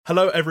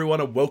Hello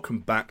everyone and welcome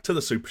back to the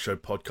SuperShow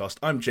podcast.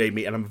 I'm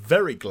Jamie and I'm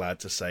very glad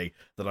to say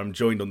that I'm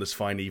joined on this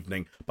fine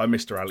evening by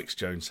Mr. Alex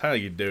Jones. How are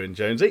you doing,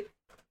 Jonesy?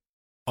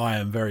 I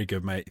am very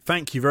good, mate.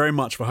 Thank you very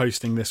much for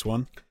hosting this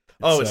one.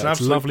 It's an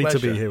absolute lovely pleasure.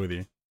 to be here with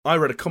you. I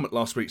read a comment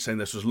last week saying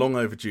this was long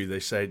overdue.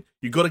 They said,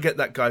 you got to get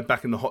that guy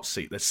back in the hot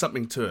seat. There's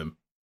something to him.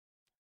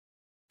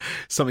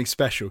 Something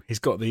special. He's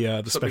got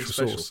the special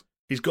sauce.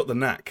 He's got the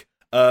knack.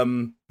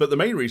 But the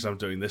main reason I'm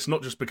doing this,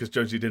 not just because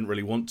Jonesy didn't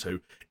really want to,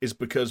 is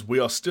because we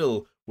are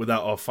still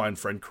without our fine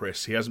friend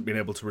Chris. He hasn't been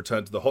able to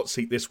return to the hot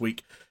seat this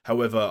week.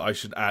 However, I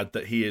should add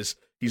that he's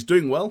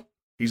doing well.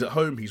 He's at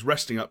home, he's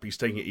resting up, he's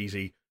taking it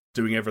easy,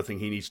 doing everything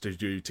he needs to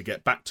do to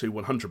get back to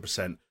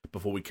 100%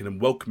 before we can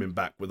welcome him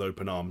back with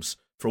open arms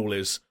for all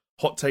his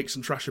hot takes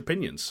and trash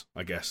opinions,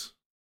 I guess.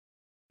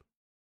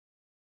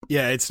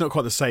 Yeah, it's not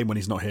quite the same when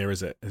he's not here,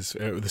 is it?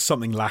 There's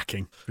something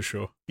lacking, for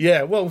sure.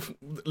 Yeah, well,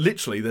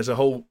 literally, there's a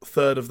whole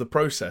third of the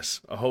process,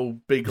 a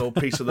whole big old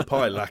piece of the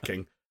pie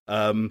lacking.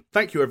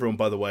 Thank you, everyone,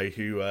 by the way,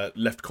 who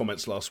left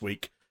comments last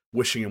week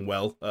wishing him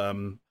well.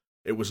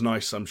 It was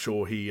nice. I'm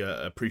sure he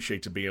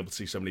appreciated being able to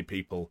see so many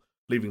people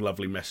leaving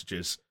lovely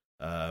messages.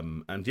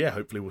 And yeah,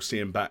 hopefully we'll see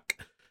him back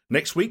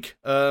next week.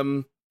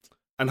 And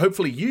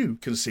hopefully you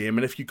can see him.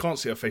 And if you can't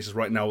see our faces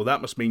right now, well,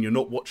 that must mean you're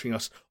not watching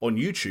us on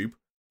YouTube,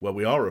 where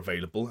we are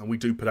available, and we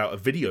do put out a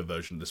video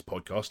version of this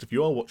podcast. If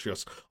you are watching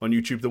us on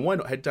YouTube, then why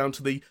not head down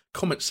to the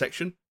comments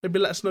section? Maybe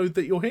let us know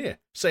that you're here.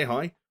 Say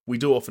hi. We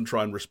do often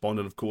try and respond,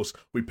 and of course,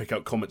 we pick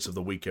out comments of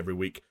the week every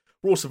week.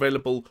 We're also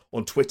available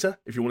on Twitter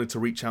if you wanted to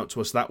reach out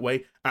to us that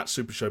way, at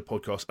SuperShow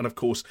Podcast. And of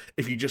course,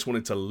 if you just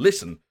wanted to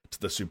listen to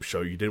the Super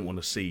Show, you didn't want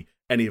to see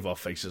any of our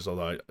faces,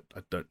 although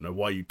I don't know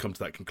why you'd come to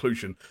that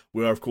conclusion.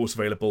 We are, of course,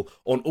 available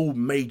on all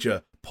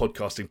major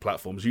podcasting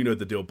platforms. You know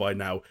the deal by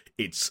now.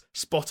 It's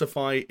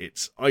Spotify,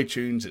 it's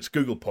iTunes, it's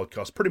Google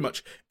Podcasts. Pretty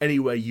much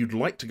anywhere you'd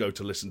like to go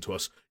to listen to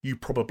us, you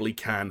probably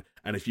can.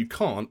 And if you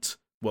can't,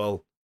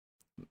 well,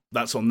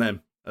 that's on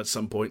them at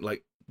some point.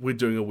 Like, we're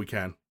doing all we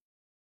can.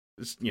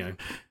 It's, you know...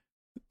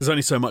 There's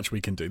only so much we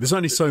can do. There's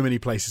only so many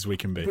places we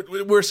can be.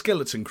 We're a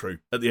skeleton crew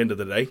at the end of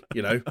the day,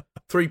 you know.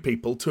 3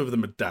 people, 2 of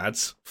them are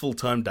dads,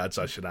 full-time dads,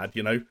 I should add,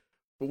 you know.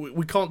 But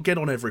we can't get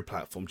on every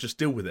platform, just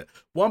deal with it.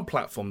 One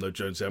platform, though,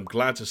 Jonesy, I'm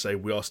glad to say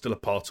we are still a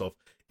part of,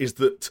 is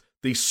that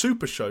the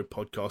Super Show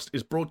podcast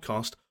is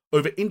broadcast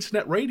over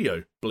internet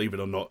radio, believe it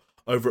or not,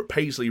 over at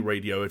Paisley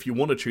Radio. If you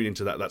want to tune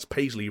into that, that's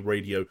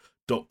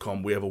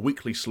paisleyradio.com. We have a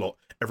weekly slot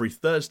every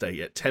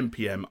Thursday at 10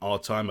 p.m. our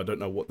time. I don't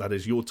know what that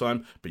is your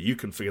time, but you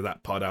can figure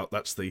that part out.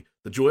 That's the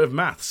joy of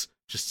maths.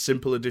 Just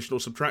simple additional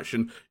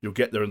subtraction. You'll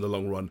get there in the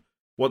long run.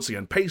 Once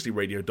again,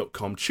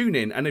 paisleyradio.com. Tune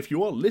in, and if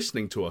you are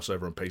listening to us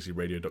over on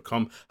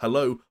paisleyradio.com,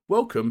 hello,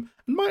 welcome,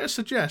 and might I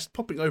suggest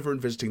popping over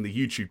and visiting the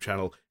YouTube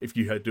channel if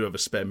you do have a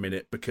spare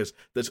minute, because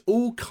there's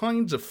all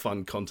kinds of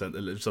fun content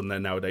that lives on there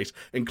nowadays,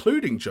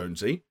 including,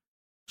 Jonesy,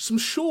 some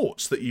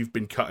shorts that you've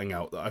been cutting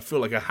out that I feel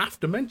like I have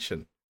to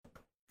mention.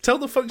 Tell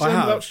the folks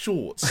about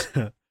shorts.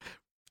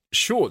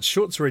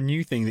 Shorts are a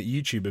new thing that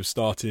YouTube have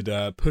started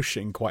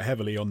pushing quite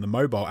heavily on the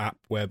mobile app,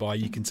 whereby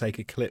you can take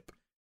a clip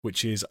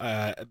which is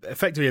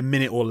effectively a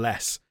minute or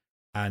less,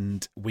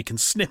 and we can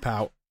snip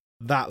out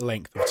that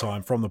length of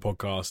time from the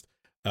podcast.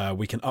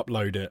 We can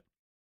upload it,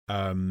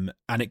 and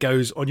it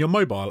goes on your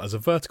mobile as a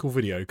vertical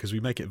video, because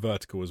we make it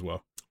vertical as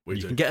well.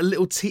 You can get a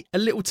little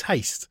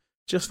taste,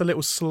 just a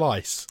little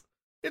slice.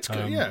 It's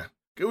good, yeah.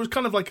 It was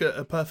kind of like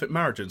a perfect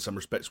marriage in some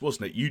respects,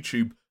 wasn't it?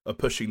 YouTube are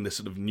pushing this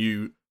sort of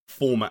new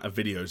format of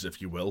videos,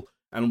 if you will,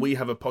 and we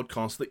have a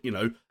podcast that, you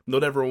know,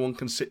 not everyone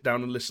can sit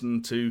down and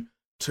listen to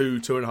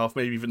 2.5,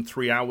 maybe even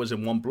 3 hours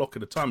in one block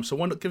at a time. So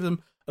why not give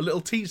them a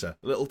little teaser,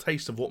 a little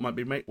taste of what might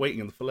be waiting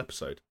in the full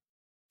episode?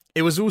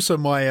 It was also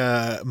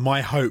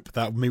my hope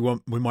that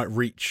we might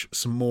reach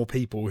some more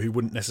people who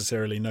wouldn't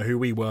necessarily know who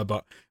we were,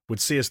 but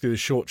would see us through the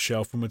short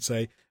shelf and would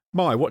say,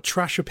 what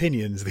trash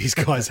opinions these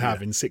guys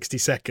have in 60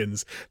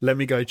 seconds. Let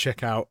me go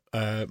check out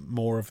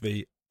more of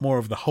the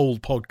whole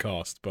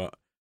podcast. But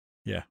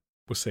yeah,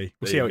 we'll see.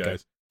 We'll see how it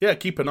goes. Yeah,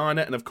 keep an eye on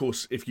it. And of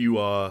course, if you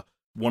are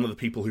one of the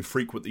people who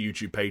frequent the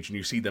YouTube page and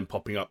you see them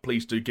popping up,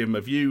 please do give them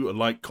a view, a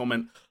like,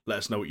 comment. Let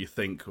us know what you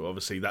think.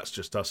 Obviously, that's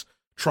just us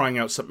trying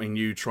out something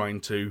new,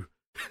 trying to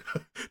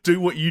do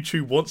what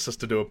YouTube wants us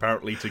to do,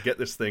 apparently, to get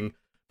this thing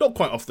not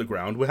quite off the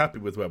ground. We're happy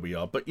with where we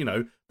are, but, you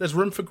know, there's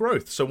room for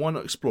growth. So why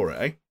not explore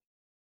it, eh?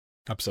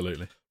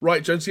 Absolutely.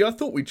 Right, Jonesy, I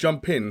thought we'd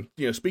jump in,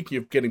 you know, speaking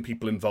of getting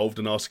people involved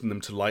and asking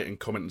them to like and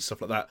comment and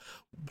stuff like that,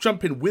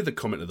 jump in with a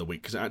comment of the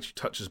week, because it actually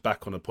touches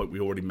back on a point we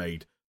already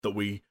made, that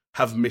we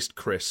have missed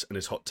Chris and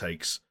his hot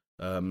takes.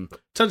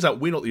 Turns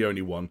out we're not the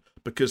only one,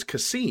 because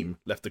Kasim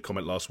left a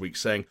comment last week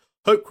saying,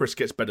 hope Chris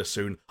gets better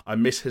soon. I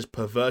miss his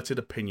perverted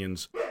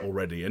opinions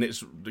already. And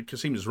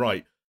Kasim is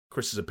right.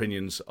 Chris's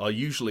opinions are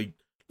usually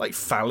like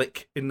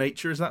phallic in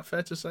nature. Is that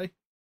fair to say?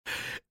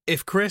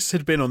 If Chris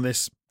had been on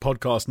this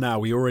podcast now,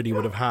 we already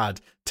would have had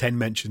 10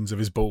 mentions of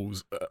his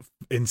balls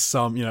in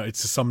some, you know,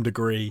 to some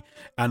degree,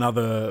 and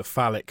other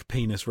phallic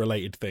penis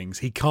related things.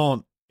 He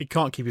can't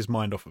keep his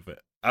mind off of it.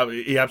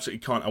 He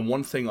absolutely can't. And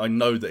one thing I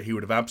know that he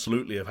would have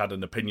absolutely have had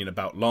an opinion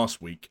about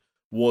last week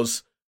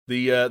was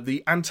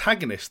the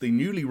antagonist, the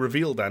newly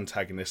revealed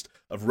antagonist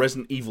of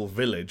Resident Evil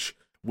Village,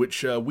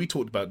 which we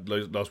talked about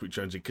last week,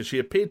 Jonesy, because she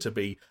appeared to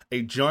be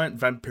a giant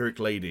vampiric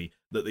lady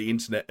that the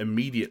internet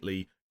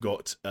immediately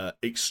got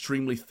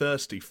extremely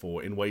thirsty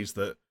for in ways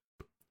that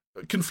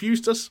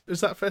confused us.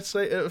 Is that fair to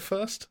say at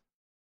first?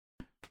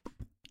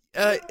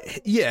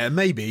 Yeah,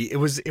 maybe it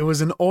was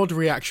an odd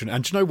reaction,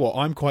 and do you know what?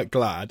 I'm quite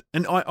glad.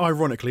 And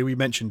ironically, we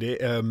mentioned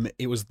it.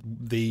 It was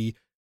the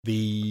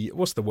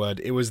what's the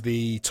word? It was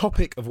the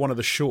topic of one of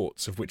the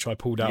shorts of which I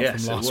pulled out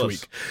from last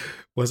week.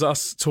 Was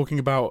us talking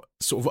about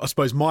sort of, I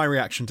suppose, my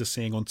reaction to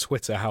seeing on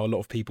Twitter how a lot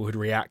of people had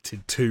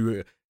reacted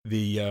to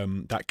the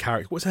that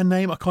character. What's her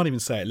name? I can't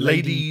even say it.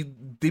 Lady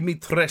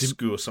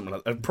Dimitrescu or something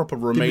like that. A proper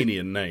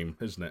Romanian name,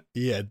 isn't it?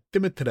 Yeah,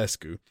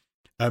 Dimitrescu.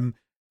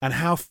 And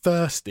how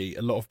thirsty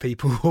a lot of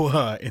people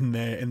were in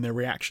their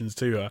reactions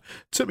to her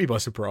took me by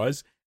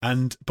surprise.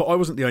 But I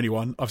wasn't the only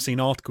one. I've seen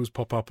articles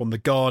pop up on The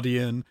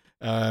Guardian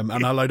and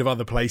a load of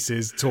other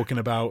places talking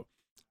about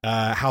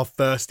how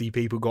thirsty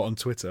people got on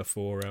Twitter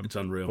for it's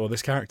unreal. For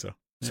this character.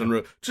 It's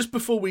unreal. Just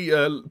before we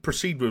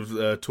proceed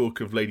with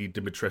talk of Lady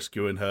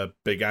Dimitrescu and her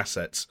big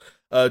assets,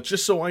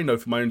 just so I know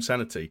for my own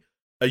sanity,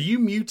 are you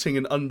muting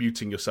and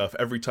unmuting yourself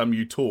every time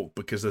you talk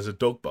because there's a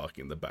dog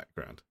barking in the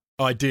background?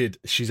 I did.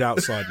 She's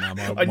outside now.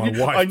 My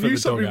wife. I knew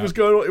something was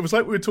going on. It was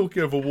like we were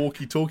talking over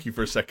walkie-talkie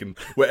for a second,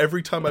 where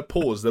every time I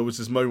paused, there was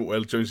this moment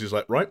where Jonesy was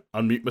like, right,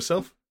 unmute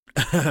myself.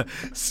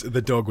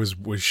 The dog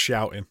was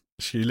shouting.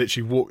 She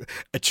literally walked.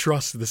 I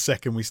trust the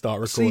second we start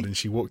recording,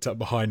 she walked up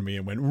behind me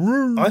and went,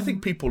 "Roo." I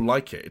think people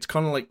like it. It's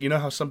kind of like, you know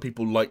how some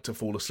people like to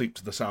fall asleep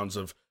to the sounds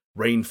of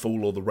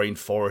rainfall or the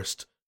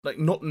rainforest? Like,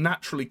 not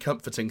naturally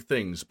comforting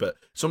things, but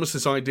it's almost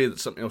this idea that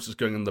something else is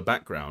going on in the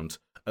background.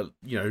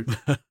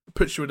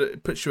 Puts you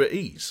at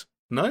ease.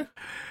 No,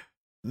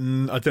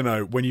 I don't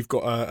know. When you've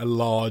got a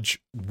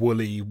large,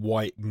 woolly,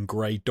 white and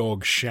grey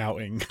dog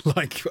shouting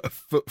like a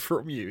foot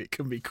from you, it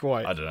can be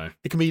quite. I don't know.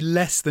 It can be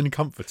less than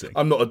comforting.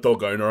 I'm not a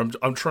dog owner.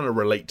 I'm trying to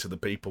relate to the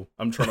people.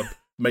 I'm trying to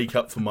make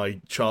up for my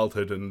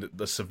childhood and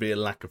the severe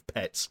lack of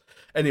pets.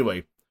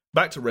 Anyway,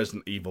 back to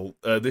Resident Evil.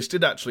 This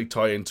did actually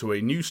tie into a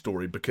new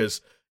story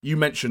because you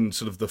mentioned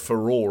sort of the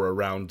furore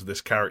around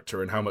this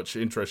character and how much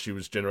interest she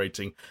was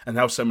generating and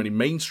how so many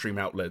mainstream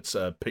outlets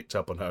picked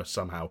up on her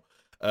somehow.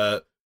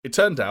 It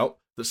turned out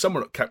that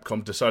someone at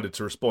Capcom decided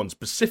to respond,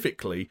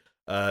 specifically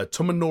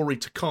Tomonori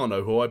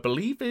Takano, who I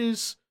believe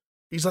he's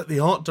like the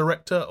art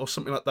director or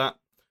something like that.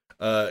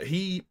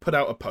 He put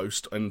out a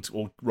post,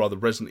 or rather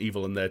Resident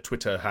Evil and their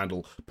Twitter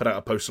handle put out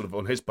a post sort of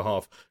on his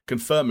behalf,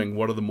 confirming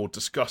one of the more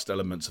discussed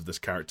elements of this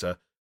character,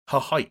 her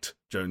height,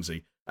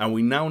 Jonesy. And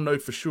we now know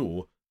for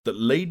sure that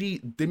Lady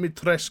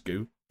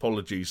Dimitrescu,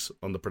 apologies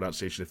on the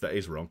pronunciation if that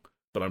is wrong,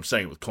 but I'm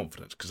saying it with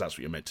confidence because that's what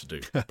you're meant to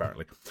do,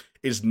 apparently,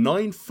 is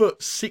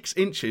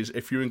 9'6"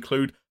 if you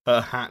include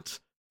her hat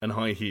and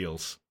high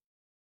heels.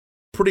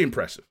 Pretty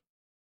impressive.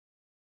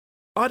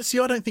 I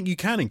don't think you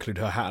can include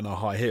her hat and her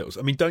high heels.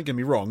 I mean, don't get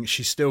me wrong,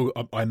 she's still,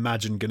 I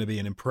imagine, going to be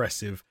an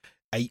impressive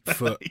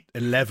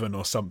 8'11"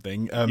 or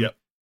something. Yep.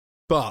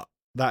 But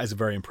that is a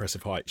very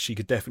impressive height. She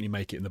could definitely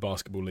make it in the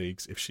basketball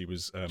leagues if she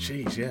was.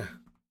 Jeez, yeah.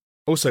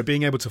 Also,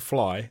 being able to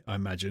fly, I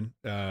imagine,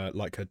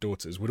 like her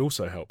daughters, would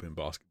also help in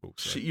basketball.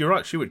 So. You're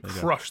right. She would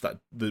crush that.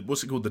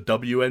 What's it called? The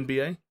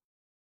WNBA?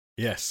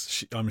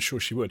 Yes, I'm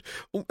sure she would.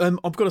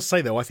 I've got to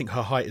say, though, I think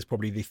her height is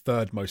probably the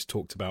third most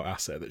talked about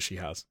asset that she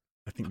has.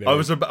 I think I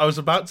was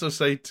about to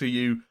say to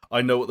you,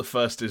 I know what the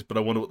first is, but I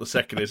wonder what the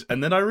second is.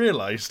 And then I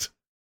realised.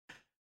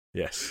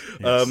 Yes,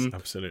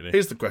 absolutely.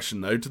 Here's the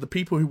question, though. Do the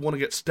people who want to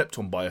get stepped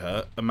on by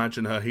her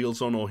imagine her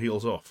heels on or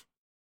heels off?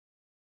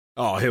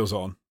 Oh, heels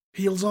on.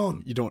 Heels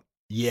on. You don't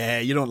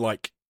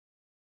like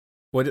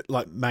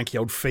manky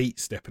old feet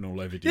stepping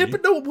all over you. Yeah,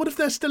 but no, what if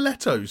they're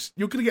stilettos?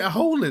 You're going to get a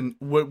hole in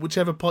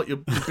whichever part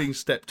you're being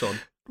stepped on.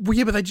 Well,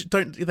 yeah, but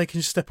they can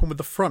just step on with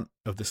the front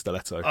of the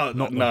stiletto,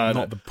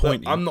 not the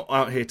point. I'm not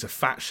out here to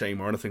fat shame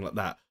or anything like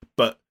that,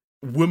 but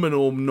woman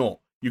or not,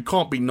 you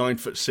can't be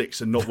 9'6"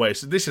 and not wear.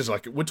 So this is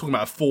like, we're talking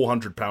about a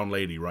 400-pound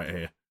lady right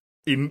here,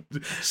 in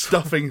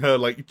stuffing her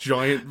like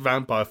giant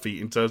vampire feet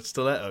into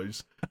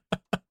stilettos.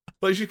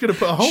 Like she's going to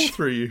put a hole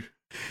through you.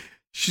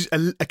 She's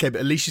okay, but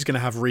at least she's going to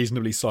have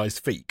reasonably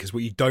sized feet. Because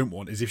what you don't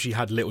want is if she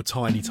had little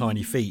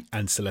tiny feet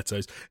and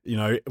stilettos. You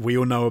know, we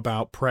all know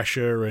about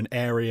pressure and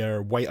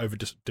area, weight over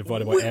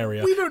divided by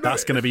area.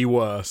 That's going to be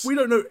worse. We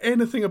don't know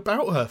anything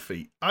about her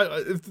feet.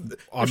 I'm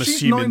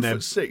assuming they're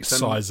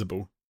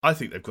sizable. I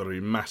think they've got to be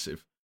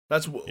massive.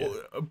 That's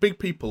big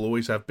people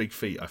always have big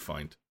feet. I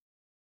find.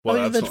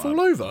 Well, they'd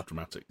fall over.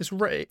 Dramatic. It's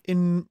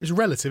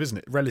relative, isn't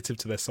it? Relative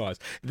to their size,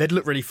 they'd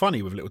look really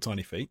funny with little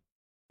tiny feet.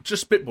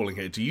 Just spitballing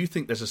here, do you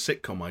think there's a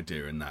sitcom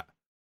idea in that?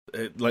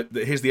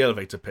 Here's the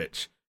elevator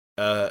pitch.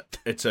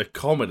 It's a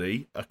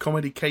comedy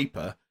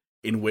caper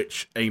in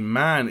which a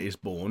man is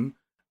born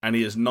and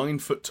he is 9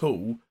 foot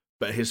tall,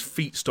 but his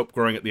feet stop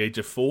growing at the age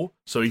of 4,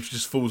 so he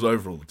just falls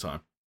over all the time.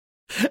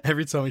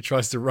 Every time he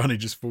tries to run, he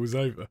just falls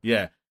over.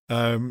 Yeah.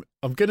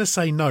 I'm gonna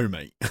say no,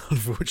 mate.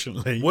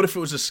 Unfortunately. What if it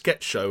was a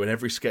sketch show and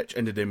every sketch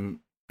ended in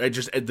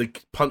the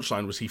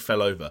punchline was he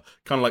fell over,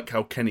 kind of like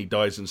how Kenny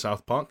dies in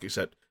South Park,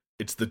 except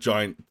it's the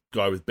giant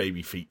guy with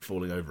baby feet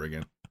falling over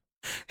again.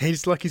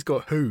 He's like he's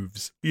got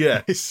hooves.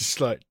 Yeah, it's just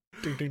like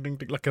ding ding ding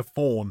ding, like a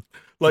fawn.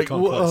 Like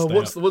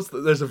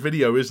there's a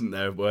video, isn't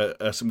there, where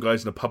some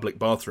guy's in a public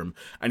bathroom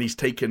and he's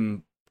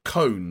taken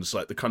cones,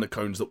 like the kind of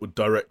cones that would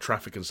direct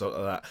traffic and stuff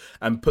like that,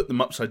 and put them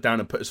upside down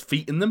and put his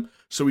feet in them,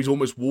 so he's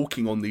almost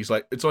walking on these,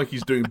 like it's like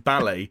he's doing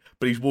ballet,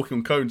 but he's walking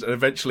on cones, and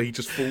eventually he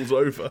just falls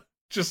over,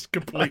 just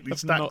completely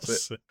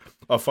stacks it.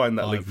 I'll find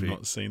that link for you. I've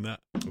not seen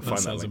that. That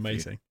sounds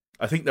amazing.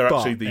 I think they're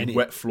actually the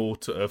wet floor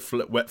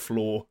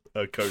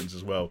cones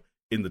as well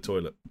in the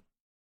toilet.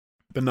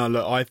 But no,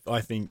 look,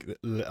 I think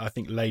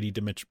Lady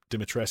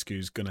Dimitrescu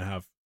is going to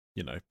have,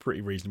 you know, pretty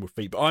reasonable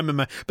feet. But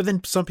but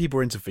then some people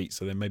are into feet,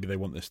 so then maybe they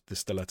want the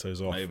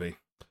stilettos off. Maybe.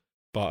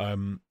 But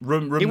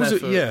room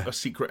there for a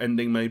secret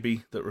ending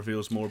maybe that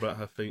reveals more about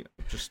her feet.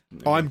 Just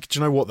maybe. Do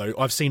you know what though?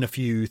 I've seen a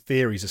few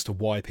theories as to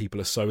why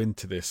people are so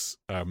into this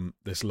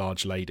this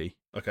large lady.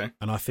 Okay.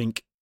 And I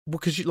think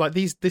because like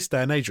this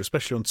day and age,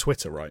 especially on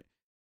Twitter, right?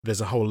 There's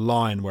a whole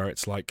line where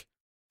it's like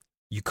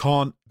you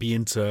can't be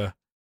into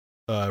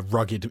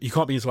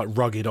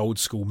rugged old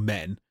school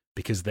men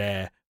because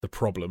they're the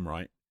problem,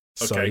 right?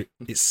 Okay.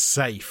 So it's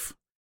safe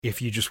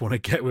if you just want to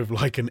get with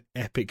like an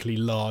epically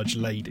large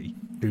lady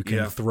who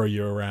can throw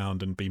you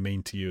around and be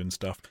mean to you and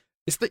stuff.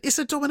 It's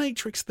a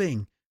dominatrix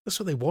thing. That's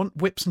what they want: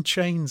 whips and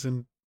chains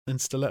and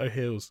stiletto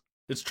heels.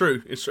 It's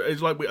true. It's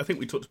like I think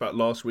we talked about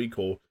last week,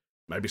 or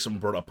maybe someone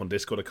brought it up on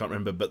Discord. I can't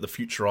remember, but the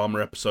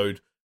Futurama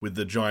episode with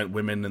the giant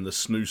women and the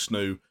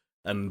snoo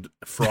and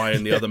Fry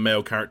and the other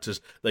male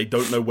characters, they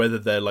don't know whether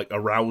they're like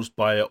aroused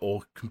by it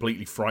or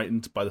completely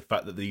frightened by the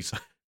fact that these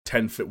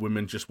 10-foot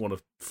women just want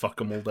to fuck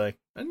them all day,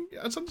 and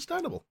it's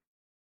understandable.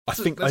 I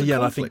think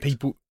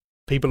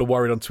people are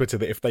worried on Twitter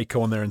that if they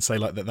go on there and say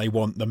like that they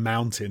want the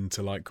Mountain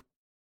to like,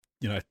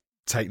 you know,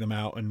 take them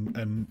out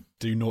and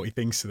do naughty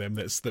things to them,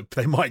 that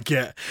they might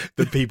get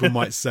that people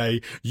might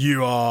say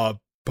you are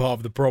part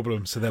of the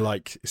problem. So they're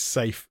like, it's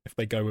safe if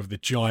they go with the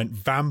giant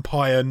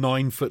vampire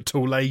 9-foot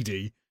tall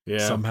lady. Yeah.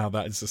 Somehow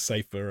that is a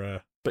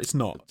safer. But it's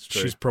not.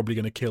 She's probably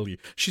going to kill you.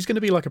 She's going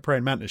to be like a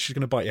praying mantis. She's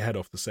going to bite your head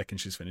off the second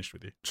she's finished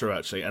with you. True,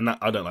 actually, and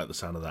I don't like the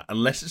sound of that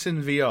unless it's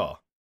in VR.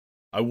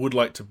 I would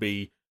like to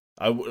be.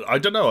 I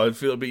don't know. I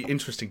feel it'd be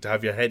interesting to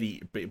have your head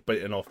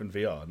bitten off in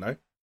VR. No,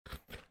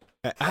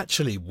 it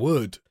actually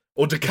would.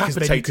 Or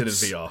decapitated in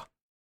VR.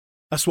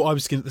 That's what I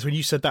was going to... When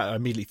you said that, I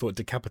immediately thought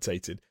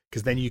decapitated,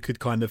 because then you could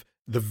kind of...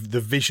 The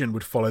vision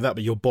would follow that,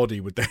 but your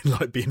body would then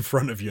like be in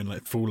front of you and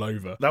like fall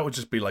over. That would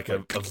just be like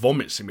a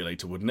vomit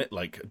simulator, wouldn't it?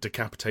 Like a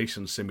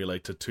decapitation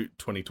simulator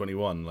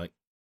 2021. Like,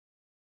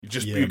 you'd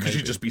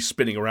just be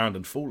spinning around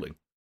and falling.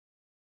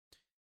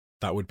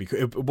 That would be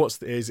cool.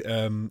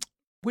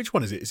 Which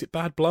one is it? Is it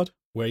Bad Blood?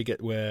 Where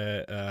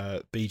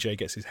BJ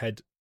gets his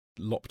head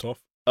lopped off?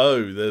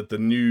 Oh, the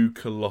new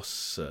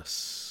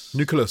Colossus.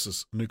 New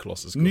Colossus.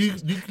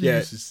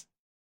 Yeah.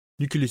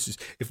 New Colossus.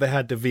 If they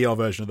had the VR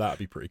version of that, it'd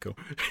be pretty cool.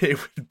 It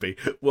would be.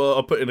 Well,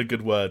 I'll put in a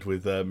good word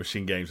with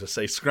Machine Games. I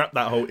say scrap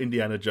that whole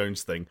Indiana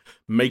Jones thing.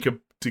 Make a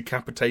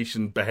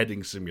decapitation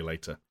beheading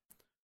simulator.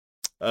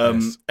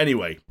 Yes.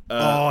 Anyway.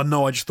 Oh,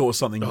 no, I just thought of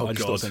something. I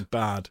just thought of something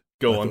bad.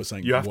 Go on.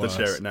 You have to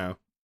share it now.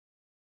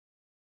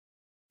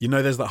 You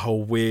know, there's that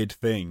whole weird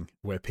thing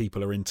where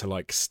people are into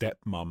like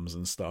stepmoms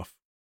and stuff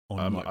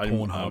on like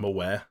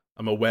Pornhub.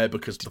 I'm aware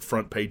because the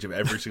front page of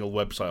every single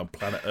website on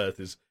planet Earth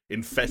is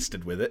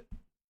infested with it.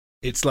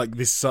 It's like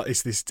this.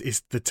 It's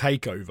the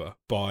takeover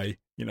by,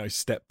 you know,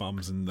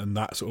 stepmoms and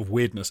that sort of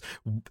weirdness.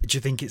 Do you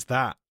think it's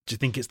that? Do you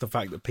think it's the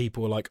fact that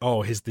people are like,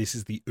 oh, this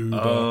is the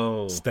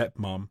Uber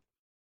stepmom?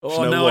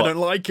 Oh, no, I don't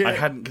like it. I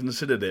hadn't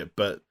considered it,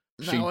 but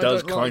she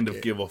does kind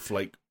of give off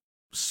like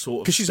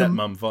sort of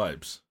stepmom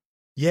vibes.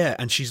 Yeah,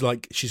 and she's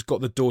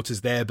got the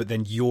daughters there, but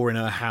then you're in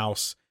her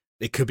house.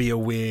 It could be a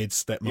weird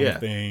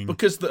stepmom thing.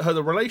 Because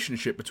the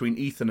relationship between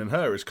Ethan and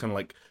her is kind of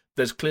like,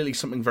 there's clearly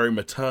something very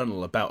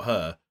maternal about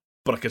her,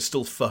 but I could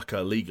still fuck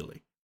her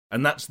legally.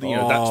 And that's the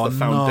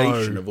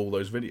foundation of all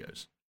those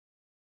videos.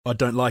 I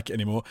don't like it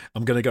anymore.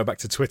 I'm going to go back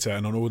to Twitter,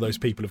 and on all those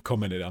people have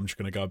commented, I'm just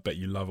going to go, I bet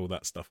you love all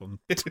that stuff on.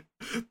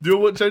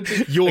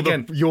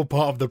 You're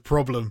part of the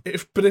problem.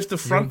 If the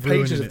front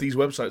pages of these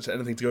websites are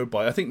anything to go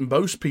by, I think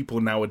most people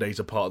nowadays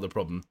are part of the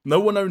problem. No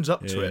one owns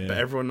up to it, but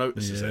everyone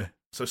notices it.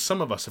 So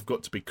some of us have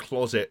got to be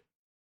closet,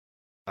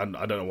 and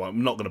I don't know why,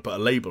 I'm not going to put a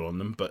label on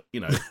them, but, you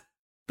know,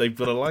 they've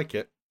got to like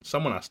it.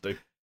 Someone has to.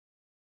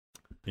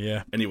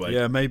 Yeah. Anyway.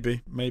 Yeah,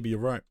 maybe you're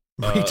right.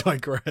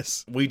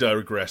 We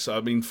digress.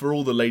 I mean, for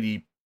all the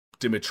Lady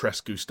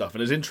Dimitrescu stuff,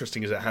 and as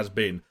interesting as it has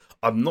been,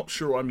 I'm not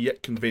sure I'm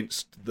yet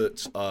convinced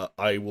that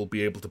I will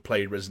be able to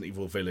play Resident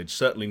Evil Village,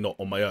 certainly not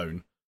on my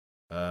own.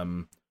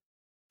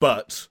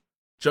 But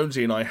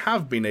Jonesy and I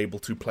have been able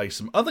to play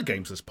some other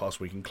games this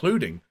past week,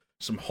 including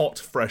some hot,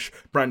 fresh,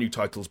 brand new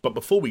titles. But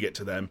before we get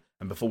to them,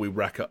 And before we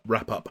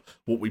wrap up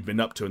what we've been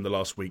up to in the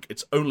last week,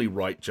 it's only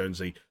right,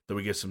 Jonesy, that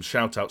we give some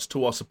shout-outs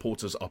to our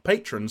supporters, our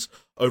patrons,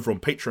 over on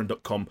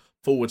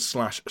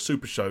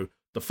patreon.com/SuperShow,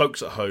 the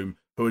folks at home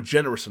who are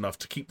generous enough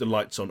to keep the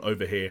lights on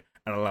over here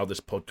and allow this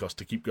podcast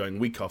to keep going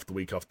week after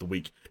week after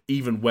week,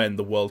 even when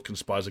the world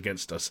conspires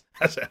against us,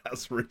 as it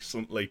has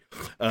recently.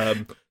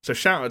 So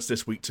shout-outs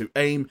this week to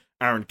AIM,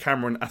 Aaron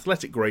Cameron,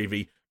 Athletic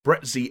Gravy,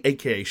 Brett Z,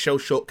 aka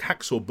Shellshock,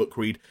 Hacksaw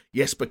Bookread,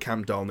 Jesper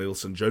Camdal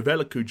Nielsen,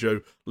 Jovella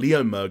Cujo,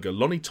 Leo Merger,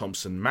 Lonnie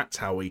Thompson, Matt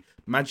Howie,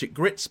 Magic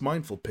Grits,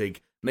 Mindful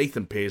Pig,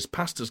 Nathan Pears,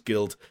 Pastors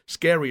Guild,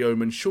 Scary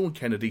Omen, Sean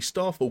Kennedy,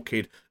 Starfall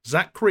Kid,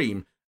 Zach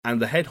Cream, and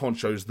the head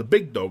honchos, the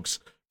big dogs,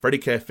 Freddy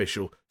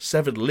Carefishel,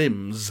 Severed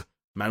Limbs,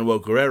 Manuel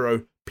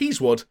Guerrero,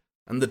 Peaswad,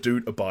 and the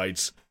Dude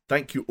Abides.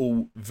 Thank you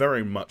all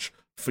very much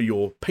for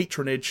your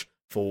patronage,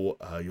 for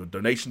your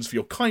donations, for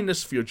your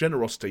kindness, for your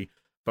generosity.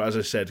 But as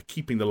I said,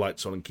 keeping the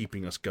lights on and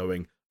keeping us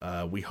going.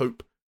 We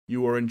hope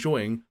you are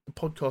enjoying the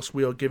podcast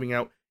we are giving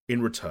out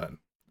in return.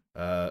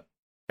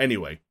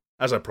 Anyway,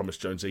 as I promised,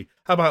 Jonesy,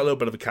 how about a little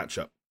bit of a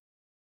catch-up?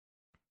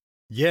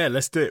 Yeah,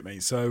 let's do it,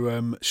 mate.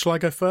 So, shall I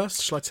go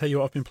first? Shall I tell you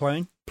what I've been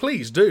playing?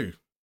 Please do.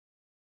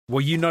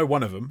 Well, you know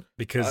one of them,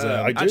 because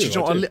I do.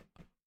 actually,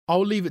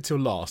 I'll leave it till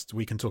last.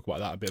 We can talk about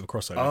that, a bit of a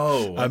crossover.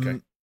 Oh,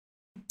 okay.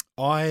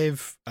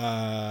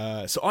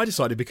 So I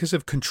decided, because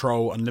of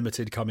Control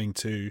Unlimited coming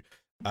to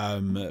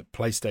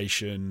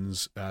PlayStation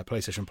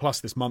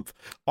Plus this month,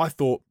 I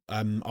thought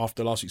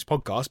after last week's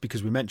podcast,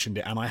 because we mentioned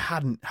it and I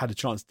hadn't had a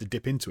chance to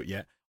dip into it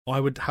yet, I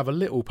would have a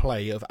little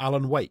play of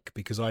Alan Wake,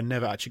 because I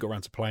never actually got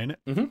around to playing it.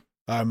 Mm-hmm.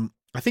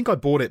 I think I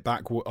bought it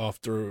back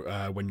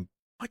after when,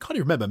 I can't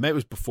even remember, maybe it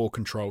was before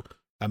Control.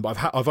 But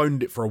I've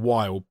owned it for a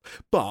while,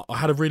 but I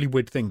had a really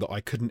weird thing that I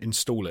couldn't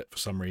install it for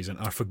some reason.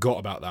 I forgot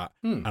about that,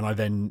 and I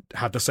then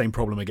had the same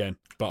problem again.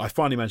 But I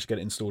finally managed to get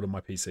it installed on my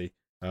PC.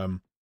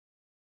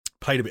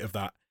 Played a bit of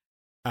that,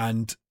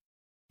 and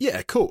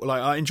yeah, cool.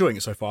 Like, I'm enjoying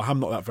it so far. I'm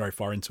not that very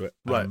far into it,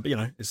 right? But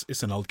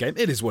it's an old game.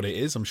 It is what it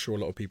is. I'm sure a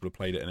lot of people have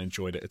played it and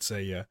enjoyed it.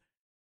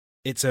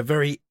 It's a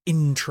very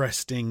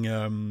interesting,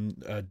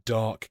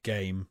 dark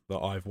game that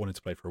I've wanted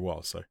to play for a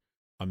while. So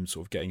I'm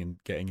sort of getting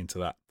into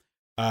that.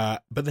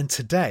 But then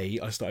today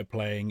I started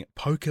playing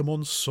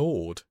Pokemon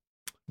Sword.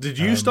 Did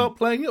you start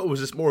playing it, or was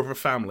this more of a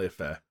family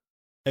affair?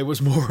 It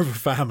was more of a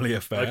family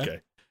affair.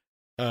 Okay.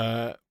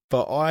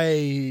 But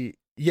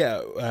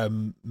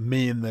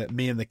me and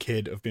the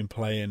kid have been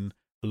playing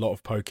a lot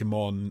of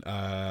Pokemon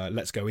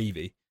Let's Go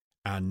Eevee,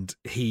 and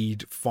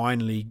he'd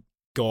finally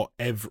got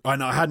and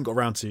I hadn't got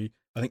around to.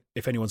 I think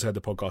if anyone's heard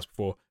the podcast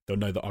before, they'll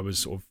know that I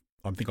was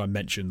I think I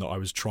mentioned that I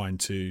was trying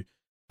to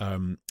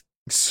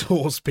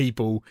source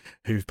people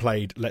who've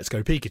played Let's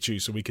Go Pikachu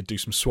so we could do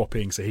some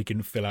swapping, so he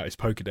can fill out his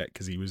Pokedex,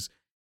 because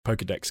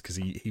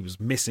he was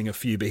missing a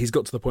few, but he's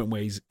got to the point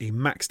where he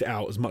maxed it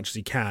out as much as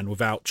he can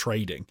without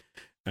trading,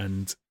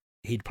 and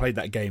he'd played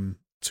that game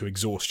to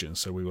exhaustion.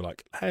 So we were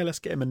like, hey, let's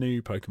get him a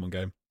new Pokemon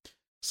game.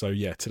 So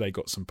yeah, today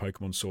got some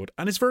Pokemon Sword,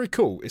 and it's very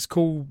cool. It's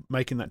cool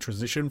making that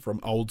transition from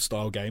old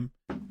style game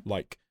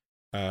like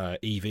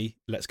Eevee,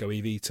 Let's Go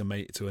Eevee,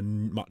 to a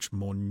much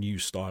more new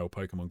style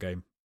Pokemon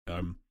game.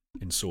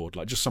 In Sword,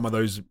 like just some of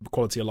those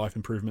quality of life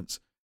improvements.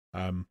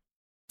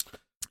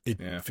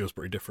 It feels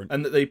pretty different.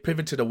 And they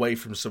pivoted away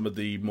from some of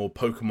the more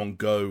Pokemon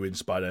Go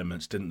inspired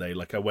elements, didn't they?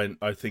 Like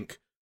I think,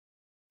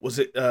 was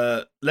it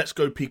Let's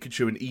Go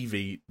Pikachu and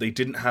Eevee, they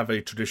didn't have a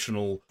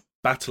traditional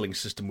battling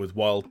system with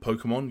wild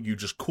Pokemon. You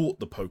just caught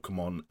the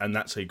Pokemon, and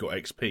that's how you got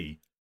XP.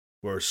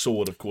 Whereas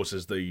Sword, of course,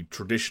 is the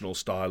traditional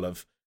style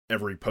of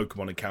every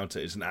Pokemon encounter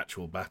is an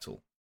actual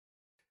battle.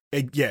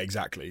 Yeah,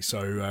 exactly.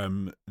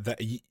 So that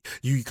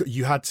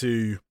you had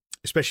to,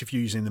 especially if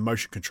you're using the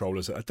motion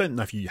controllers. I don't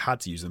know if you had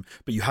to use them,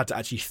 but you had to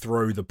actually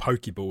throw the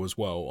Pokeball as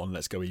well on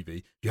Let's Go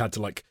Eevee. You had to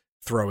like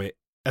throw it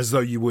as though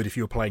you would if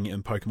you were playing it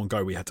in Pokemon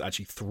Go. We had to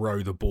actually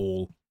throw the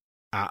ball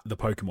at the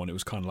Pokemon. It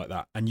was kind of like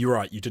that. And you're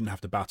right, you didn't have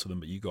to battle them,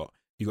 but you got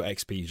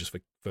XP just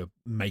for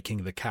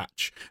making the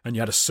catch. And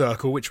you had a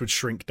circle which would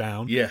shrink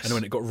down. Yes. And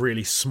when it got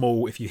really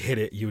small, if you hit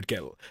it, you would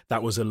get,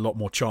 that was a lot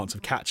more chance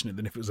of catching it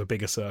than if it was a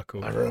bigger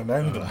circle. I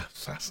remember.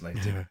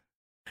 Fascinating. Yeah.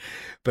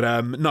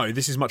 But no,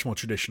 this is much more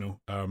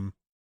traditional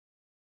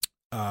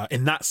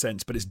in that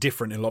sense, but it's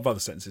different in a lot of other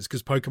senses,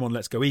 because Pokemon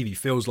Let's Go Eevee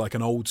feels like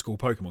an old school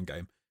Pokemon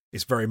game.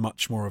 It's very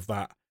much more of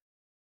that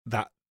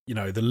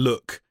the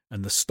look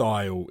and the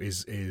style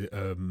is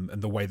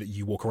and the way that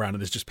you walk around,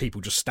 and there's just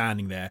people just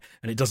standing there,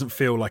 and it doesn't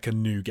feel like a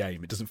new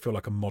game. It doesn't feel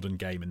like a modern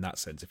game in that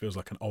sense. It feels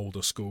like an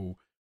older school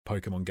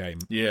Pokemon game.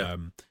 Yeah.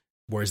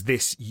 Whereas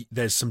this,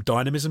 there's some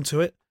dynamism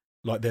to it,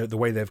 like the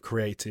way they've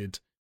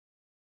created.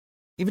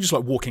 Even just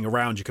like walking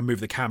around, you can move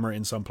the camera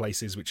in some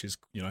places, which is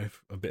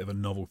a bit of a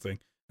novel thing.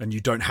 And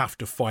you don't have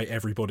to fight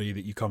everybody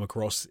that you come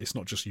across. It's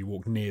not just you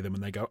walk near them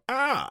and they go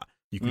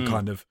You can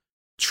kind of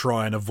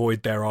try and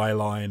avoid their eye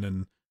line,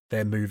 and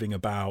they're moving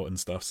about and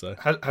stuff. So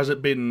has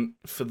it been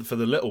for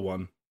the little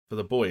one, for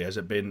the boy? Has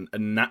it been a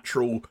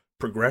natural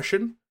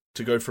progression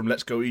to go from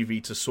Let's Go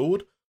Eevee to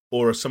Sword,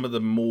 or are some of the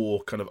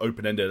more kind of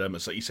open-ended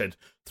elements, like you said,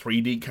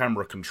 3D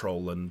camera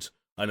control and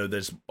I know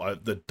there's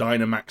the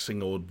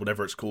Dynamaxing or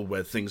whatever it's called,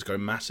 where things go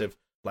massive.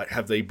 Like,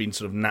 have they been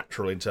sort of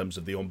natural in terms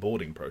of the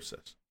onboarding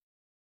process?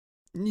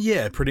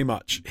 Yeah, pretty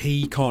much.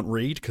 He can't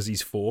read because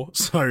he's 4,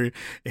 so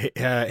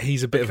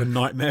he's a bit of a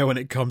nightmare when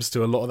it comes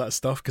to a lot of that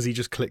stuff because he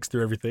just clicks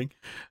through everything.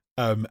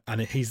 And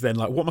he's then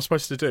like, "What am I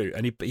supposed to do?"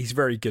 And he's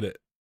very good at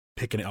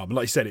picking it up. And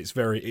like you said, it's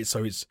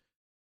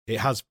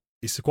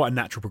quite a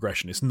natural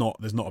progression. There's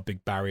not a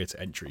big barrier to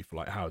entry for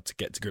like how to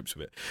get to grips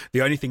with it.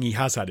 The only thing he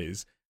has had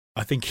is,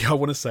 I think I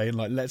want to say in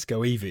like Let's Go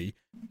Eevee,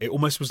 it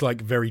almost was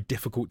like very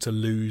difficult to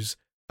lose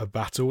a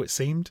battle. It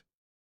seemed.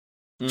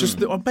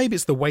 Or maybe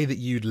it's the way that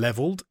you'd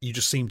leveled. You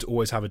just seem to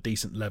always have a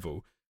decent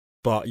level.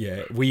 But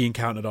yeah, we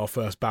encountered our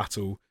first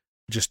battle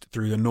just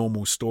through the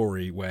normal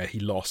story where he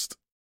lost.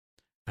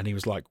 And he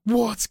was like,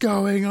 "What's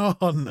going on?"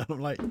 And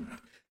I'm like,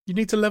 you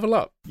need to level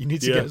up. You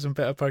need to get some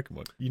better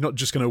Pokemon. You're not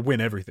just going to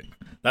win everything.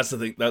 That's the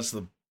thing. That's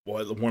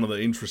one of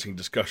the interesting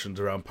discussions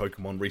around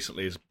Pokemon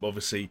recently is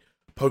obviously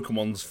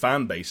Pokemon's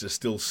fan base is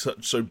still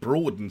so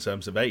broad in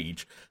terms of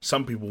age.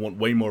 Some people want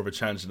way more of a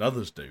challenge than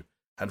others do.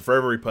 And for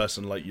every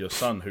person like your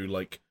son who,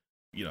 like,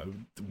 you know,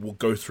 will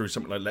go through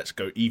something like Let's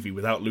Go Eevee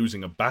without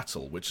losing a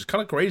battle, which is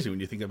kind of crazy when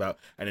you think about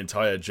an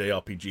entire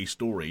JRPG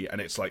story, and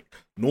it's like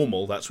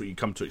normal, that's what you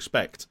come to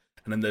expect.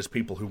 And then there's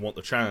people who want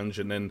the challenge,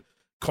 and then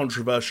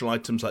controversial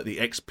items like the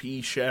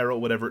XP share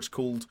or whatever it's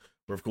called,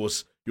 where of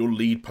course your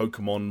lead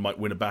Pokemon might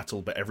win a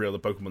battle, but every other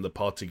Pokemon in the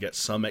party gets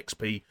some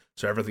XP,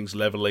 so everything's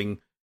leveling.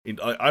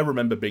 I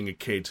remember being a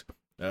kid,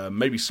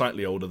 maybe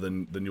slightly older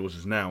than yours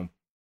is now,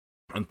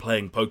 and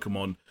playing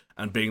Pokemon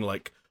and being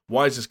like,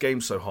 why is this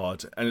game so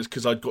hard? And it's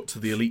because I'd got to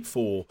the Elite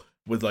Four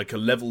with like a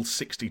level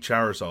 60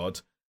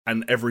 Charizard,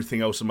 and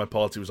everything else in my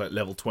party was like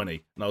level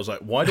 20. And I was like,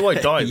 why do I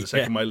die the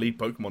second my lead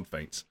Pokemon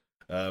faints?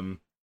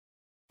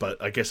 But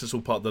I guess it's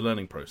all part of the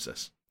learning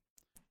process.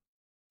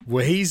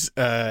 Well,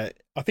 I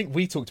think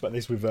we talked about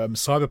this with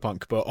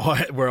Cyberpunk,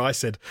 but where I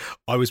said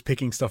I was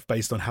picking stuff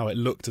based on how it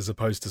looked as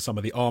opposed to some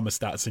of the armor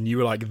stats, and you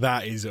were like,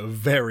 that is a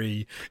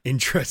very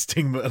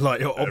interesting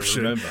like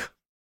option. I remember.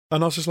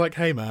 And I was just like,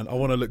 hey man, I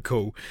want to look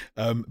cool.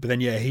 But then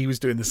yeah, he was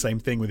doing the same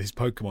thing with his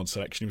Pokemon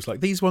selection. He was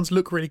like, these ones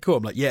look really cool.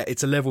 I'm like, yeah,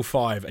 it's a level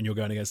 5 and you're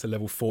going against a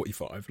level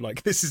 45.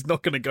 Like, this is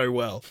not going to go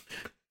well.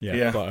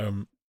 Yeah. But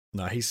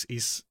no,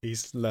 he's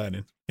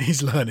learning.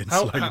 He's learning.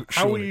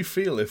 How will you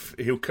feel if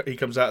he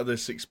comes out of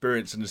this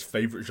experience and his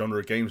favourite genre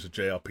of games are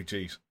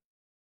JRPGs?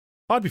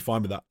 I'd be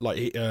fine with that.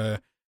 Like,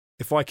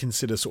 if I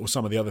consider sort of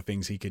some of the other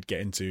things he could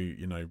get into,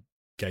 you know,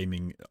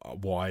 gaming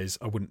wise,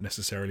 I wouldn't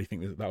necessarily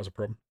think that was a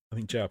problem. I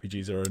think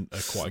JRPGs are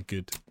quite a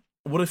good.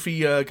 What if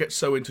he gets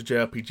so into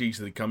JRPGs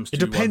that he comes to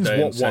you one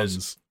day and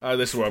says, "Oh,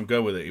 this is where I'm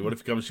going with it." What if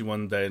he comes to you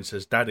one day and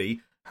says,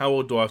 "Daddy, how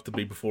old do I have to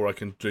be before I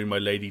can do my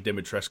Lady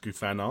Dimitrescu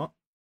fan art?"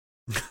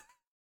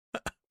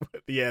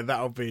 Yeah,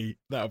 that'll be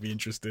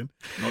interesting.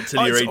 Not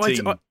till you're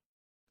 18. Do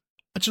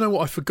you know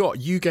what? I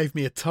forgot. You gave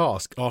me a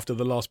task after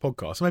the last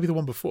podcast, maybe the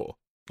one before.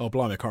 Oh,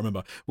 blimey, I can't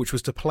remember. Which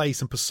was to play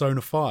some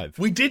Persona 5.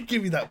 We did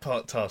give you that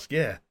task,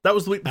 yeah. That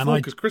was the week before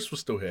because Chris was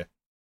still here.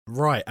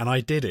 Right, and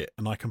I did it,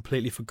 and I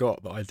completely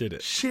forgot that I did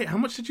it. Shit, how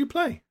much did you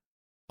play?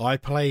 I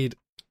played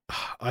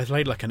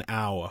like an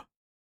hour.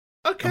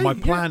 Okay.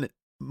 And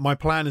my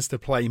plan is to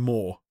play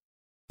more,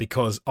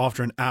 because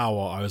after an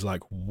hour I was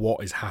like,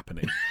 what is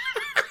happening?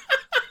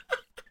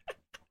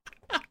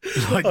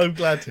 Like, I'm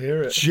glad to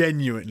hear it.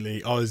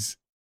 Genuinely,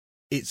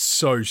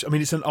 it's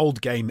an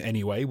old game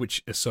anyway,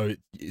 so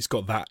it's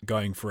got that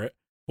going for it,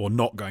 or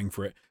not going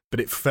for it, but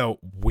it felt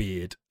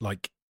weird.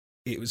 Like,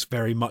 it was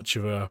very much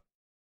of a,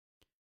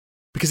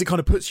 because it kind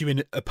of puts you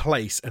in a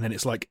place, and then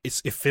it's like it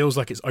feels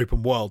like it's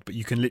open world, but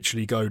you can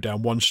literally go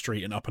down one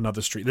street and up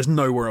another street. There's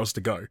nowhere else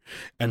to go,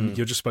 and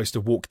you're just supposed to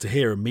walk to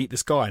here and meet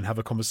this guy and have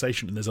a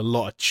conversation. And there's a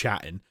lot of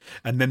chatting,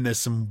 and then there's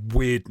some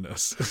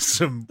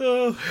weirdness,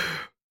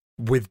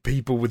 with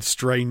people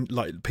with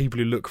like people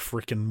who look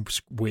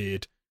freaking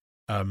weird,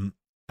 and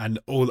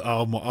all.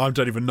 I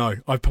don't even know.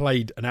 I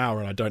played an hour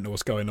and I don't know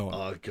what's going on.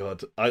 Oh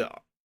god,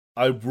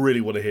 I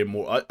really want to hear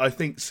more. I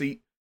think you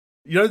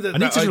know that I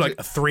need to do like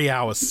a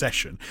 3-hour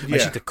session. Yeah.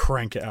 I need to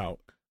crank it out.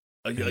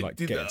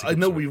 I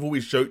know we've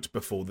always joked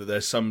before that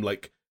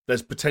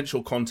there's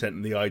potential content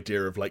in the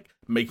idea of like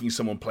making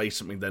someone play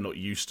something they're not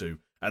used to.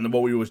 And then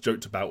what we always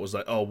joked about was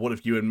like, oh, what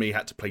if you and me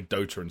had to play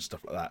Dota and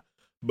stuff like that?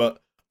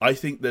 But I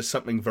think there's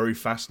something very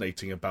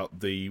fascinating about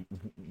the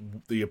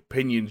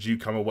opinions you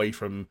come away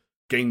from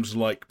games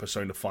like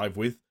Persona 5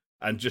 with,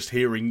 and just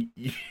hearing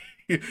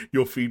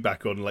your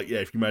feedback on, like, yeah,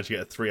 if you manage to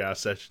get a 3-hour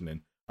session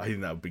in, I think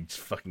that would be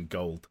fucking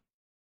gold.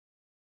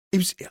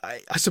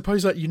 I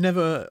suppose that you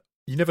never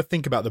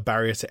think about the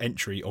barrier to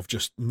entry of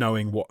just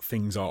knowing what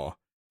things are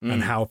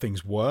and how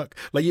things work.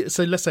 Like,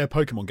 so let's say a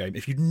Pokemon game.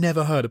 If you'd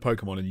never heard of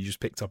Pokemon and you just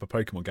picked up a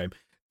Pokemon game,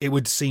 it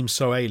would seem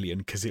so alien,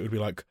 because it would be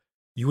like,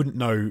 you wouldn't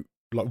know,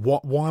 like,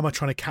 why am I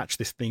trying to catch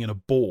this thing in a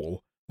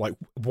ball? Like,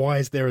 why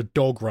is there a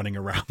dog running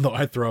around that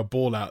I throw a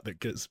ball out that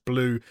gets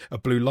a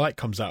blue light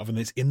comes out of and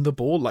it's in the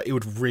ball? Like, it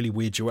would really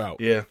weird you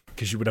out. Yeah.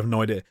 Because you would have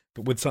no idea.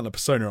 But with something like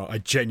Persona, I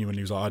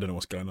genuinely was like, I don't know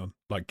what's going on.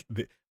 Like,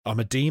 I'm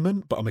a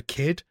demon, but I'm a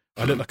kid.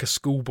 I look like a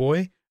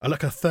schoolboy. I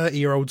look like a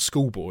 30-year-old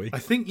schoolboy. I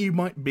think you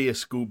might be a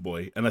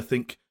schoolboy, and I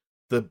think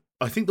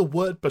the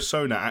word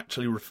persona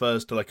actually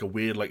refers to like a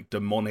weird, like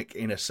demonic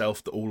inner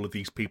self that all of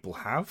these people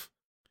have.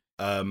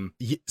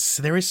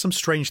 So there is some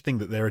strange thing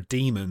that there are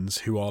demons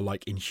who are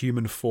like in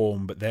human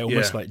form, but they're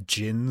almost like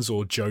jinns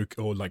or joke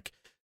or like,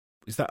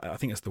 is that, I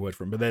think that's the word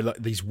for them, but they're like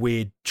these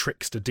weird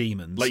trickster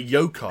demons, like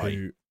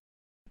yokai.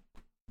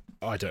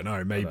 I don't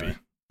know, maybe.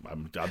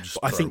 I'm just.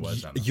 I think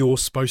you're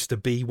supposed to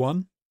be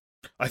one.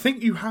 I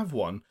think you have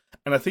one,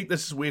 and I think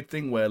there's this weird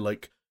thing where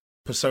like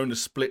Persona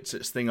splits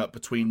its thing up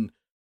between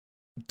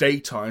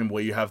daytime,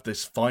 where you have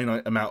this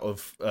finite amount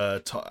of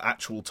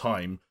actual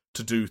time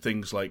to do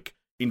things like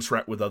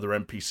interact with other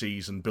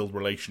NPCs and build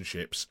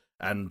relationships,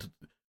 and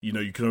you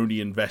know you can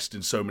only invest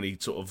in so many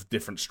sort of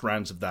different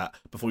strands of that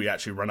before you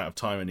actually run out of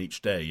time in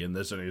each day, and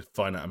there's only a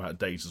finite amount of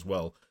days as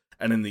well.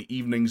 And in the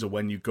evenings are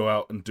when you go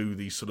out and do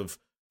these sort of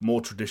more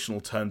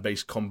traditional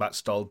turn-based combat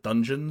style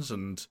dungeons,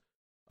 and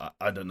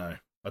I don't know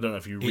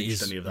if you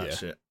reached any of that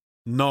shit.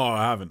 No,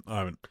 I haven't.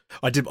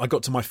 I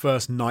got to my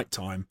first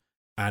nighttime,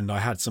 and I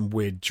had some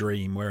weird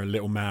dream where a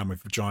little man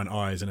with giant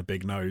eyes and a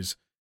big nose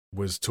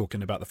was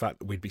talking about the fact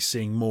that we'd be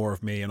seeing more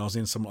of me, and I was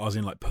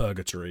in like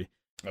purgatory,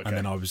 and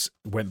then I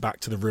went back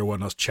to the real world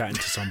and I was chatting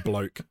to some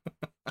bloke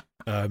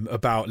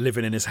about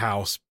living in his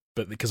house.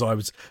 But because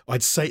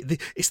I'd say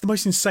it's the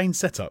most insane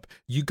setup.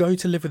 You go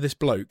to live with this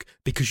bloke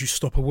because you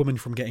stop a woman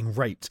from getting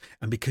raped,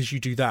 and because you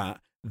do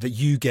that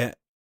you get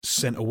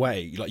sent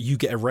away. Like you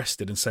get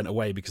arrested and sent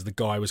away because the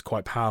guy was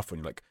quite powerful.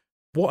 And you're like,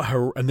 what?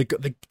 And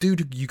the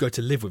dude you go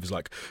to live with is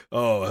like,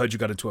 oh, I heard you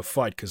got into a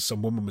fight because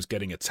some woman was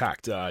getting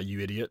attacked.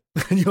 You idiot!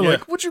 And you're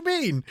like, what do you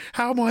mean?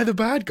 How am I the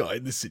bad guy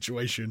in this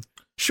situation?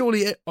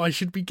 Surely I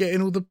should be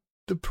getting all the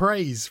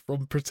praise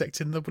from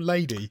protecting the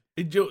lady.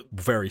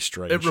 Very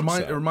strange. It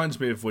reminds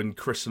me of when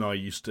Chris and I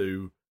used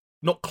to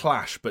not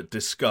clash but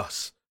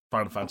discuss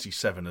Final Fantasy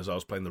VII as I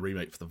was playing the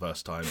remake for the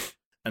first time,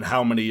 and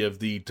how many of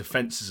the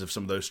defenses of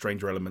some of those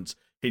stranger elements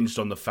hinged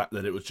on the fact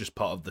that it was just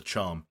part of the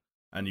charm.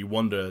 And you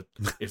wonder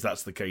if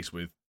that's the case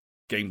with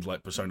games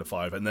like Persona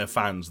 5 and their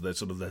fans. They're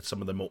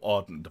some of the more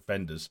ardent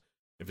defenders.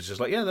 If it's just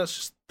like, yeah, that's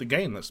just the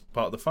game. That's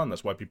part of the fun.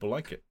 That's why people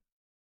like it.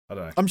 I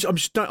don't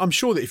know. I'm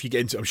sure that if you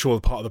get into, I'm sure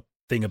part of the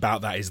thing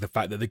about that is the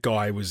fact that the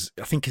guy was,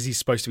 I think, because he's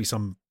supposed to be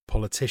some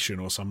politician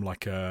or some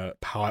like a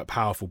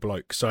powerful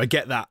bloke. So I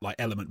get that like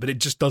element, but it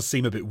just does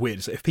seem a bit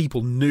weird. So if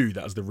people knew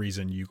that was the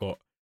reason you got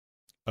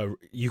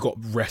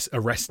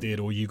arrested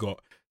or you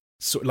got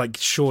like,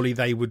 surely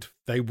they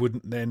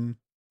wouldn't then.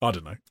 I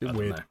don't know.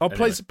 Weird. But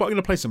I'm going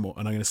to play some more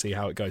and I'm going to see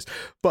how it goes.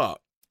 But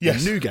the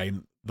new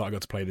game that I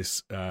got to play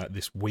this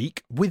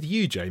week with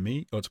you,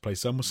 Jamie, got to play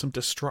was some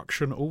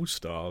Destruction All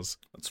Stars.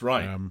 That's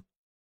right.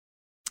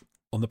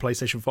 On the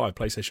PlayStation 5,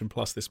 PlayStation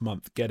Plus this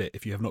month. Get it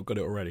if you have not got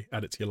it already.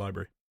 Add it to your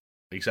library.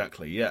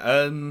 Exactly.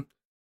 Yeah.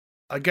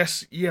 I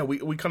guess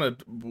we kind of,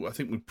 I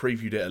think we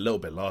previewed it a little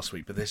bit last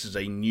week, but this is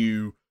a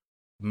new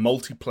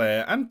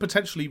multiplayer and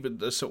potentially even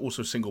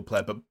also single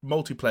player, but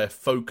multiplayer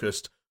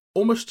focused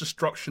almost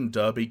destruction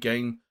derby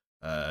game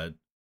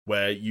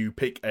where you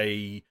pick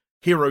a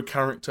hero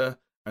character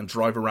and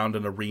drive around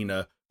an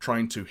arena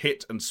trying to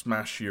hit and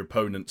smash your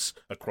opponents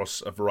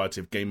across a variety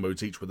of game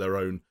modes, each with their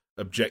own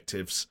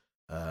objectives.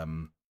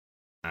 And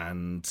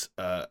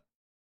I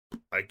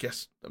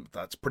guess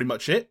that's pretty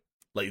much it.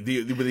 Like with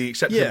the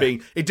exception of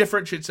being, it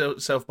differentiates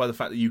itself by the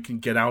fact that you can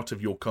get out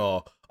of your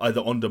car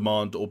either on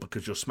demand or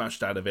because you're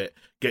smashed out of it,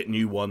 get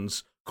new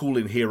ones, call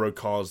in hero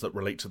cars that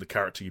relate to the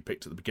character you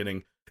picked at the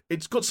beginning.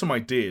 It's got some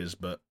ideas,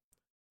 but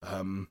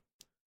I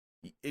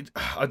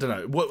don't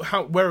know.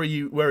 Where are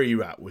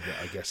you at with it?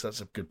 I guess that's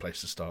a good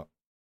place to start.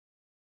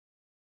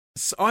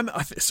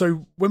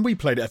 So when we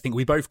played it, I think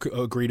we both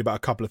agreed about a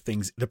couple of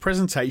things. The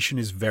presentation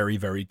is very,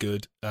 very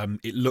good.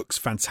 It looks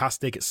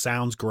fantastic. It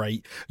sounds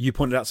great. You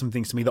pointed out some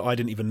things to me that I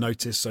didn't even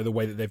notice. So the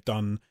way that they've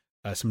done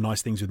some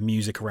nice things with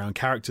music around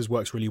characters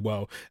works really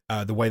well.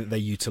 The way that they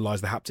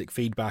utilize the haptic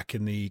feedback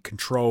in the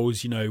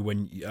controls,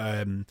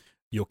 when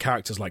your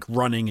character's like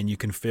running and you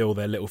can feel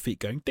their little feet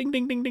going ding,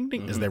 ding, ding, ding,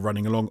 ding as they're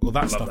running along. All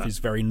that stuff is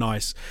very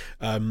nice.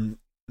 The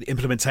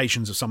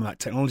implementations of some of that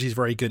technology is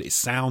very good. It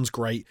sounds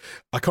great.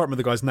 I can't remember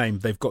the guy's name.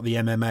 They've got the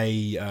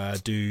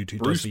MMA dude who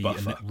Bruce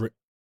does Buffer.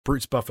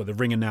 Bruce Buffer, the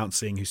ring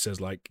announcing, who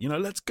says like,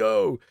 let's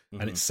go.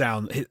 And it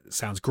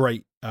sounds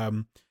great.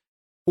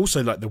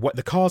 Also, like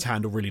the cars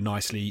handle really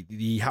nicely.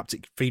 The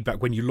haptic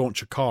feedback when you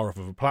launch a car off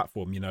of a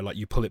platform, like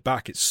you pull it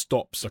back, it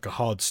stops like a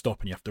hard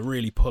stop, and you have to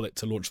really pull it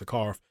to launch the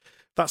car off.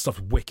 That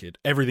stuff's wicked.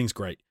 Everything's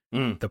great.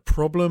 The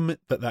problem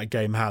that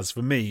game has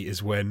for me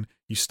is when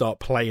you start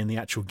playing the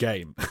actual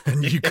game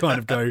and you kind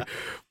of go,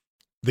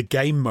 the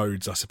game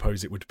modes, I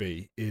suppose it would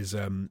be, is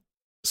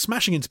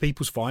smashing into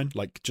people's fine.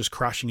 Like just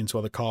crashing into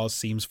other cars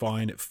seems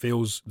fine.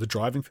 The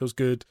driving feels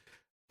good.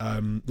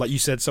 Like you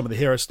said, some of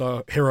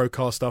the hero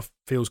car stuff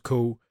feels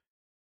cool.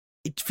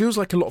 It feels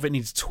like a lot of it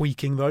needs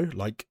tweaking though,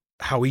 like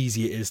how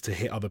easy it is to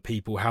hit other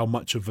people, how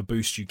much of a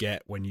boost you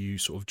get when you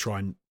sort of try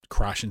and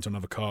crash into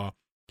another car.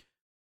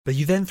 But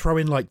you then throw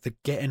in like the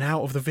getting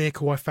out of the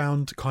vehicle. I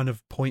found kind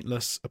of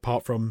pointless,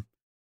 apart from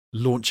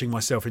launching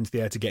myself into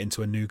the air to get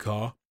into a new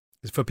car.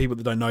 For people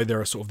that don't know, there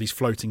are sort of these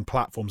floating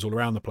platforms all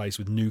around the place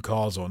with new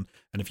cars on,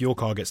 and if your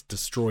car gets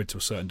destroyed to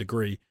a certain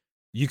degree,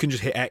 you can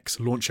just hit X,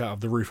 launch out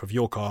of the roof of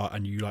your car,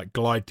 and you like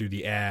glide through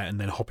the air and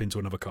then hop into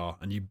another car,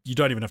 and you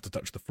don't even have to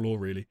touch the floor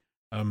really.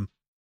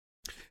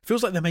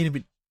 Feels like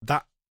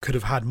that could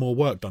have had more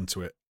work done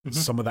to it. Mm-hmm.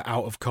 Some of the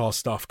out of car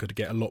stuff could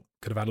have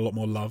had a lot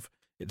more love.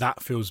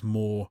 That feels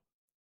more,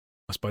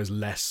 I suppose,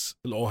 less,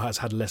 or has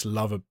had less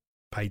love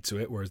paid to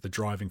it, whereas the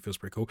driving feels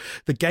pretty cool.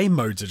 The game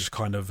modes are just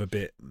kind of a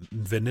bit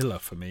vanilla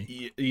for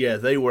me. Yeah,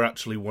 they were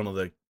actually one of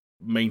the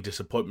main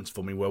disappointments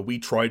for me, where we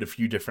tried a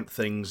few different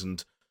things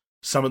and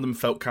some of them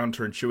felt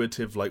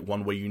counterintuitive, like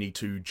one where you need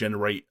to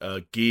generate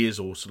gears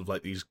or sort of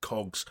like these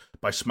cogs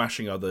by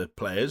smashing other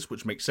players,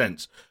 which makes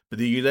sense. But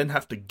you then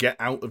have to get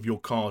out of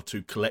your car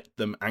to collect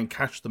them and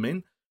cash them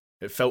in.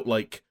 It felt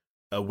like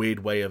a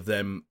weird way of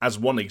them, as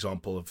one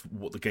example of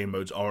what the game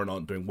modes are and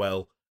aren't doing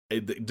well,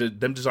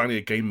 them designing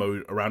a game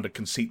mode around a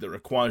conceit that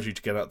requires you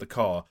to get out of the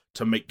car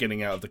to make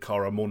getting out of the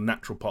car a more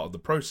natural part of the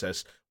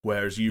process,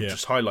 whereas you've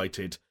just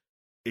highlighted,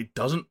 it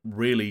doesn't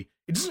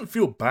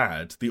feel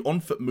bad. The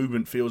on-foot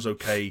movement feels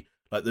okay,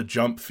 like the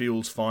jump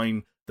feels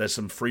fine, there's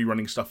some free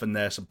running stuff in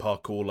there, some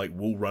parkour, like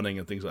wall running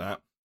and things like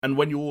that. And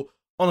when you're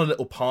on a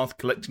little path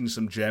collecting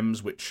some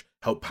gems which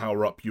help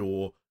power up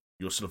your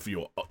sort of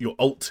your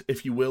ult,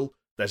 if you will,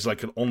 there's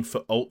like an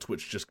on-foot ult,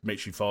 which just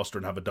makes you faster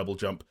and have a double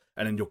jump.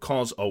 And then your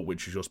car's ult,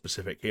 which is your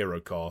specific hero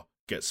car,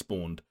 gets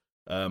spawned.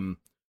 But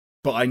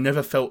it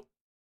never felt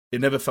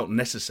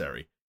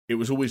necessary. It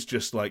was always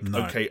just like,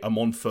 okay, I'm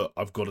on foot,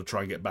 I've got to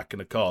try and get back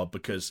in a car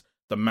because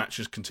the match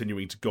is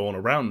continuing to go on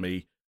around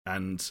me.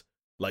 And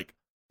like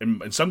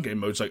in some game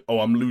modes, like,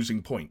 oh, I'm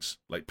losing points.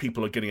 Like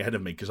people are getting ahead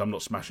of me because I'm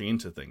not smashing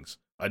into things.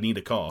 I need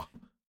a car.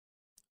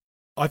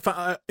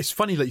 It's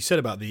funny that you said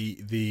about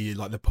the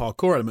like the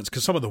parkour elements,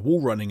 because some of the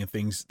wall running and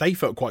things, they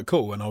felt quite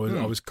cool, and I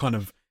was kind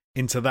of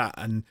into that.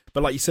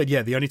 But like you said,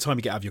 yeah, the only time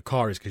you get out of your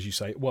car is because you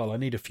say, well, I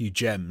need a few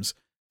gems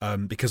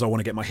because I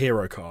want to get my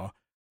hero car.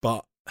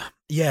 But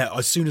yeah,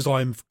 as soon as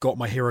I've got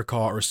my hero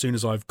car, or as soon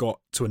as I've got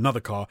to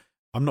another car,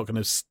 I'm not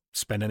going to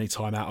spend any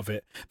time out of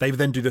it. They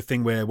then do the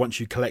thing where once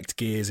you collect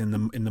gears in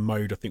the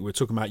mode, I think we're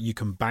talking about, you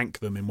can bank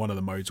them in one of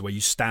the modes where you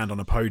stand on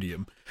a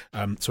podium.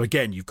 So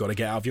again, you've got to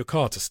get out of your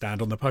car to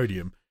stand on the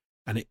podium,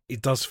 and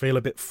it does feel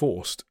a bit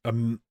forced.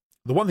 The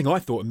one thing I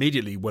thought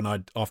immediately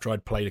after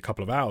I'd played a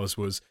couple of hours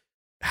was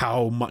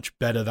how much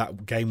better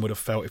that game would have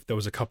felt if there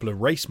was a couple of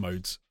race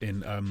modes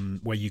in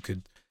where you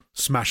could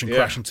smash and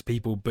crash into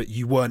people, but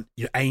your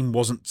aim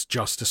wasn't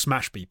just to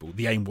smash people.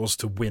 The aim was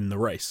to win the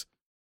race.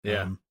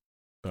 Yeah.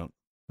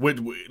 Like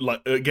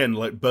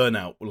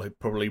Burnout, like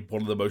probably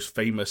one of the most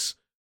famous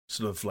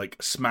sort of like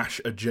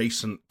smash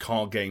adjacent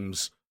car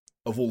games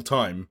of all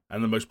time,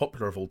 and the most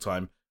popular of all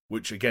time,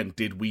 which again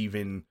did weave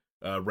in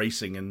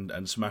racing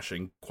and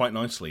smashing quite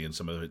nicely in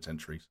some of its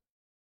entries.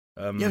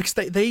 Because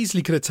they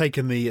easily could have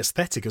taken the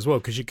aesthetic as well,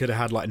 because you could have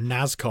had like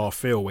NASCAR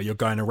feel where you're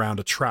going around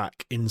a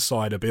track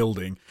inside a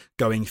building,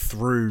 going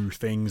through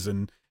things,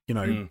 and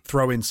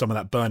throw in some of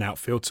that Burnout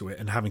feel to it,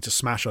 and having to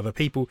smash other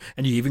people.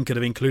 And you even could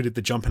have included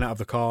the jumping out of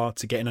the car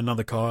to get in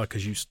another car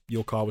because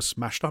your car was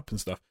smashed up and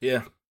stuff.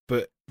 Yeah.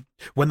 But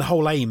when the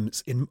whole aim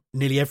in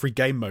nearly every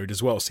game mode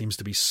as well seems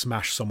to be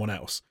smash someone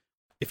else,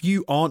 if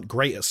you aren't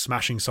great at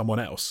smashing someone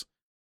else,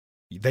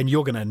 then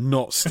you're going to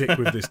not stick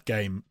with this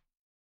game.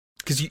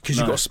 Because you've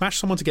got to smash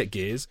someone to get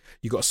gears,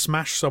 you've got to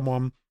smash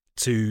someone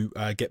to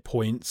get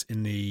points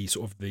in the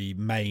sort of the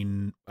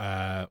main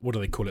what do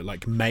they call it,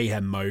 like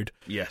mayhem mode.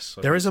 Yes,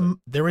 there is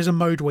a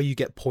mode where you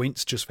get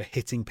points just for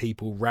hitting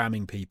people,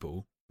 ramming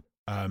people,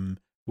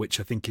 which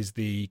I think is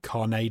the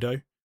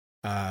Carnado.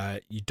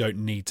 You don't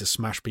need to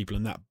smash people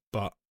in that,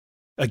 but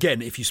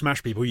again, if you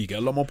smash people, you get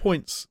a lot more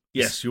points.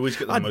 Yes, you always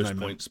get the most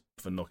points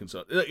for knocking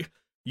someone.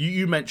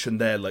 You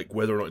mentioned there, like,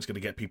 whether or not it's going to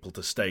get people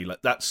to stay.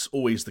 Like, that's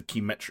always the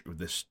key metric with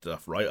this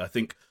stuff, right? I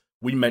think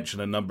we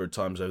mentioned a number of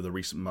times over the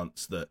recent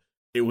months that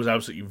it was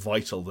absolutely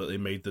vital that they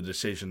made the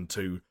decision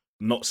to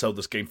not sell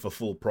this game for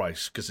full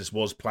price, because this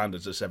was planned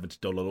as a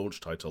 $70 launch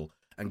title,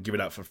 and give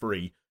it out for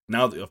free.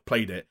 Now that I've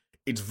played it,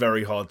 it's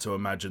very hard to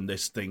imagine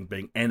this thing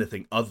being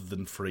anything other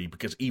than free,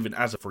 because even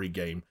as a free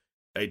game,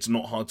 it's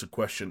not hard to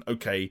question,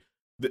 okay,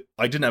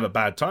 I didn't have a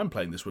bad time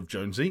playing this with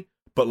Jonesy,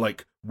 but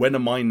like, when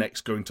am I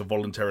next going to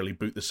voluntarily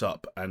boot this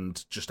up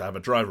and just have a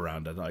drive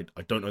around? And I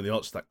don't know the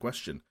answer to that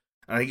question.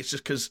 And I think it's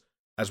just because,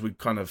 as we've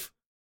kind of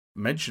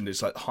mentioned,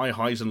 it's like high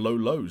highs and low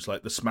lows.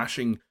 Like, the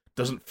smashing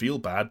doesn't feel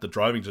bad, the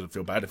driving doesn't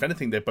feel bad. If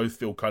anything, they both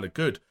feel kind of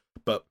good.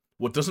 But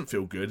what doesn't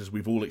feel good, as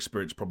we've all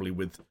experienced probably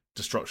with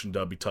Destruction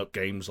Derby type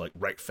games like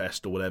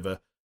Wreckfest or whatever,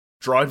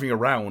 driving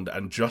around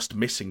and just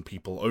missing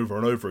people over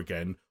and over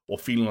again, or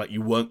feeling like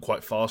you weren't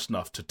quite fast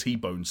enough to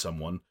T-bone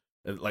someone.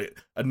 Like,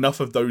 enough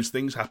of those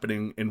things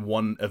happening in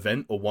one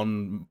event or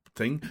one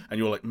thing, and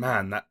you're like,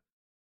 man, that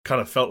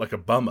kind of felt like a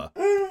bummer.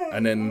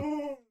 And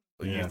then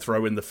you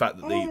throw in the fact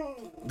that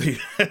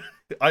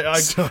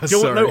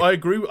No, I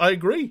agree. I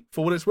agree.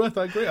 For what it's worth,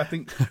 I agree. I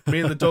think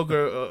me and the dog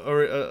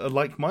are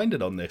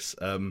like-minded on this.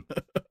 And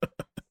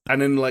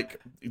then like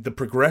the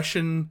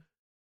progression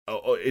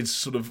is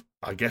sort of,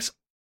 I guess,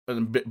 a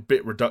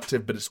bit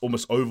reductive, but it's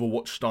almost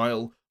Overwatch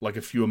style, like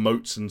a few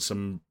emotes and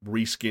some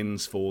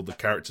reskins for the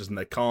characters and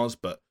their cars.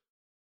 But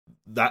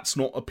that's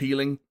not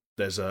appealing.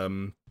 There's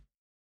the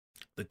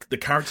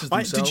characters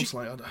themselves.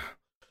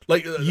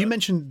 You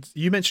mentioned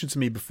to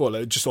me before,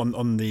 like, just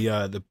on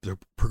the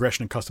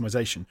progression and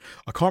customization.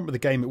 I can't remember the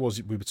game it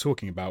was we were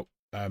talking about.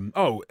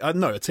 No, I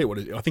tell you what,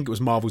 I think it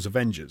was Marvel's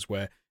Avengers,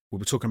 where we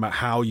were talking about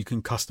how you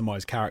can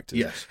customize characters.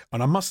 Yes.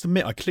 And I must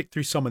admit, I clicked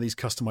through some of these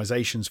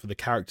customizations for the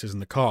characters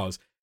and the cars,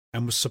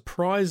 and was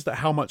surprised at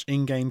how much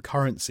in-game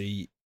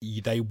currency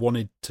they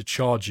wanted to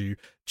charge you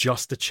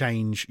just to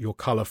change your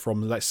color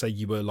from, let's say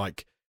you were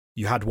like,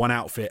 you had one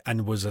outfit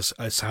and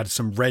had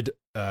some red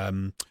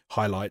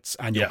highlights,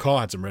 and your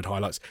car had some red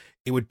highlights.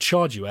 It would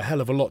charge you a hell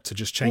of a lot to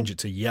just change it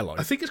to yellow.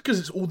 I think it's because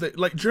it's all that.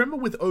 Like, do you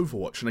remember with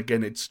Overwatch? And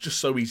again, it's just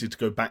so easy to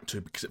go back to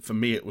because for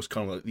me, it was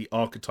kind of like the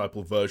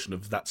archetypal version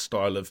of that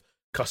style of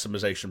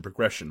customization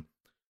progression.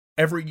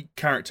 Every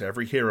character,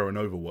 every hero in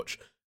Overwatch,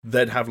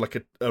 they'd have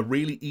like a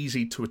really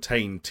easy to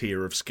attain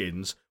tier of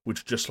skins,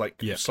 which just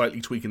like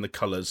slightly tweaking the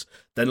colors,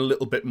 then a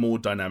little bit more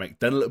dynamic,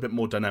 then a little bit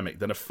more dynamic,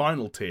 then a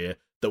final tier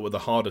that were the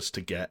hardest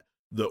to get,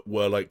 that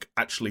were like,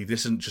 actually,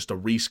 this isn't just a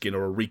reskin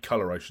or a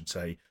recolor, I should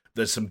say.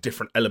 There's some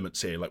different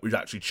elements here. Like, we've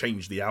actually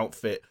changed the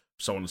outfit,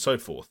 so on and so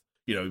forth.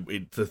 You know,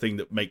 the thing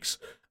that makes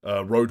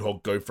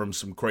Roadhog go from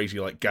some crazy,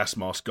 like, gas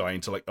mask guy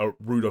into, like, a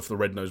Rudolph the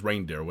Red-Nosed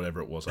Reindeer or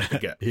whatever it was. I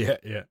forget.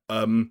 Yeah.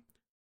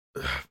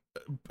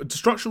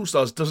 Destruction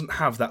All-Stars doesn't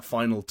have that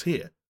final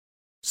tier.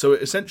 So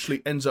it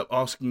essentially ends up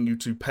asking you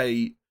to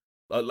pay...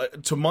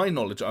 like, to my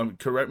knowledge,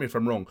 correct me if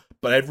I'm wrong,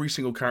 but every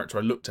single character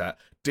I looked at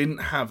didn't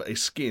have a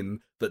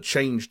skin that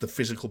changed the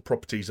physical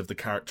properties of the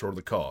character or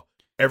the car.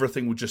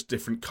 Everything was just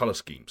different color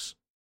schemes.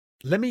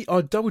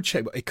 I'll double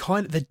check, but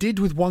they did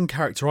with one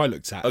character I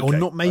looked at, or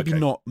not, maybe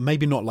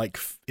not like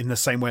in the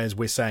same way as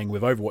we're saying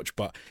with Overwatch,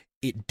 but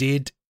it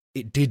did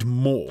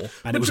more,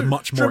 and it was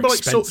much more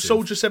expensive. Like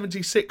Soldier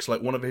 76,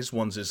 like one of his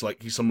ones is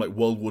like he's some like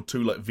World War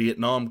II like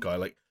Vietnam guy,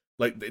 like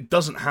it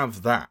doesn't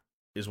have that.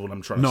 Is what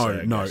I'm trying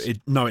to say.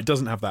 It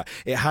doesn't have that.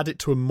 It had it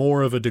to a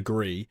more of a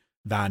degree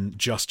than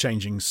just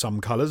changing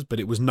some colours, but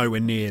it was nowhere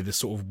near the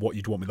sort of what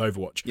you'd want with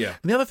Overwatch. Yeah.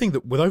 And the other thing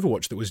that with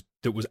Overwatch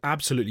that was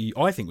absolutely,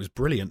 I think, was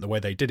brilliant the way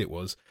they did it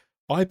was,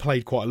 I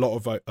played quite a lot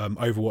of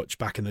Overwatch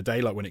back in the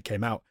day, like when it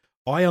came out.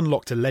 I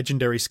unlocked a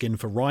legendary skin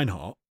for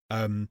Reinhardt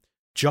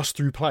just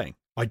through playing.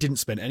 I didn't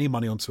spend any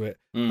money onto it.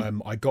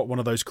 I got one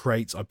of those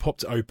crates, I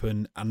popped it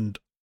open, and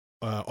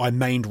I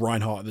mained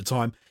Reinhardt at the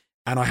time.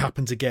 And I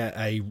happened to get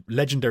a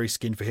legendary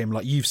skin for him,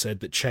 like you've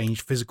said, that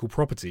changed physical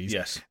properties.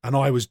 Yes. And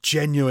I was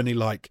genuinely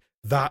like,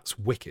 that's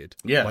wicked.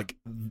 Yeah. Like,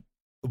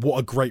 what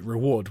a great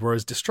reward.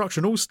 Whereas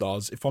Destruction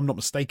All-Stars, if I'm not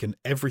mistaken,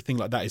 everything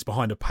like that is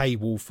behind a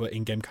paywall for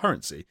in-game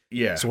currency.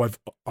 Yeah. So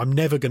I'm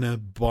never going to,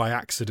 by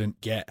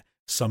accident, get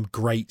some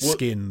great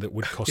skin that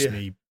would cost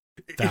me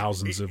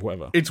thousands of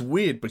whatever. It's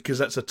weird because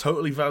that's a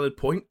totally valid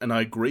point, and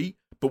I agree.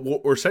 But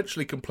what we're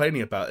essentially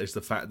complaining about is the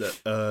fact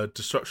that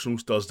Destruction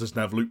All-Stars doesn't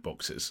have loot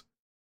boxes.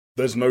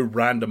 There's no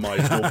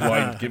randomized or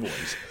blind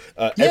giveaways.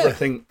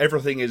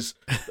 Everything is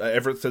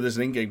so there's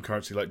an in-game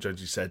currency, like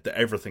Jonesy said, that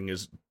everything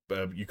is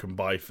you can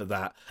buy for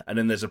that, and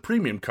then there's a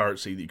premium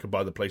currency that you can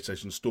buy the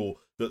PlayStation Store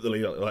that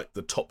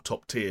the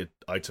top tier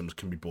items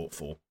can be bought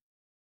for.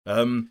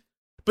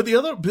 But the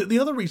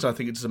other reason I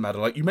think it doesn't matter,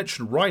 like you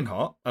mentioned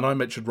Reinhardt and I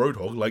mentioned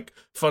Roadhog, like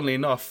funnily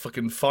enough,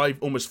 fucking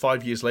almost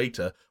 5 years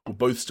later, we're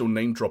both still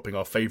name dropping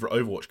our favorite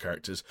Overwatch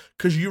characters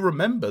because you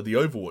remember the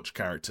Overwatch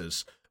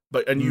characters.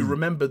 And you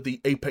remember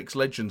the Apex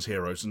Legends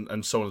heroes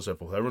and so on and so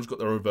forth. Everyone's got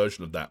their own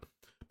version of that.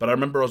 But I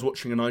remember I was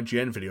watching an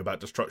IGN video about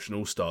Destruction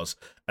All-Stars,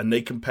 and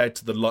they compared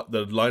to the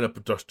lineup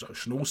of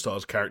Destruction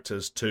All-Stars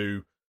characters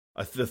to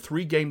the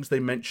three games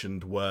they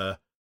mentioned were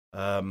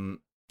what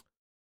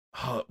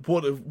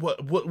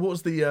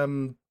was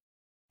the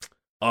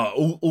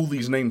all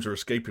these names are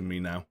escaping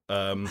me now.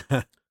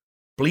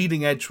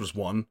 Bleeding Edge was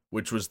one,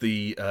 which was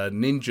the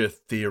Ninja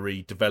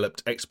Theory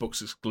developed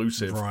Xbox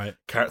exclusive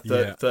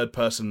third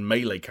person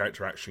melee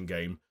character action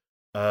game.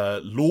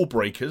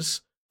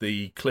 Lawbreakers,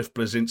 the Cliff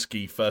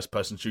Bleszinski first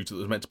person shooter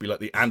that was meant to be like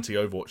the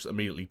anti-Overwatch that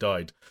immediately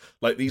died.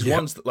 Like these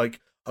ones that like,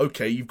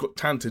 okay, you've got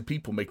talented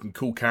people making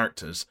cool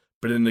characters,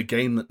 but in a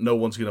game that no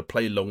one's going to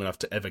play long enough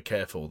to ever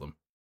care for them.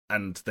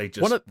 And they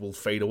just will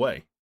fade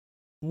away.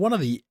 One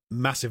of the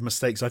massive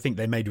mistakes I think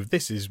they made with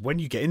this is when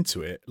you get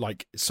into it,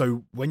 like,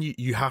 so when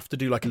you have to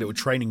do like a little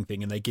training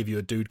thing and they give you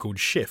a dude called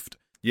Shift,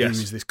 who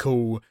is this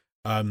cool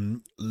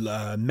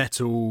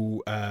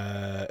metal,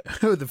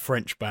 the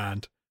French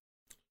band.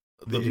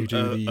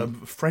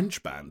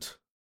 French band?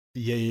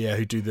 Yeah,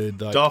 who do the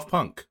Daft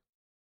Punk.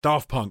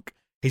 Daft Punk.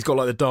 He's got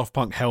like the Daft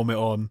Punk helmet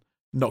on,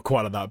 not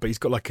quite like that, but he's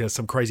got like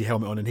some crazy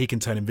helmet on and he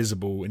can turn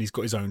invisible and he's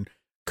got his own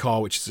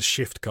car, which is a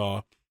Shift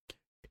car.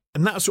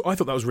 And I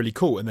thought that was really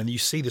cool. And then you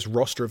see this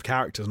roster of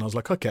characters, and I was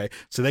like, okay,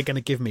 so they're going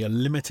to give me a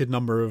limited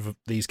number of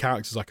these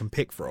characters I can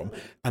pick from,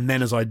 and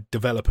then as I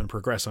develop and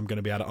progress, I'm going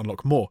to be able to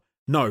unlock more.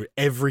 No,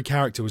 every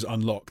character was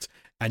unlocked,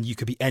 and you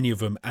could be any of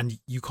them, and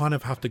you kind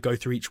of have to go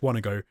through each one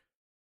and go,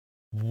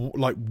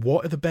 like,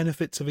 what are the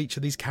benefits of each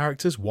of these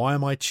characters? Why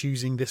am I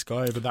choosing this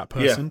guy over that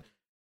person? Yeah.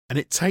 And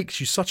it takes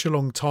you such a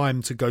long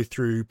time to go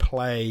through,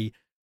 play,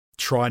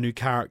 try a new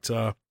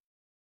character,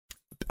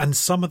 and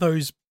some of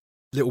those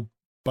little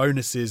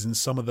bonuses and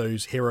some of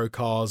those hero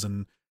cars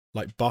and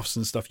like buffs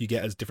and stuff you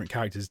get as different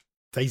characters,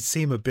 they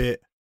seem a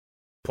bit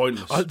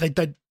pointless. They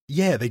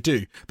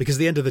do, because at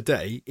the end of the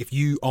day, if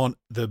you aren't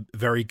the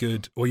very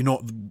good, or you're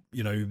not,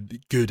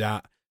 good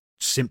at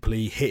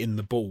simply hitting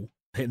the ball,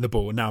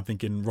 and now I'm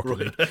thinking Rocket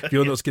League, if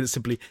you're not good at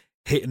simply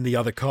hitting the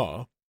other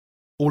car,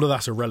 all of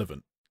that's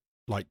irrelevant.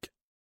 Like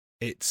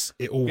it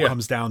all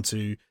comes down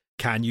to,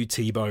 can you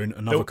T-bone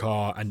another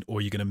car,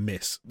 or you're going to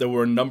miss? There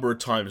were a number of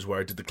times where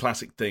I did the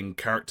classic thing,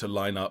 character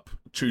lineup,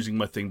 choosing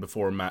my thing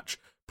before a match,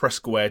 press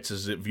square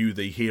to view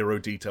the hero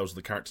details,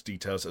 the character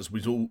details, as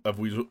we've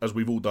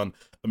all done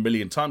a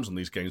million times on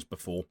these games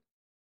before.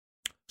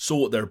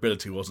 Saw what their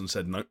ability was and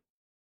said, no,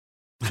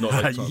 not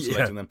like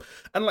selecting them.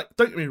 And like,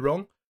 don't get me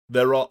wrong,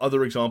 there are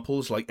other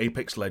examples like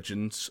Apex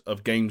Legends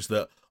of games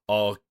that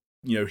are,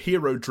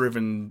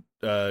 hero-driven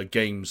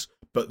games,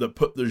 but that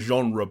put the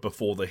genre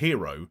before the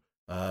hero.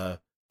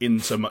 In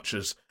so much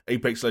as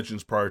Apex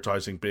Legends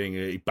prioritizing being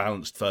a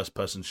balanced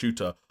first-person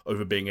shooter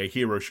over being a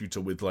hero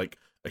shooter with like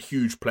a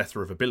huge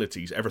plethora of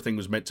abilities. Everything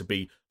was meant to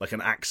be like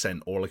an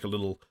accent or like a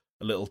little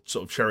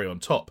sort of cherry on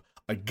top.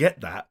 I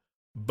get that,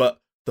 but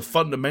the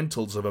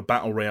fundamentals of a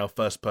battle royale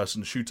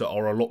first-person shooter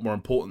are a lot more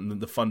important than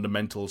the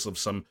fundamentals of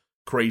some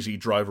crazy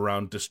drive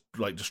around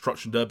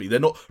destruction derby. They're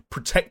not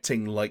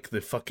protecting like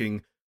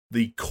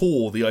the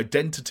core, the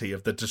identity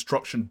of the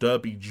destruction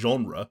derby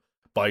genre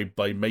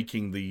by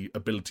making the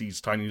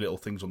abilities tiny little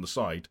things on the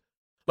side.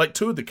 Like,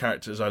 two of the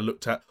characters I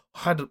looked at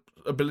had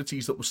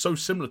abilities that were so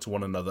similar to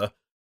one another,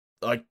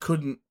 I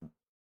couldn't,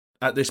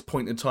 at this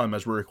point in time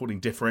as we're recording,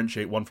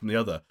 differentiate one from the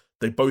other.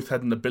 They both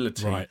had an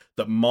ability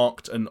that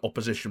marked an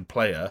opposition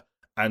player,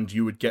 and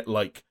you would get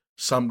like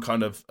some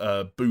kind of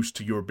boost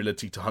to your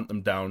ability to hunt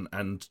them down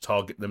and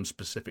target them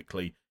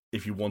specifically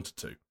if you wanted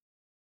to.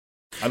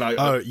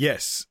 And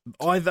yes,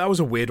 that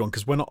was a weird one,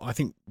 because when I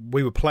think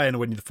we were playing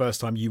when the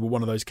first time you were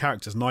one of those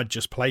characters, and I'd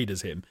just played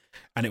as him,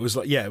 and it was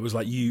like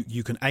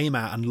you can aim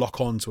at and lock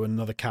on to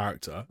another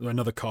character or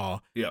another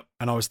car. Yeah,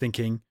 and I was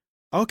thinking,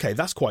 okay,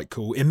 that's quite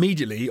cool.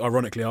 Immediately,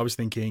 ironically, I was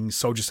thinking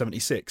Soldier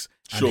 76.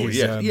 Sure,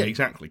 yeah,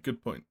 exactly.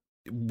 Good point.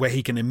 Where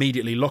he can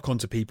immediately lock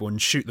onto people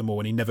and shoot them all,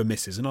 and he never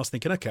misses. And I was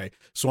thinking, okay,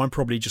 so I'm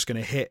probably just going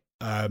to hit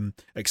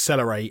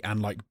accelerate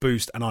and like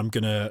boost, and I'm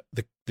gonna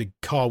the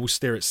car will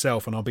steer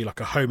itself, and I'll be like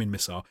a homing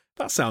missile.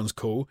 That sounds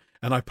cool.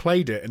 And I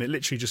played it, and it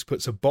literally just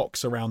puts a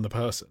box around the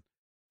person,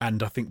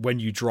 and I think when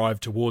you drive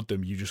toward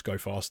them, you just go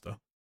faster,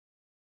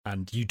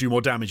 and you do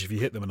more damage if you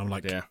hit them. And I'm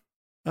like,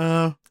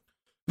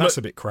 that's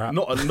a bit crap.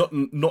 Not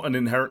an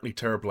inherently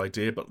terrible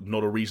idea, but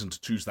not a reason to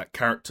choose that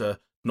character.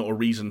 Not a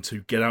reason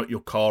to get out your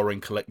car and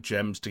collect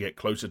gems to get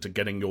closer to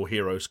getting your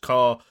hero's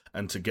car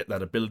and to get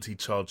that ability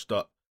charged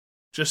up.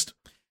 Just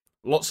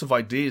lots of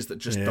ideas that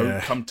just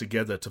don't come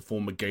together to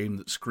form a game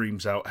that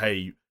screams out,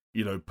 hey,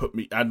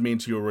 add me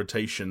into your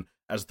rotation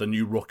as the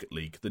new Rocket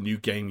League, the new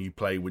game you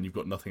play when you've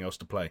got nothing else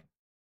to play.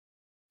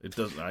 It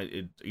doesn't, I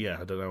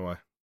don't know why.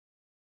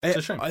 It's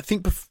a shame. I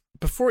think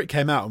before it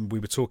came out and we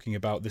were talking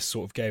about this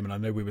sort of game, and I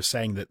know we were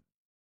saying that,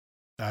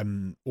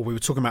 or we were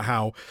talking about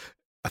how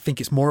I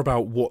think it's more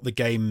about what the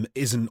game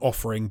isn't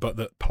offering, but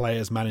that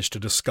players manage to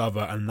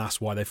discover, and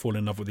that's why they fall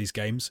in love with these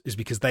games, is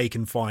because they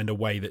can find a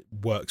way that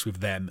works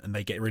with them and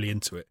they get really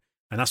into it.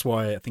 And that's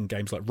why I think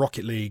games like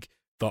Rocket League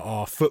that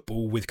are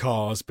football with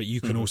cars, but you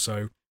can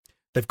also,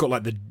 they've got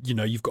like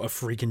you've got a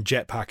freaking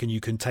jetpack and you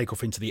can take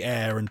off into the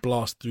air and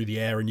blast through the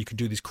air and you can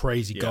do these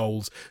crazy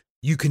goals.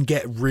 You can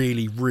get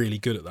really, really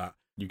good at that.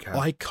 You can.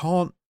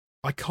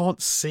 I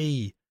can't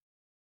see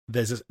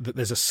there's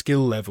a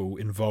skill level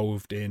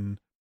involved in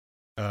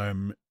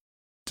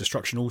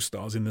Destruction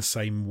All-Stars in the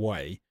same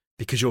way,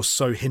 because you're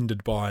so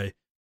hindered by,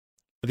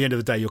 at the end of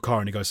the day, your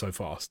car only goes so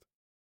fast.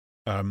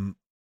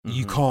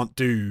 You can't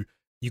do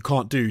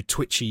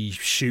twitchy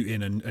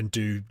shooting and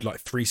do like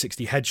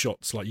 360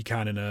 headshots like you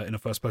can in a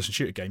first-person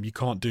shooter game. You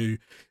can't do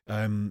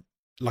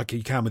like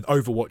you can with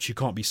Overwatch. You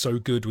can't be so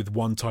good with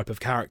one type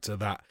of character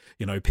that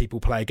people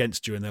play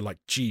against you and they're like,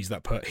 geez,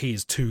 he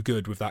is too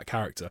good with that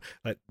character.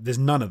 Like, there's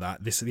none of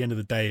that. This, at the end of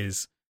the day,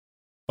 is,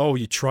 oh,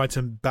 you tried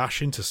to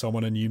bash into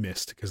someone and you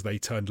missed because they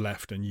turned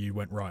left and you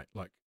went right.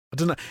 Like, I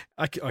don't know.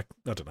 I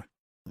don't know.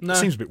 No. It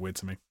seems a bit weird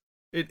to me.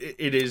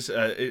 It is.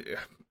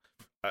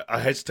 I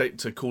hesitate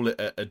to call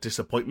it a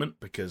disappointment,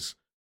 because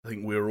I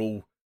think we're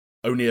all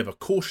only ever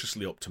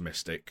cautiously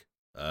optimistic.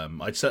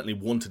 I'd certainly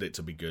wanted it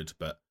to be good,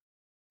 but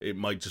it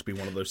might just be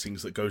one of those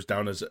things that goes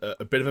down as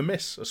a bit of a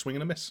miss, a swing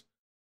and a miss.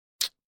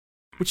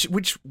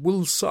 Which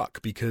will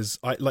suck, because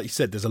like you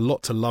said, there's a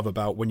lot to love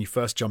about when you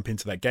first jump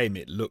into that game.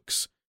 It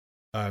looks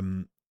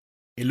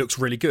it looks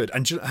really good.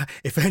 And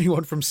if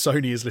anyone from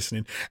Sony is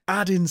listening,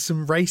 add in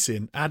some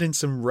racing, add in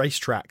some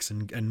racetracks,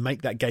 and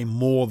make that game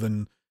more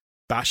than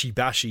bashy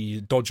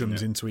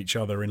dodgems into each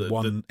other in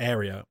one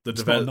area. The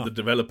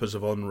developers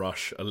of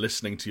Onrush are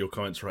listening to your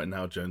comments right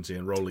now, Jonesy,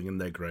 and rolling in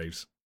their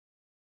graves.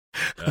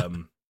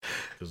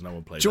 Because no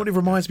one plays. Do you know what it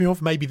reminds me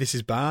of? Maybe this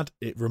is bad.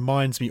 It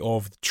reminds me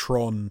of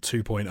Tron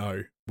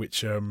 2.0,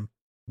 which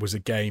was a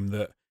game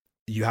that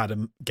you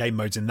had game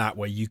modes in that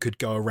where you could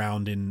go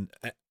around in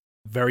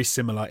very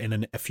similar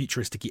in a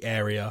futuristic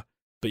area,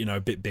 but a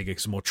bit bigger,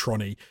 some more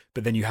Tron-y.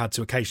 But then you had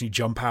to occasionally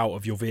jump out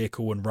of your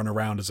vehicle and run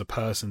around as a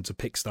person to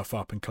pick stuff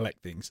up and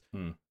collect things.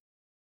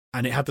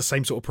 And it had the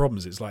same sort of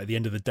problems. It's like at the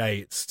end of the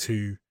day,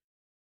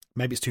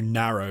 maybe it's too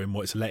narrow in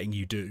what it's letting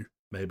you do.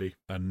 Maybe.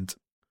 And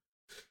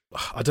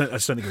I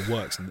just don't think it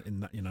works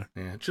in that,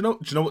 Yeah. Do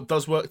you know what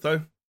does work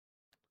though?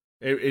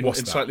 In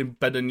slightly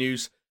better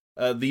news,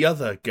 the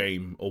other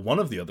game, or one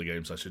of the other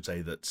games, I should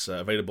say, that's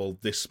available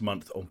this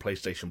month on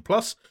PlayStation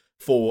Plus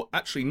for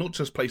actually not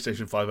just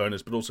PlayStation 5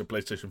 owners, but also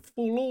PlayStation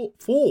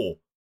 4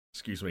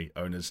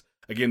 owners.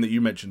 A game that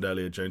you mentioned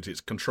earlier, Jones.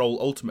 It's Control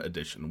Ultimate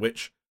Edition,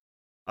 which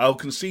I'll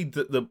concede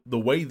that the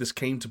way this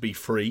came to be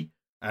free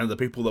and the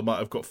people that might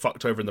have got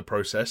fucked over in the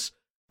process,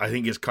 I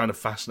think is kind of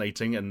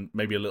fascinating and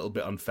maybe a little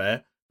bit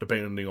unfair,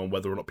 depending on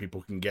whether or not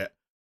people can get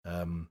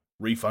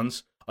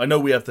refunds. I know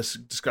we have this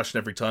discussion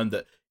every time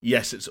that,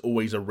 yes, it's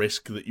always a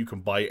risk that you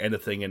can buy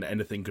anything and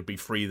anything could be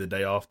free the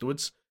day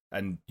afterwards,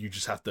 and you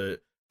just have to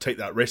take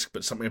that risk,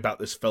 but something about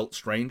this felt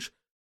strange.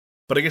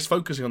 But I guess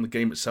focusing on the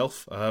game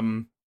itself,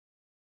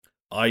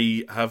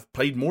 I have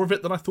played more of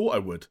it than I thought I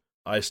would.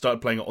 I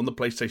started playing it on the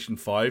PlayStation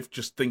 5,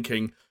 just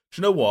thinking, do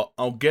you know what?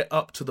 I'll get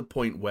up to the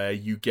point where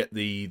you get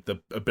the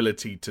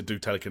ability to do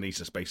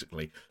telekinesis,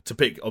 basically, to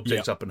pick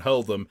objects up and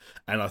hurl them,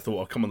 and I thought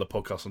I'll come on the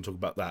podcast and talk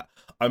about that.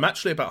 I'm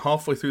actually about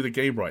halfway through the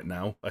game right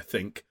now, I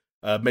think.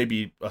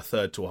 Maybe a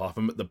third to a half.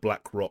 I'm at the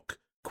Black Rock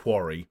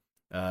Quarry.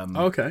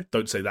 Okay.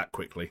 Don't say that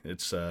quickly.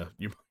 It's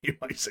you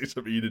might say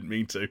something you didn't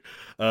mean to.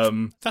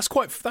 That's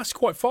quite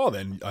far.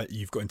 Then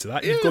you've got into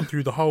that. You've gone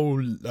through the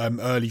whole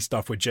early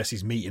stuff where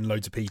Jesse's meeting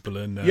loads of people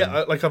and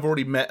I've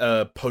already met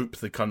Pope,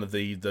 the kind of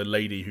the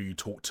lady who you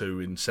talk to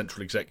in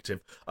Central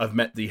Executive. I've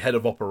met the head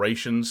of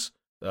operations,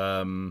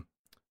 who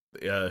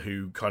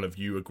kind of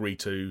you agree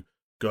to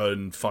go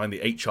and find the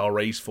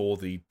HRAs for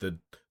the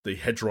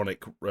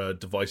hedronic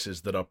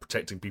devices that are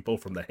protecting people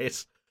from the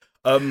hiss.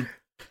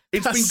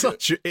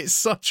 It's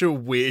such a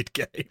weird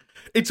game.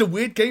 It's a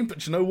weird game,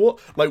 but you know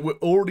what? Like, we're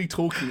already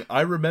talking.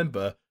 I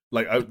remember,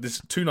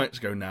 this 2 nights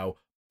ago now,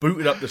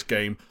 booted up this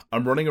game.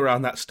 I'm running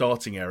around that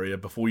starting area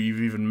before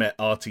you've even met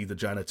Artie, the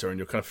janitor, and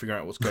you're kind of figuring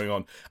out what's going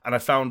on. And I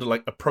found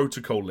a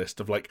protocol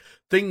list of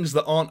things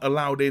that aren't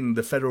allowed in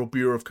the Federal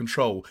Bureau of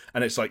Control.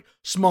 And it's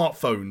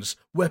smartphones,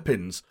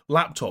 weapons,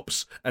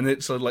 laptops, and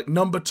it's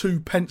number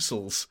 2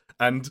 pencils.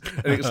 And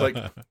it's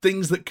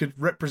things that could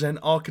represent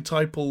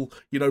archetypal,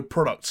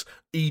 products,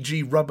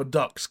 e.g. rubber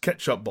ducks,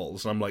 ketchup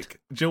bottles. And I'm like,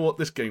 do you know what?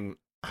 This game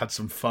had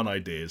some fun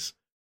ideas.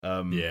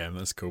 Yeah,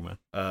 that's cool,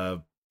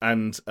 man.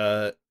 And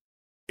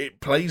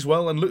it plays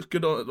well and looks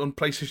good on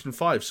PlayStation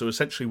 5. So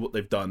essentially what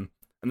they've done,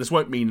 and this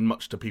won't mean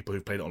much to people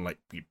who've played it on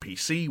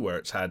PC, where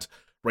it's had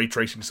ray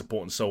tracing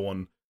support and so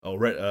on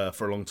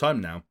for a long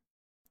time now.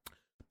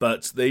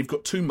 But they've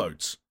got 2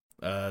 modes.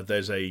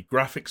 There's a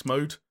graphics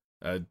mode.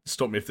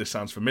 Stop me if this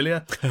sounds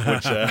familiar,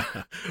 which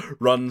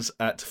runs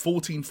at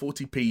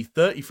 1440p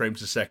 30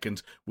 frames a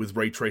second with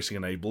ray tracing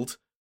enabled,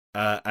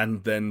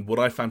 and then what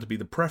I found to be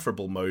the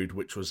preferable mode,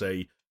 which was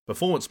a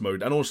performance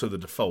mode and also the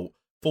default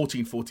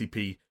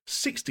 1440p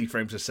 60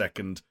 frames a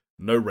second,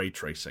 no ray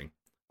tracing.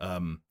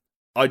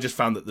 I just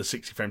found that the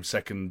 60 frames a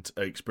second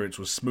experience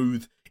was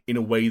smooth in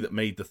a way that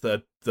made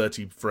the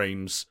 30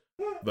 frames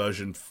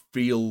version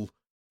feel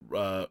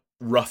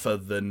rougher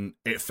than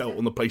it felt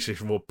on the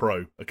PlayStation 4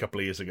 Pro a couple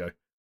of years ago,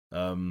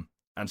 and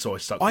so I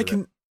stuck with it.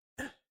 Do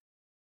you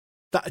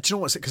know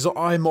what's it? Because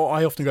I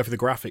often go for the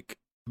graphic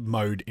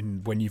mode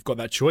when you've got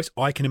that choice.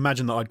 I can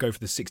imagine that I'd go for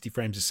the 60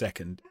 frames a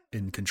second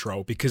in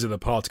Control because of the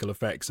particle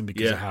effects and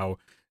because of how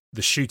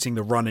the shooting,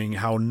 the running,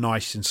 how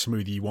nice and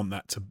smooth you want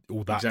that to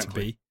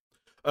be.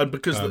 And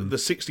because the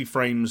 60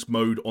 frames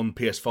mode on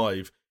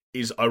PS5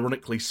 is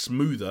ironically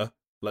smoother,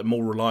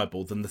 more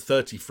reliable than the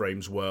 30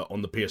 frames were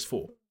on the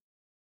PS4.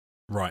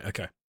 Right,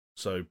 okay.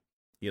 So,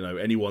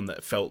 anyone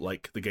that felt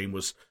like the game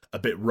was a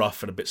bit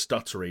rough and a bit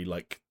stuttery,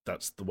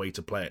 that's the way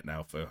to play it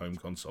now for home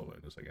console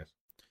owners, I guess.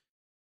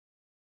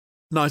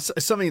 No, it's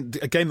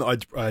a game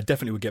that I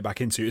definitely would get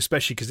back into,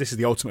 especially because this is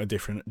the Ultimate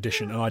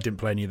Edition, and I didn't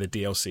play any of the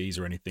DLCs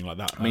or anything like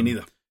that. Me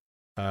neither.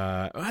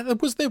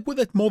 Were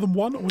there more than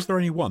one, or was there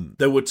only one?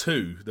 There were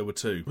 2. There was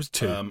 2. There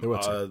were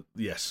 2.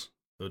 Yes,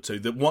 there were 2.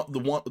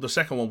 The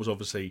second one was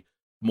obviously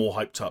more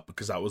hyped up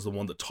because that was the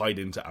one that tied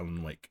into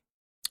Alan Wake.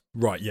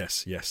 Right.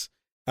 Yes.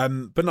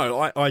 But no,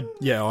 I'd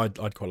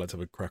quite like to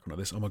have a crack on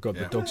this. Oh my god,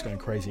 the dog's going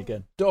crazy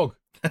again. Dog,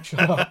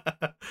 shut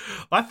up.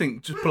 I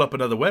think just pull up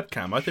another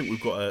webcam. I think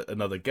we've got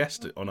another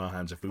guest on our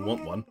hands if we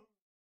want one.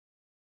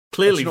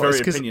 Clearly very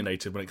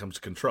opinionated when it comes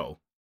to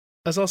Control.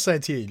 as I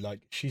said to you,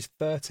 like, she's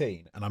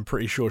 13, and I'm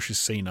pretty sure she's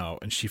senile,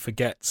 and she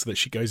forgets that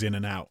she goes in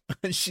and out,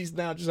 and she's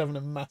now just having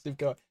a massive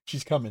go.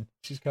 She's coming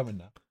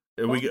now.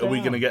 Are we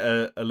going to get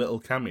a little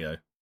cameo?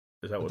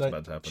 Is that what's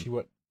about to happen? She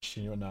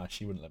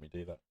wouldn't let me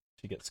do that.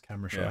 She gets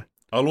camera shy. Yeah.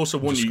 I'll also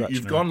warn you,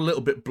 you've gone a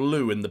little bit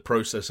blue in the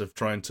process of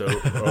trying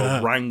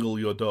to wrangle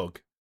your dog.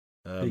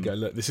 There you go.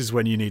 Look, this is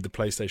when you need the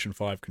PlayStation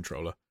 5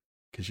 controller,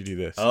 because you do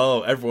this.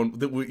 Oh, everyone,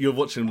 you're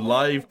watching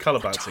live colour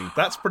balancing.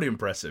 That's pretty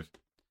impressive.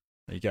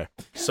 There you go.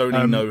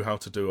 Sony know how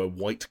to do a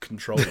white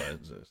controller.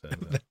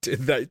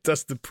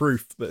 That's the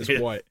proof that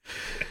it's white.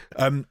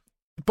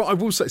 But I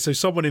will say, so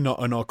someone in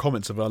our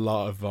comments of our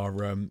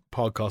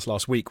podcast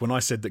last week, when I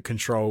said that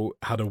Control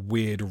had a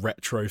weird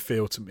retro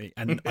feel to me,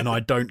 and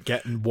I don't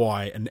get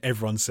why, and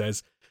everyone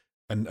says,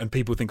 and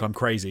people think I'm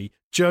crazy,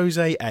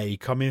 Jose A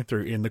coming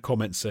through in the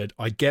comments said,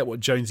 I get what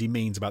Jonesy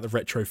means about the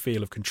retro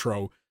feel of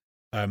Control.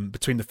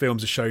 Between the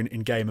films are shown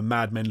in game and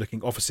Mad Men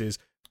looking offices,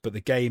 but the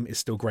game is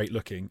still great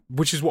looking,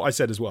 which is what I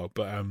said as well.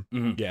 But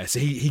yeah, so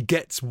he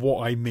gets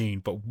what I mean,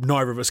 but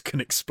neither of us can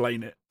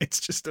explain it. It's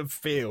just a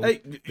feel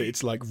that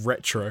it's like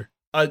retro.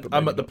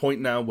 I'm at the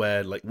point now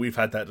where, like, we've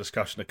had that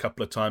discussion a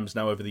couple of times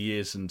now over the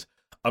years, and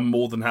I'm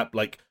more than happy.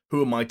 Like,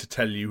 who am I to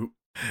tell you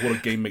what a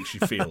game makes you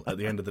feel at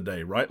the end of the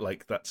day, right?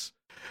 Like, that's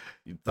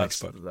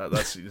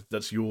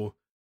your,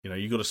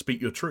 you got to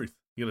speak your truth.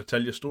 You got to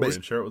tell your story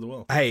and share it with the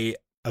world. Hey,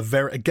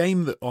 a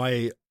game that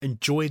I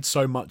enjoyed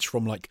so much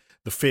from, like,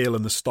 the feel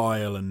and the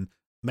style, and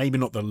maybe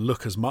not the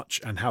look as much,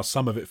 and how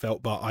some of it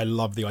felt, but I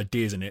love the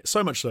ideas in it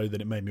so much so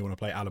that it made me want to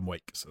play Alan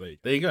Wake. So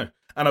there you go.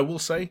 And I will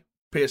say,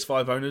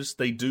 PS5 owners,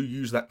 they do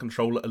use that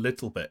controller a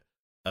little bit.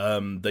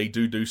 They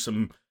do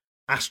some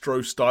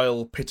Astro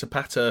style pitter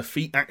patter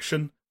feet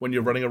action when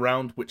you're running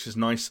around, which is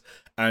nice.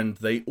 And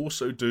they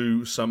also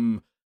do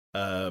some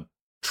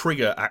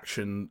trigger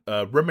action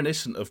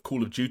reminiscent of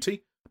Call of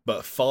Duty,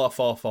 but far,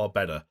 far, far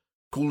better.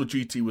 Call of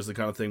Duty was the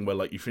kind of thing where,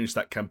 like, you finish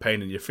that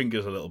campaign and your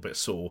fingers are a little bit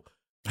sore.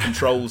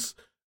 Controls,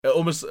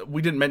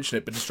 we didn't mention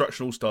it, but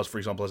Destruction All-Stars, for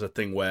example, has a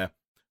thing where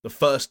the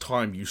first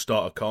time you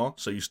start a car,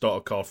 so you start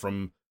a car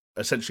from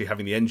essentially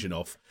having the engine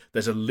off,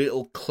 there's a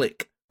little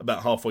click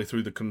about halfway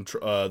through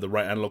the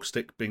right analog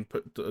stick being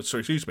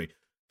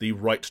the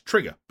right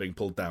trigger being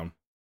pulled down.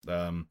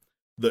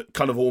 That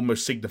kind of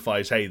almost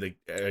signifies, hey,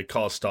 the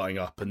car's starting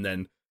up, and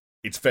then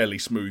it's fairly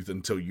smooth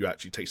until you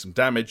actually take some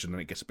damage, and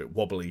then it gets a bit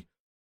wobbly.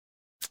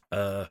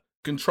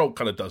 Control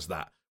kind of does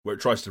that, where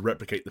it tries to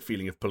replicate the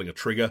feeling of pulling a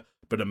trigger,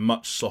 but in a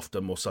much softer,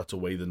 more subtle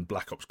way than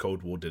Black Ops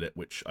Cold War did it,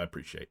 which I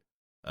appreciate.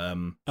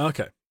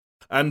 Okay.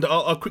 And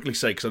I'll quickly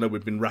say, because I know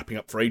we've been wrapping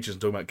up for ages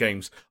and talking about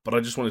games, but I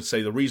just wanted to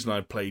say the reason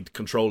I played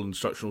Control and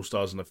Destruction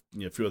All-Stars and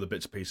a few other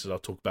bits and pieces I'll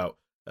talk about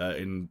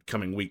in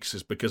coming weeks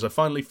is because I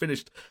finally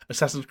finished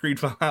Assassin's Creed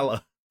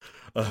Valhalla.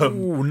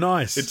 Oh,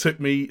 nice. It took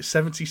me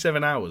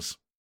 77 hours.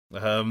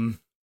 Wow,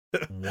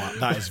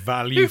 that is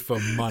value for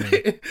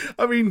money.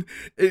 I mean,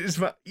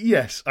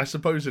 yes, I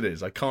suppose it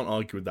is. I can't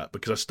argue with that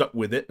because I stuck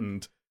with it,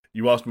 and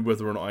you asked me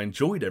whether or not I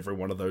enjoyed every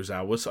one of those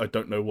hours. I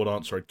don't know what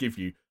answer I'd give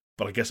you,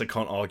 but I guess I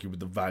can't argue with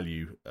the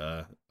value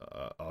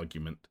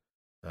argument.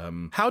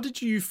 How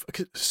did you...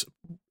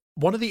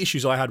 One of the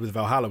issues I had with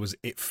Valhalla was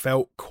it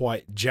felt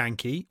quite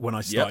janky when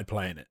I started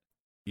playing it.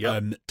 Yeah.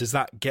 Does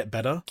that get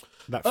better,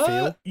 that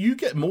feel? You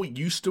get more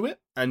used to it,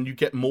 and you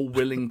get more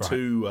willing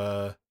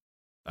to...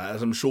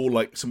 as I'm sure,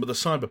 like, some of the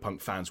Cyberpunk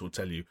fans will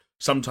tell you,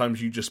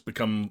 sometimes you just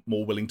become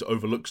more willing to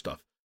overlook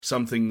stuff.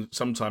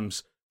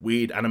 Sometimes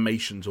weird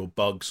animations or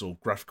bugs or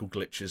graphical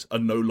glitches are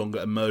no longer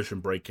immersion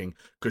breaking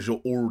because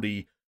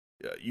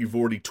you've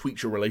already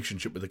tweaked your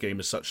relationship with the game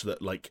as such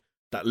that, like,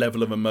 that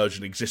level of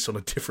immersion exists on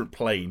a different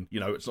plane.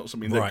 It's not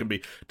something that can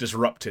be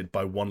disrupted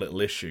by one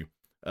little issue.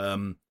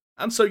 And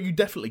so you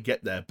definitely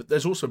get there, but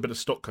there's also a bit of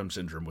Stockholm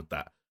syndrome with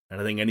that, and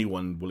I think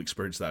anyone will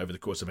experience that over the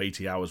course of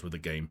 80 hours with a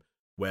game.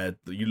 Where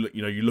you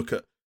look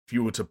at, if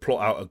you were to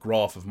plot out a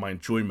graph of my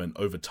enjoyment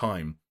over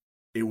time,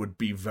 it would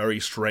be very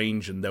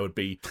strange, and there would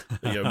be,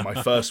 my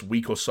first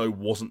week or so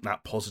wasn't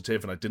that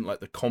positive, and I didn't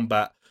like the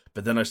combat.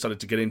 But then I started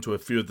to get into a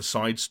few of the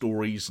side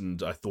stories,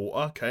 and I thought,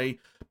 okay.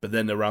 But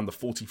then around the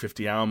 40,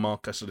 50 hour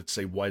mark, I started to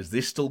say, why is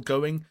this still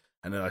going?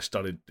 And then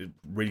it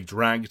really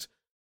dragged.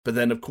 But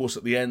then, of course,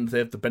 at the end, they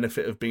have the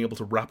benefit of being able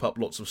to wrap up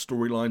lots of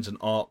storylines and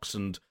arcs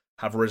and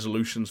have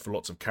resolutions for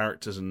lots of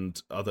characters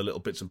and other little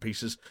bits and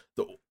pieces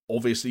that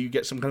obviously you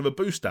get some kind of a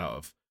boost out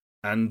of.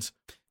 And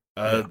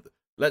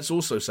let's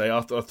also say,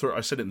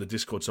 I said it in the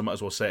Discord, so I might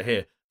as well say it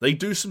here, they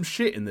do some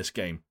shit in this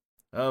game.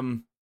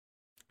 When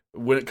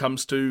it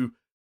comes to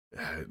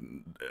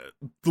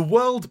the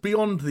world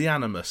beyond the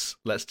Animus,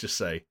 let's just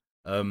say.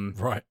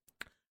 Right.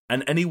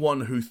 And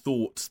anyone who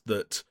thought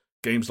that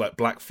games like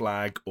Black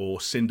Flag or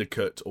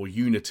Syndicate or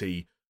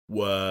Unity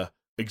were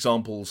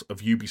examples of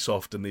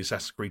Ubisoft and the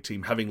Assassin's Creed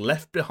team having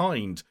left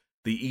behind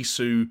the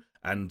Isu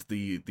and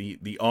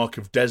the arc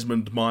of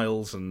Desmond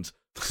Miles and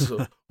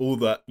all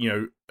that,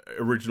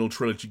 original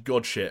trilogy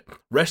god shit.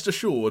 Rest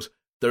assured,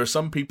 there are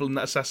some people in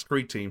that Assassin's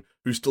Creed team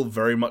who still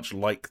very much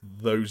like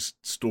those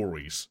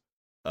stories.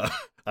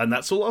 And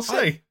that's all I'll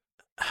say.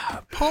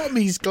 part of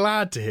me's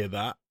glad to hear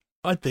that.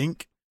 I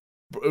think.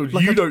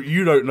 You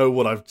don't know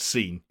what I've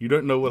seen. You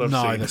don't know what I've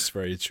seen. No, that's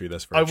very true.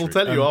 That's very true. I will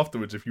tell you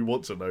afterwards if you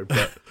want to know.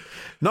 But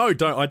no, I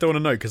don't want to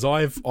know because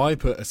I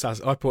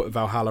put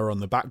Valhalla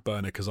on the back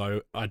burner because I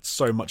had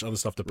so much other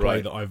stuff to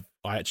play that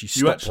I actually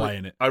stopped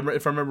playing it.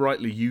 If I remember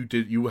rightly,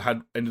 you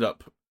had ended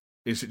up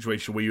in a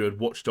situation where you had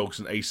Watch Dogs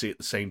and AC at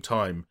the same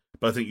time,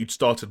 but I think you'd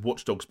started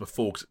Watch Dogs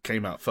before because it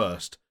came out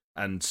first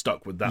and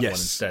stuck with that one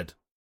instead.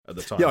 At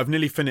the time. Yeah, I've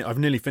nearly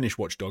finished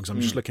Watch Dogs. I'm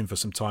just looking for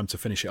some time to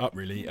finish it up,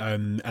 really.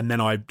 And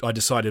then I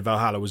decided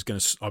Valhalla I was going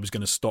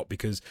to stop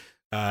because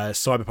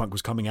Cyberpunk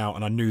was coming out,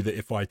 and I knew that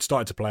if I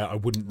started to play it, I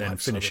wouldn't then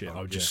finish it. I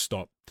would just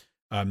stop.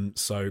 But then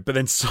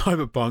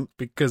Cyberpunk,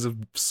 because of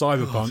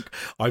Cyberpunk,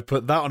 I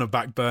put that on a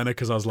back burner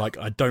because I was like,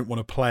 I don't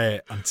want to play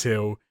it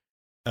until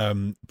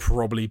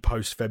probably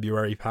post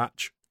February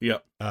patch.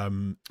 Yep.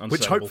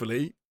 Which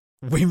hopefully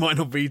we might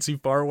not be too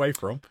far away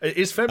from. It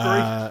is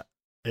February.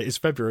 It is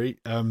February.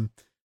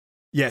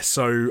 Yeah,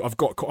 so I've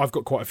got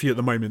quite a few at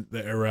the moment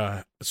that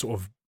are sort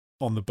of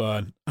on the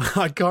burn.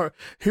 I got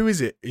who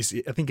is it?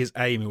 I think it's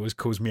AIM who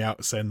calls me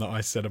out saying that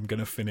I said I'm going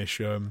to finish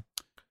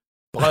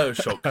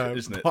BioShock,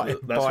 isn't it?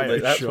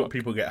 That's what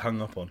people get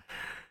hung up on.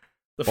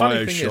 The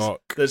funny thing is,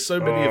 there's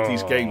so many of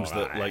these games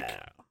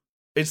that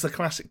it's the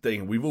classic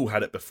thing. We've all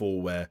had it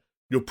before, where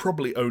you're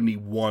probably only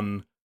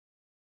one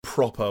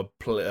proper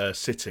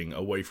sitting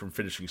away from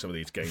finishing some of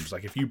these games.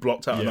 Like if you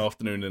blocked out an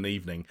afternoon and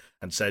evening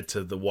and said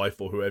to the wife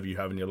or whoever you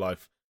have in your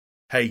life,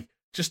 hey,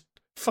 just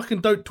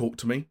fucking don't talk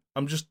to me,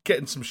 I'm just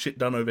getting some shit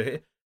done over here,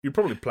 you'd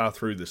probably plow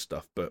through this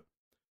stuff. But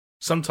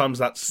sometimes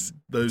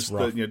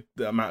the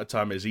amount of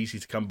time is easy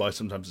to come by,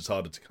 sometimes it's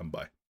harder to come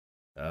by.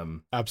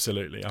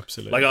 Absolutely.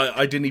 Like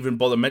I didn't even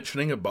bother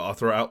mentioning it, but I'll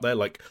throw it out there.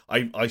 Like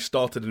I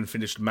started and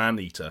finished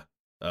Man-Eater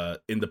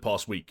in the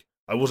past week.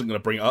 I wasn't going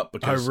to bring it up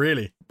because... Oh,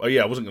 really? Oh,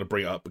 yeah, I wasn't going to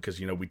bring it up because,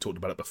 we talked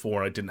about it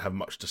before and I didn't have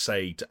much to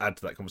say to add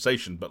to that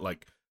conversation, but,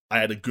 I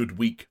had a good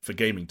week for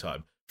gaming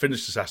time.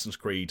 Finished Assassin's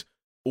Creed,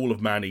 all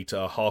of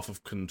Man-Eater, half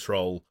of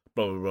Control,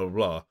 blah, blah, blah,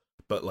 blah.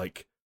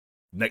 But,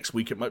 next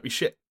week it might be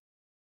shit.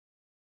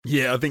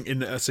 Yeah, I think...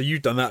 So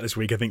you've done that this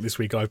week. I think this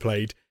week I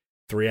played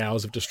 3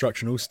 hours of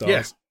Destruction All-Stars.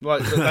 Yes,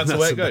 that's the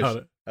way it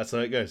goes. That's the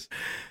way it goes.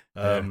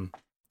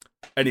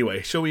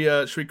 Anyway, shall we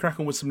crack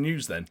on with some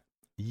news then?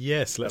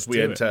 Yes, let's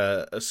do it.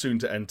 As we soon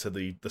to enter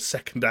the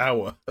second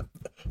hour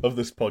of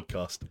this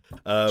podcast.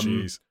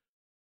 Jeez.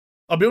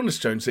 I'll be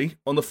honest, Jonesy,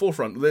 on the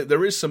forefront, it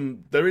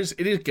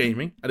is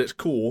gaming at its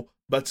core,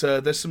 but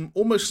there's some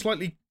almost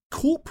slightly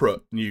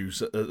corporate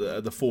news at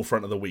the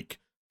forefront of the week,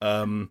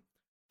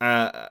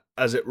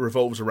 as it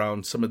revolves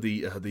around some of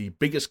the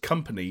biggest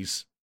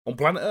companies on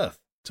planet Earth,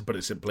 to put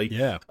it simply.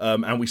 Yeah.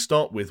 And we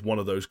start with one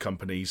of those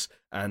companies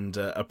and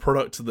a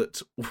product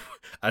that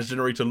has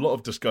generated a lot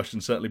of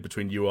discussion, certainly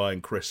between you, I,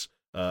 and Chris,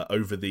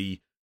 over the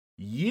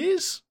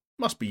years?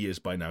 Must be years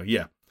by now,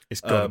 yeah.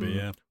 It's got to be,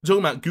 yeah. We're talking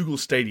about Google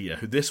Stadia,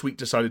 who this week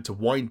decided to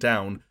wind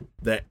down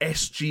their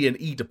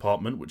SG&E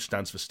department, which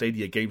stands for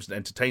Stadia Games and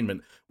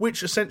Entertainment,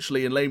 which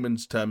essentially, in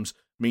layman's terms,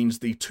 means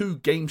the 2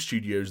 game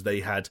studios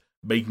they had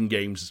making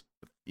games,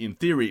 in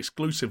theory,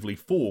 exclusively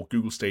for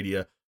Google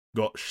Stadia,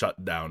 got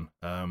shut down.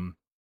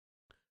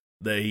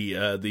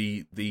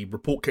 The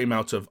report came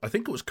out of, I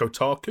think it was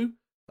Kotaku,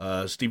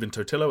 Stephen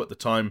Totillo at the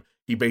time.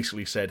 He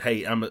basically said,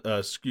 hey,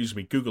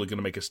 Google are going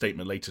to make a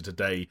statement later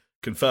today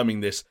confirming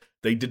this.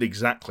 They did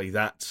exactly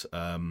that.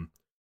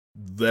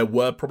 There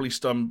were probably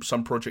some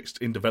projects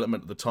in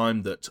development at the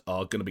time that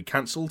are going to be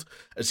cancelled.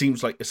 It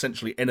seems like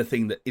essentially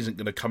anything that isn't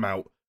going to come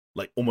out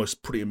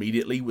almost pretty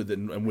immediately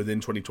within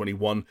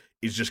 2021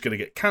 is just going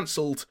to get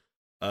cancelled.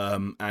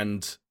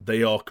 And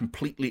they are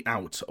completely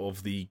out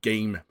of the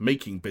game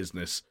making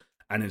business.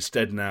 And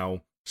instead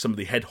now, some of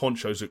the head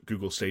honchos at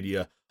Google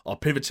Stadia are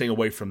pivoting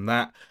away from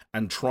that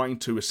and trying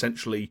to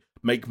essentially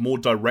make more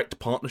direct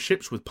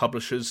partnerships with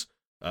publishers,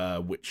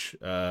 which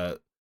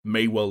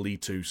may well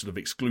lead to sort of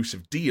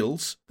exclusive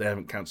deals. They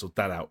haven't cancelled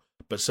that out,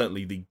 but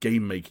certainly the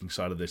game-making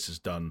side of this is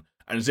done.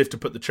 And as if to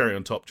put the cherry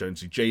on top,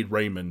 Jonesy, Jade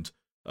Raymond,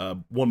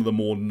 one of the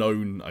more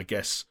known, I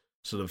guess,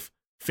 sort of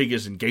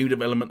figures in game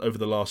development over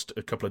the last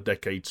couple of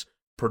decades,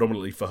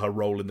 predominantly for her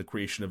role in the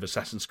creation of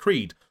Assassin's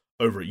Creed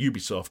over at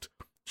Ubisoft.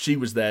 She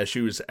was there.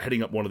 She was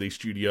heading up one of these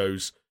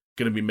studios,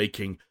 going to be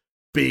making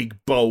big,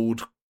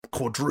 bold,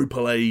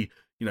 quadruple A,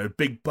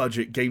 big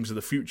budget games of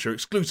the future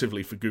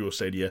exclusively for Google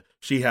Stadia.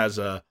 She has,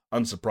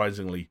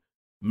 unsurprisingly,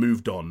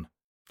 moved on.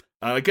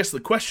 I guess the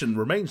question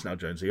remains now,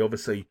 Jonesy.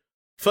 Obviously,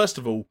 first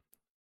of all,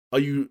 are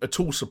you at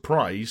all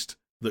surprised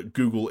that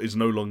Google is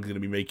no longer going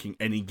to be making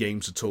any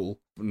games at all,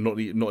 not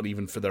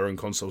even for their own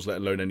consoles, let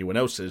alone anyone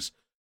else's?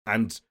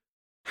 And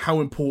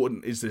how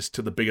important is this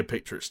to the bigger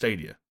picture at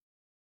Stadia?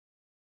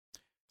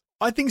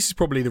 I think this is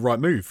probably the right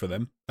move for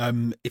them.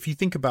 If you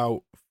think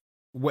about,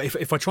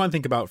 if I try and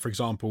think about, for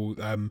example,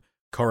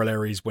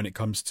 corollaries when it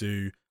comes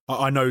to,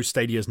 I know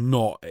Stadia is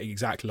not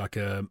exactly like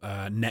a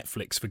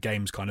Netflix for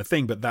games kind of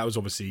thing, but that was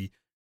obviously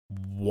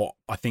what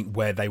I think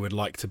where they would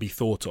like to be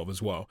thought of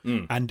as well.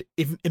 And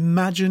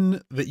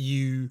imagine that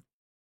you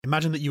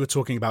imagine that you were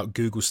talking about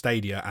Google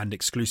Stadia and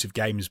exclusive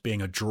games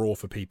being a draw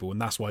for people,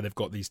 and that's why they've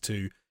got these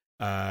two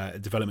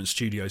development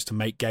studios to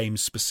make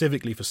games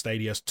specifically for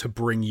Stadia to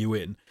bring you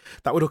in.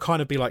 That would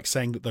kind of be like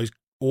saying that those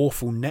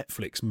awful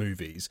Netflix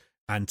movies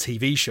and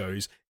TV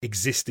shows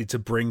existed to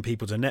bring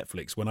people to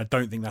Netflix, when I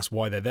don't think that's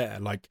why they're there.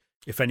 Like,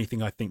 if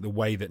anything, I think the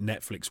way that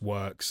Netflix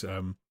works,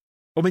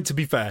 I mean, to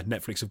be fair,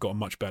 Netflix have gotten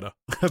much better.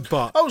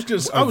 But I was going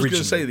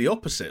to say the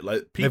opposite.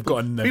 Like,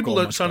 people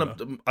don't sign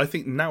up. I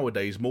think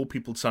nowadays more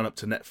people sign up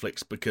to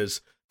Netflix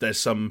because there's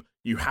some,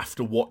 you have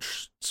to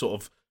watch sort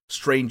of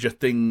Stranger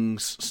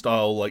Things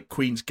style, like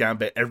Queen's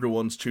Gambit.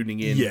 Everyone's tuning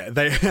in. Yeah,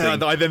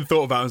 I then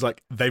thought about it. I was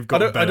like, they've got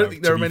better. I don't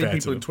think there are many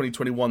people in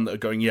 2021 that are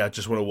going, yeah, I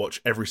just want to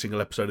watch every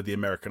single episode of The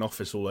American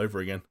Office all over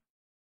again.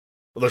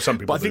 Although some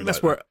people, but I think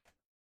that's where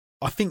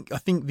I think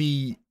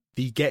the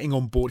getting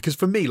on board, because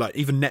for me, like,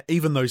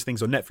 even those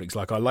things on Netflix,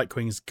 like I like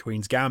Queen's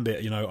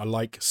Gambit, I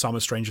like some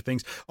of Stranger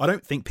Things. I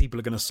don't think people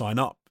are going to sign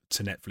up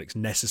to Netflix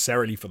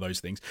necessarily for those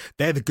things.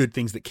 They're the good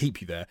things that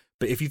keep you there.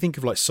 But if you think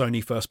of like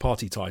Sony first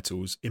party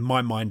titles, in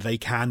my mind, they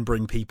can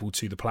bring people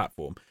to the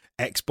platform.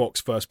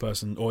 Xbox first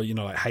person, or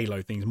like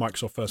Halo things,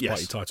 Microsoft first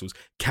party titles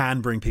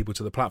can bring people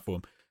to the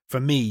platform. For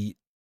me,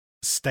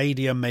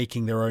 Stadia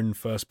making their own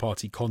first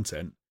party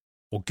content,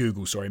 or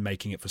Google,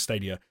 making it for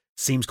Stadia,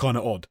 seems kind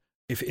of odd.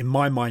 If in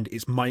my mind,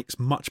 it makes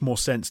much more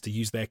sense to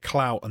use their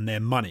clout and their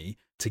money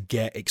to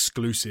get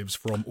exclusives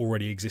from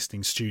already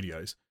existing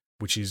studios,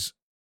 which is,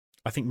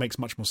 I think, makes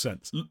much more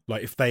sense.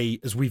 Like, if they,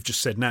 as we've just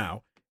said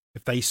now,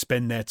 if they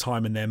spend their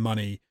time and their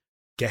money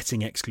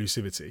getting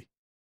exclusivity,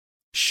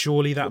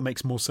 surely that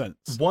makes more sense.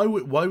 Why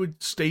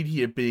would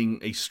Stadia being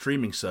a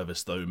streaming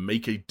service, though,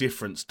 make a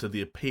difference to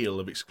the appeal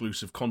of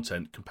exclusive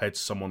content compared to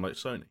someone like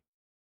Sony?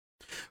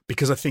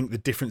 Because I think the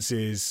difference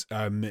is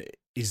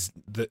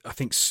that I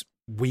think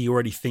we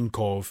already think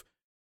of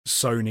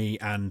Sony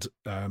and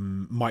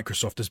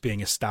Microsoft as being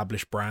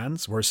established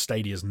brands, whereas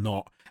Stadia's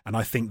not. And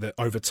I think that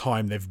over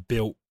time they've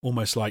built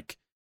almost like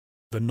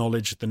the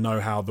knowledge, the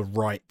know-how, the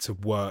right to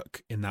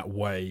work in that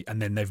way. And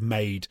then they've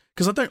made,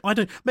 because I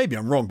don't, maybe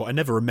I'm wrong, but I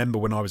never remember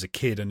when I was a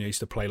kid and I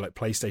used to play like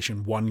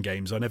PlayStation 1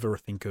 games. I never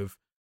think of,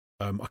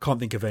 I can't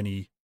think of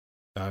any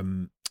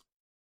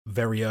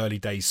very early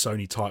days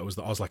Sony titles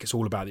that I was like, it's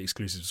all about the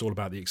exclusives. It's all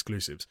about the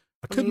exclusives.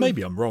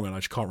 Maybe I'm wrong and I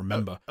just can't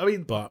remember.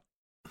 But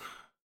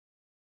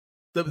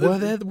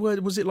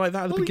was it like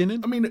that at the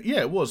beginning? I mean,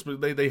 yeah, it was.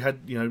 But they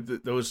had,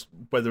 there was,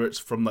 whether it's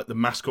from like the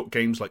mascot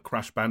games like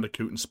Crash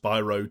Bandicoot and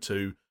Spyro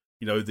to,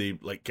 the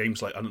like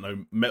games like, I don't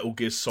know, Metal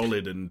Gear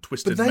Solid and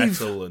Twisted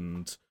Metal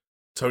and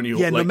Tony Hawk.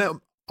 Yeah,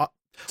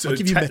 I'll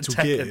give you Metal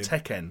Gear and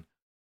Tekken.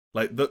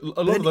 Like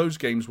a lot of those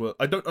games were.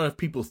 I don't know if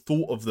people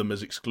thought of them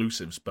as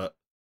exclusives, but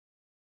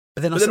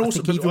I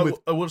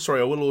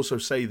will also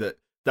say that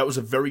was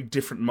a very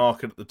different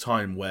market at the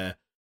time, where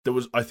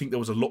I think there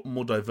was a lot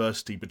more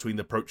diversity between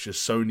the approaches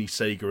Sony,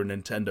 Sega, and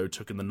Nintendo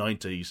took in the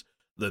 90s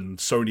than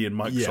Sony and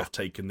Microsoft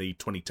take in the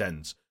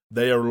 2010s.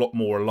 They are a lot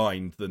more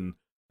aligned than,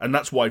 and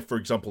that's why, for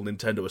example,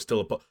 Nintendo is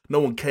still no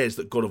one cares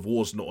that God of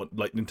War's not,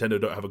 like, Nintendo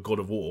don't have a God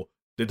of War.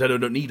 Nintendo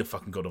don't need a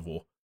fucking God of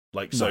War.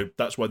 Like, so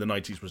that's why the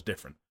 90s was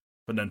different.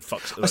 But then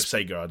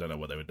Sega, I don't know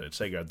what they were doing.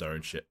 Sega had their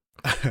own shit.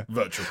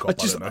 Virtual Cop, I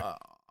don't know.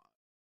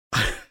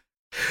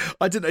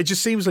 I don't know. It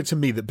just seems like to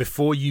me that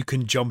before you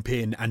can jump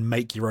in and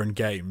make your own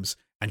games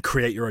and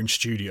create your own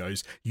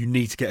studios, you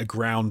need to get a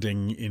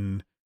grounding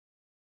in.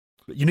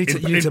 You need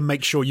to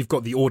make sure you've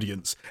got the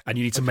audience, and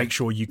you need to make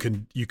sure you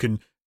can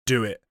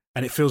do it.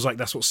 And it feels like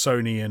that's what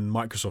Sony and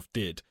Microsoft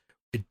did.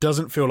 It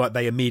doesn't feel like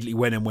they immediately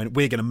went,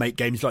 we're going to make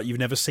games like you've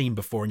never seen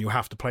before, and you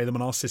have to play them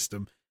on our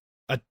system.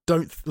 I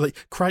don't like.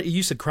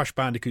 You said Crash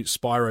Bandicoot,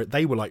 Spyro.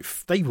 They were like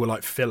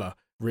filler.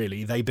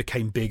 Really, they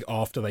became big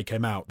after they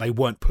came out. They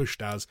weren't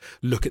pushed as,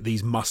 look at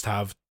these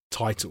must-have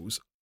titles.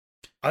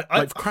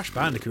 Like Crash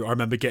Bandicoot, I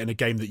remember getting a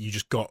game that you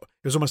just got.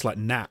 It was almost like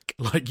knack,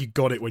 like you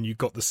got it when you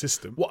got the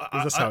system. Well,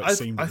 that's how it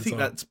seemed. I think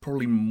that's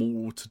probably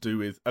more to do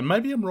with, and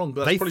maybe I'm wrong,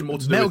 but that's probably more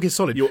to do Metal with Gear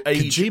Solid, your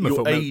age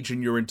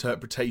and your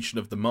interpretation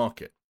of the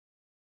market.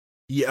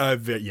 Yeah,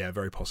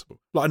 very possible.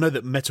 Like, I know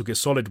that Metal Gear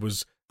Solid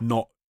was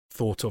not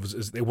thought of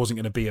as it wasn't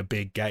going to be a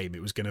big game.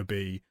 It was going to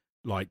be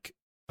like,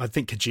 I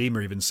think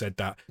Kojima even said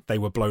that they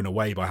were blown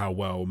away by how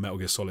well Metal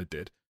Gear Solid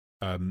did.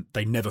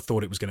 They never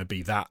thought it was going to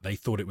be that. They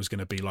thought it was going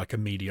to be like a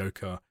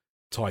mediocre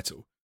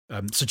title.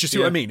 So just see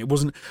what I mean? It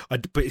wasn't,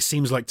 but it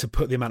seems like to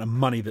put the amount of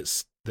money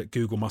that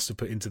Google must have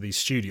put into these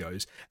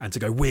studios and to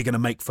go, we're going to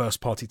make first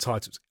party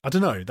titles. I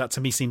don't know. That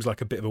to me seems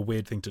like a bit of a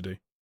weird thing to do.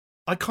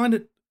 I kind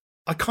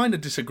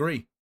of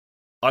disagree.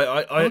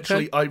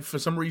 Actually, for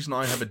some reason,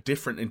 I have a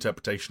different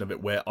interpretation of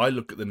it, where I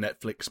look at the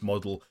Netflix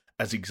model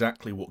as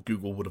exactly what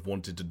Google would have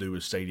wanted to do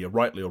with Stadia,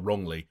 rightly or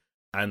wrongly.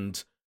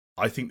 And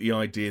I think the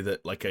idea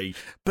that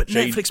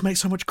Netflix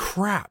makes so much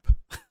crap.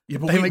 Yeah,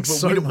 but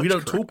we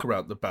don't talk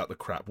about the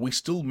crap. We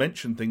still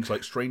mention things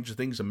like Stranger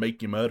Things and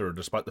Making a Murderer,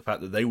 despite the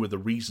fact that they were the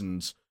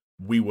reasons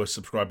we were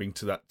subscribing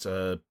to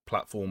that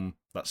platform,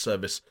 that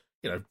service,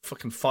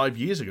 fucking 5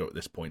 years ago at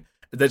this point.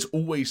 There's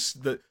always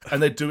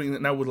and they're doing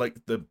it now with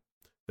like the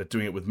They're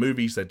doing it with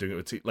movies. They're doing it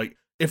with like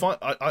if I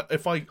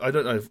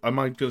don't know. Am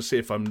I going to see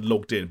if I'm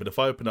logged in? But if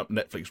I open up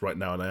Netflix right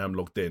now and I am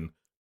logged in,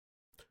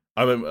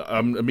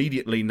 I'm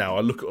immediately now.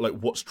 I look at like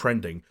what's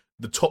trending.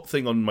 The top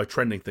thing on my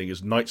trending thing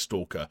is Night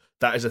Stalker.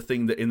 That is a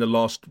thing that in the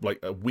last like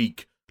a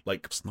week,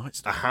 like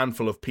a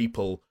handful of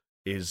people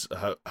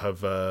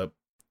have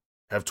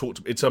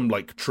talked. It's some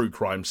like true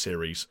crime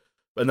series.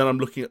 And then I'm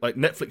looking at like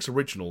Netflix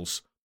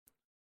originals.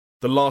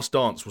 The Last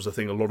Dance was a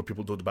thing a lot of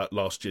people talked about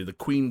last year. The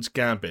Queen's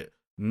Gambit,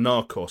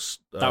 Narcos.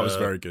 That was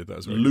very good. That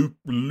was very good.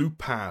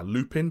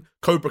 Lupin,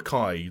 Cobra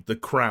Kai, The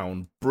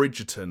Crown,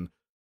 Bridgerton,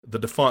 The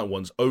Defiant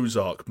Ones,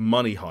 Ozark,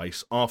 Money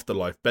Heist,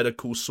 Afterlife, Better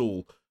Call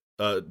Saul,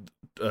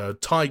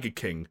 Tiger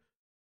King,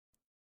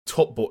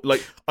 Top Boy.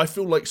 Like, I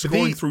feel like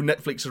scrolling through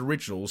Netflix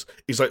originals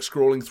is like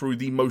scrolling through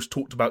the most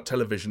talked about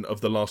television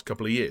of the last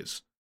couple of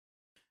years.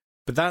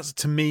 But that's,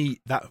 to me,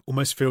 that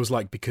almost feels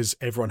like because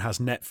everyone has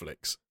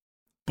Netflix.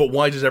 But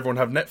why does everyone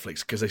have Netflix?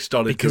 Because they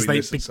started doing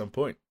this at some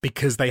point.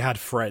 Because they had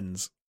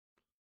Friends.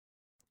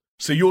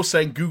 So you're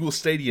saying Google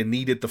Stadia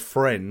needed the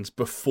Friends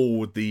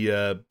before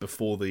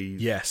the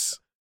yes,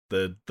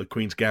 the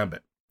Queen's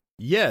Gambit?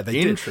 Yeah, they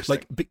Interesting.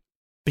 did. Like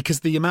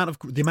because the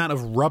amount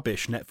of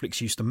rubbish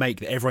Netflix used to make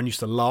that everyone used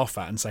to laugh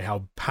at and say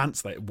how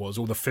pants that it was,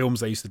 all the films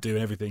they used to do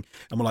and everything,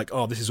 and we're like,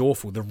 oh, this is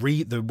awful.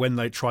 When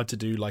they tried to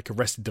do like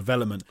Arrested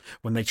Development,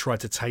 when they tried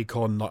to take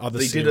on like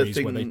other series,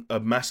 they did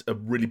a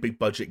really big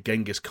budget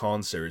Genghis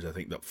Khan series, I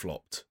think, that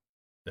flopped,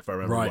 if I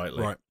remember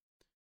rightly. Right.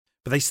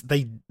 But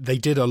they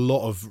did a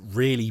lot of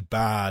really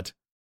bad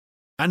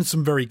and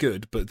some very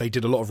good, but they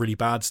did a lot of really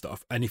bad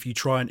stuff. And if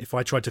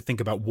I tried to think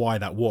about why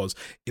that was,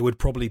 it would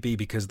probably be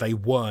because they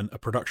weren't a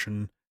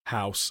production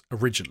house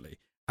originally,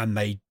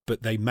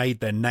 but they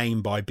made their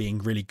name by being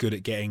really good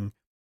at getting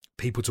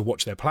people to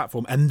watch their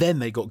platform, and then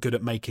they got good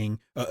at making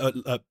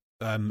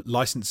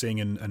licensing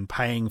and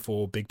paying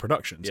for big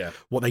productions. Yeah.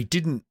 What they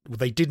didn't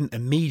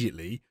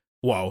immediately,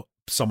 well,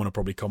 someone will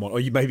probably come on, or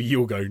maybe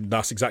you'll go,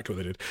 that's exactly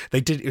what they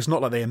did. It's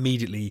not like they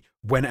immediately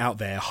went out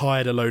there,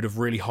 hired a load of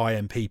really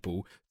high-end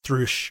people,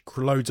 threw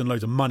loads and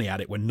loads of money at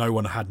it when no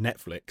one had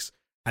Netflix,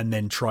 and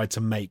then tried to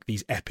make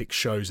these epic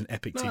shows and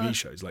epic TV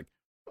shows. Like,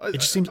 it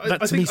just seems,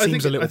 that to me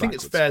seems a little I think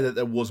backwards. It's fair that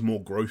there was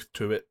more growth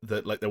to it,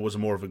 that like there was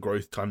more of a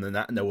growth time than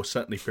that, and there were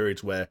certainly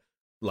periods where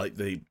like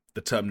the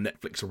term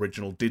Netflix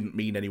original didn't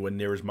mean anywhere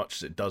near as much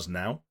as it does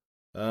now.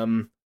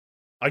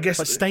 I guess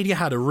but Stadia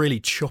had a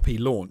really choppy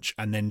launch,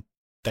 and then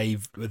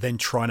they've then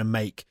trying to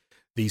make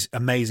these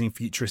amazing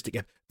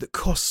futuristic that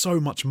cost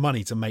so much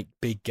money to make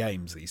big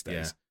games these days.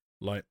 Yeah.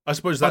 Like, I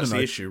suppose that's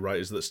the issue, right?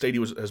 Is that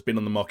Stadia has been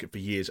on the market for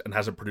years and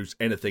hasn't produced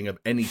anything of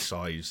any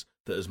size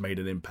that has made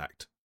an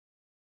impact.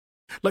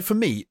 Like for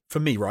me,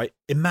 right?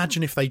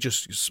 Imagine if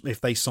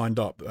they signed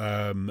up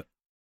God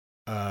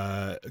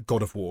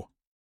of War,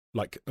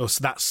 like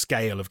that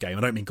scale of game.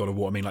 I don't mean God of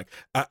War. I mean like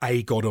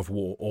a God of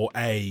War or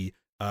a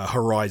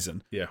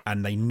Horizon. Yeah.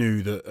 And they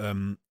knew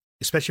that,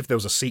 especially if there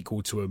was a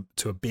sequel to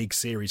a big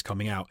series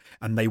coming out,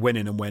 and they went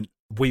in and went,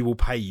 we will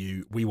pay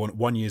you. We want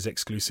 1 year's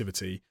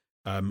exclusivity.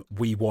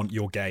 We want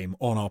your game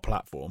on our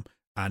platform,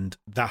 and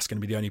that's going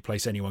to be the only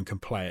place anyone can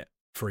play it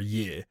for a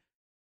year.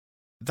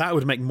 That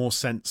would make more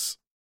sense,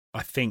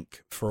 I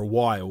think, for a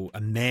while,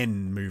 and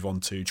then move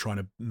on to trying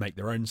to make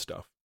their own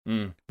stuff.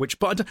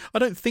 But I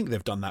don't think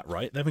they've done that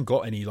right. They haven't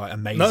got any like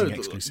amazing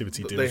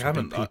exclusivity deals. They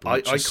haven't.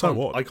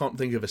 I can't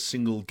think of a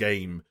single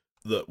game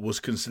that was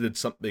considered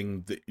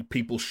something that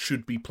people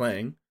should be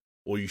playing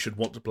or you should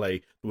want to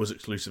play that was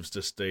exclusive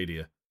to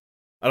Stadia.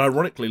 And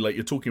ironically, like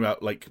you're talking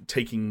about like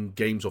taking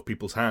games off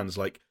people's hands,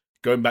 like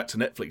going back to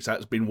Netflix,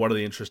 that's been one of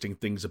the interesting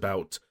things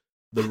about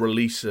the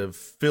release of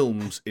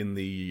films in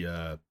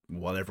the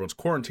while everyone's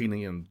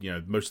quarantining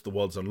and most of the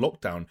world's on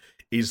lockdown.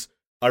 Is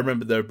I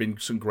remember there have been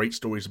some great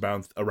stories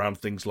around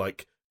things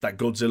like that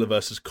Godzilla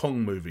versus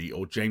Kong movie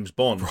or James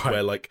Bond, right,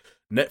 where like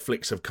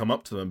Netflix have come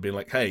up to them and been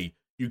like, "Hey,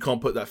 you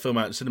can't put that film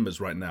out in cinemas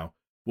right now.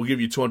 We'll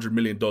give you $200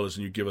 million and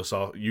you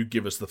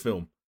give us the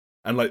film."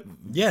 And like,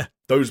 yeah,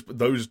 those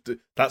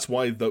that's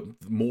why the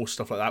more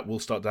stuff like that will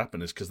start to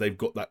happen, is because they've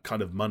got that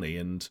kind of money,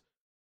 and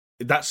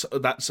that's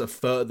a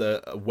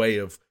further way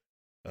of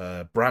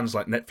brands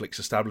like Netflix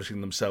establishing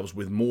themselves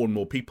with more and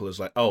more people as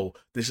like, oh,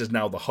 this is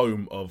now the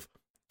home of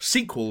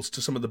sequels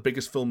to some of the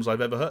biggest films I've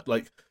ever heard.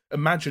 Like,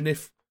 imagine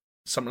if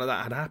something like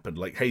that had happened.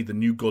 Like, hey, the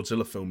new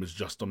Godzilla film is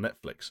just on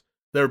Netflix.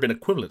 There have been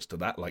equivalents to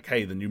that. Like,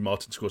 hey, the new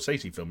Martin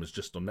Scorsese film is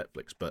just on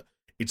Netflix, but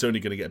it's only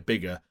going to get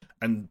bigger.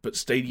 But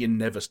Stadia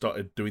never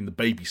started doing the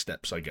baby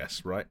steps, I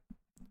guess, right?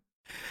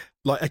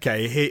 Like,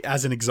 okay, here,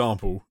 as an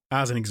example,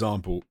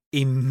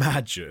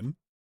 imagine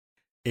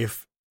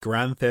if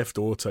Grand Theft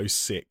Auto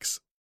 6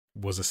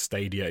 was a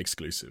Stadia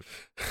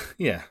exclusive.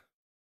 Yeah.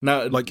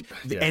 Now, like,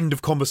 the end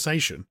of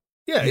conversation.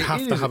 Yeah, you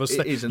have to have a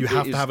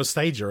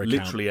Stadia account.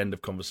 Literally end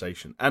of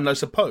conversation. And I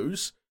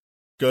suppose,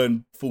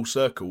 going full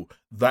circle,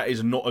 that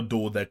is not a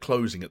door they're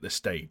closing at this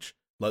stage.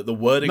 Like, the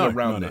wording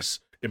around this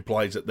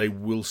implies that they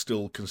will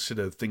still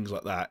consider things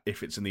like that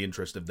if it's in the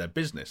interest of their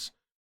business.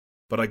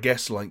 But I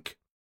guess, like...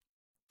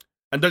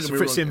 And don't get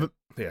me wrong...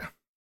 Yeah.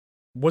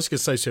 what's going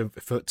to say? So,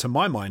 to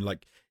my mind,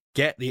 like,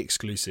 get the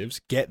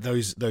exclusives, get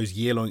those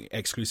year-long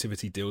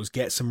exclusivity deals,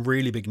 get some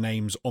really big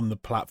names on the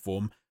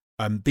platform,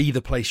 be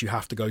the place you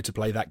have to go to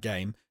play that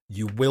game.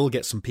 You will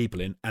get some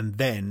people in, and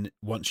then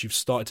once you've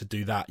started to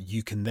do that,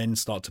 you can then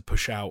start to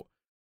push out.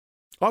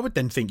 I would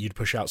then think you'd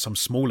push out some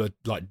smaller,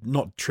 like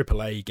not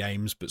AAA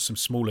games, but some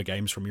smaller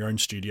games from your own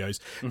studios.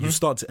 Mm-hmm. You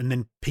start to, and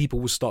then people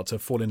will start to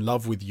fall in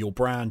love with your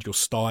brand, your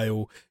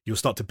style. You'll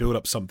start to build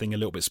up something a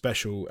little bit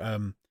special,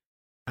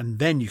 and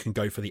then you can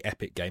go for the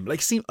epic game.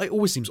 It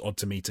always seems odd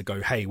to me to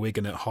go, hey, we're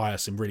going to hire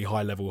some really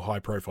high level, high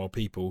profile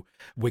people.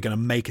 We're going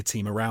to make a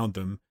team around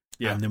them,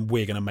 and then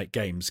we're going to make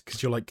games.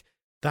 Because you're like,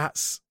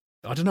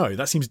 I don't know.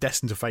 That seems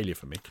destined to failure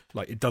for me.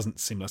 Like, it doesn't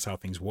seem that's how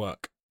things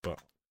work. But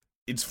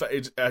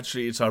it's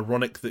actually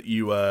ironic that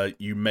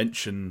you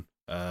mention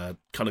kind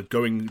of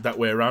going that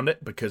way around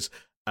it, because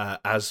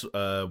as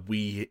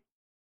we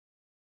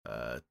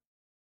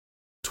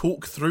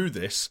talk through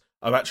this,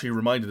 I'm actually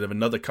reminded of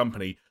another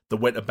company that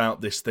went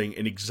about this thing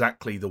in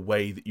exactly the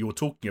way that you're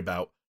talking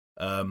about,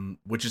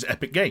 which is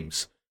Epic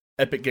Games.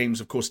 Epic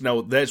Games, of course, now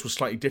theirs was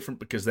slightly different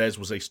because theirs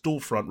was a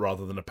storefront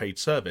rather than a paid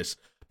service.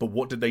 But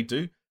what did they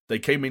do? They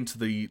came into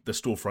the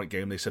storefront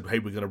game. They said, hey,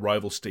 we're going to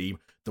rival Steam.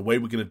 The way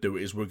we're going to do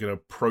it is we're going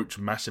to approach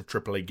massive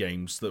AAA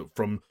games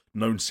from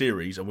known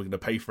series, and we're going to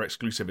pay for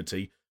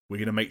exclusivity. We're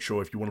going to make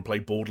sure if you want to play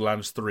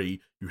Borderlands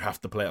 3, you have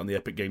to play it on the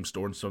Epic Games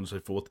Store and so on and so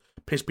forth.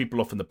 Piss people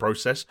off in the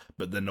process,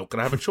 but they're not going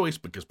to have a choice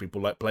because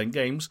people like playing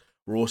games.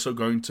 We're also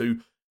going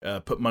to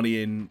put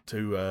money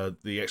into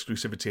the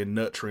exclusivity and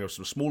nurturing of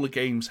some smaller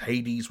games.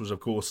 Hades was, of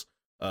course,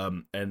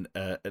 an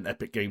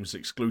Epic Games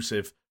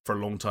exclusive for a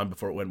long time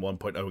before it went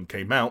 1.0 and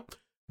came out.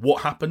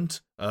 What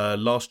happened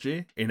last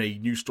year in a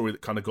news story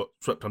that kind of got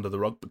swept under the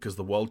rug because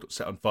the world got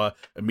set on fire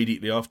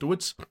immediately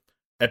afterwards?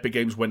 Epic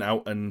Games went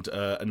out and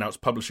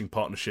announced publishing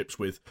partnerships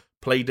with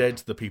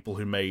Playdead, the people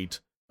who made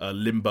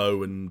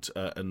Limbo and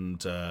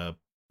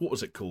what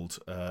was it called?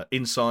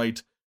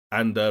 Inside,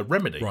 and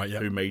Remedy,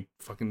 who made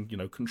fucking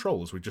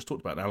Control, as we just talked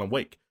about, and Alan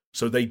Wake.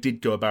 So they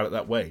did go about it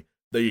that way.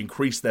 They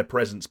increased their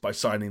presence by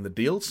signing the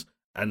deals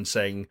and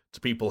saying to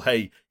people,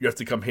 hey, you have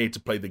to come here to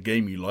play the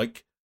game you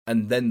like.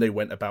 And then they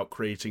went about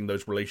creating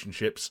those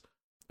relationships,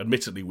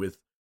 admittedly with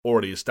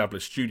already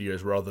established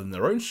studios rather than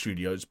their own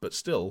studios, but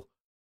still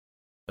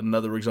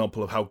another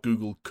example of how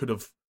Google could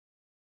have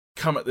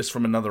come at this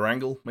from another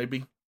angle,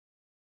 maybe.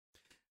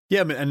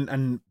 Yeah,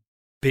 and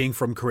being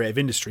from creative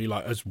industry,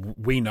 like as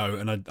we know,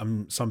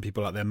 and some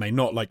people out there may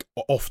not, like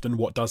often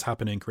what does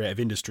happen in creative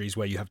industries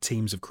where you have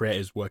teams of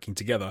creators working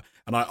together,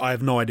 and I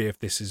have no idea if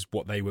this is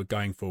what they were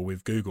going for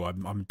with Google.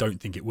 I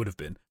don't think it would have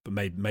been, but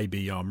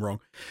maybe I'm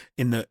wrong,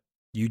 in that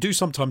you do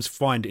sometimes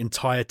find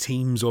entire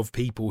teams of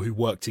people who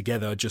work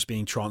together just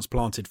being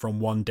transplanted from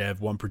one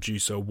dev, one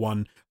producer,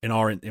 one, in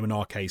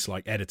our case,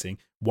 like editing,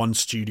 one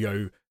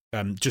studio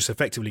just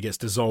effectively gets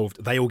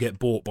dissolved. They all get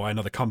bought by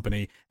another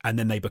company and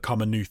then they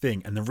become a new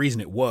thing. And the reason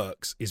it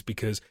works is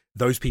because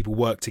those people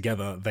work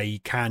together, they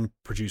can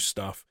produce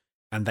stuff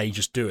and they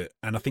just do it.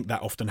 And I think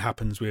that often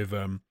happens with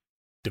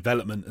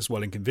development as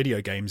well in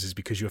video games, is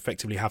because you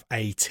effectively have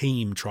a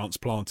team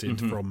transplanted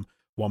from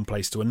one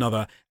place to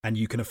another, and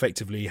you can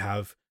effectively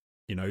have,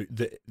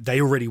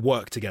 they already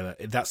work together.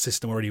 That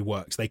system already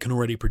works. They can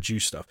already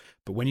produce stuff.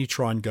 But when you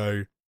try and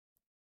go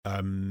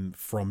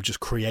from just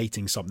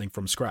creating something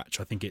from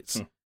scratch, I think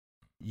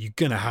you're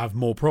going to have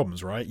more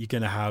problems, right? It's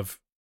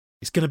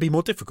going to be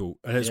more difficult.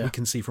 And as we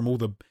can see from all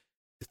the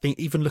thing,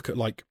 even look at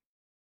like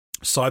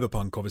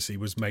Cyberpunk obviously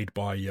was made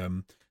by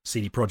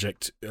CD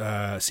Projekt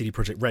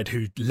Red,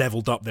 who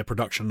leveled up their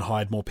production and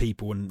hired more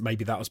people, and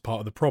maybe that was part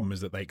of the problem, is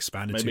that they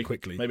expanded too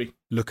quickly. Maybe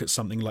look at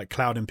something like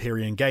Cloud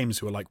Imperium Games,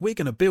 who are like, we're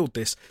going to build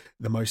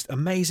the most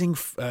amazing,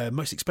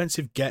 most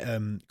expensive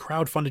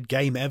crowd-funded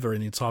game ever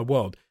in the entire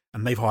world,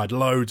 and they've hired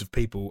loads of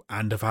people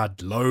and have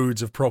had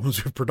loads of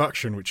problems with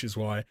production, which is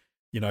why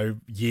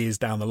years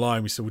down the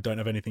line we still don't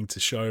have anything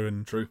to show,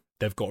 and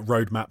they've got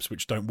roadmaps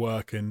which don't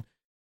work. And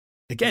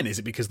again, is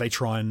it because they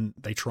try and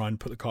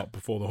put the cart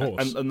before the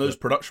horse? And those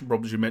production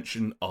problems you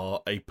mentioned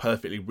are a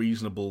perfectly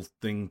reasonable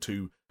thing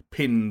to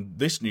pin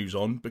this news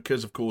on,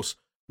 because, of course,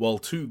 while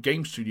 2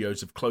 game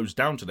studios have closed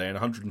down today and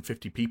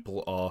 150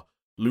 people are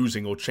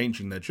losing or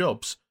changing their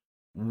jobs,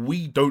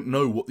 we don't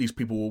know what these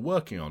people were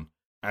working on.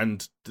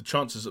 And the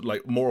chances,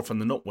 like more often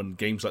than not, when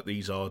games like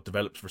these are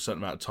developed for a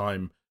certain amount of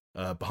time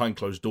behind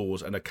closed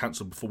doors and are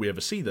cancelled before we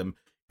ever see them,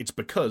 it's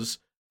because,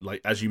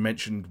 like as you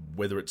mentioned,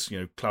 whether it's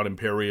Cloud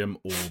Imperium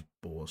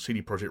or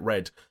CD Projekt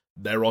Red,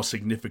 there are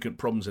significant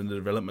problems in the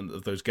development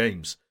of those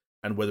games,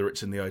 and whether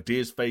it's in the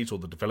ideas phase or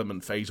the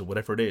development phase or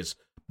whatever it is,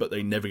 but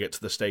they never get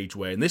to the stage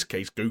where, in this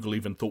case, Google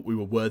even thought we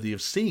were worthy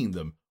of seeing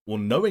them or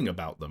knowing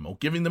about them or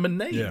giving them a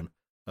name.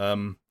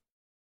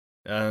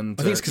 And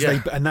I think it's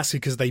because that's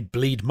because they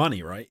bleed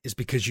money, right? It's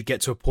because you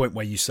get to a point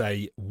where you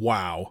say,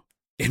 wow,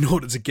 in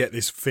order to get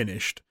this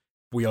finished,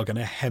 we are going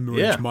to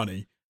hemorrhage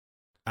money.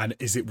 And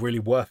is it really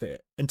worth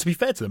it? And to be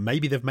fair to them,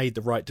 maybe they've made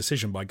the right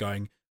decision by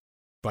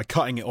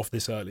cutting it off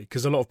this early,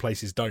 because a lot of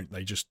places don't.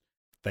 They just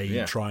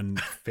they try and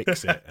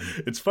fix it.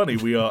 And... It's funny,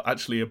 we are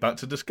actually about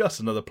to discuss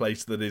another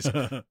place that is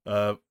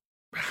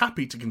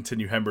happy to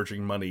continue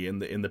hemorrhaging money in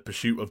the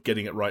pursuit of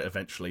getting it right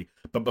eventually.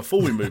 But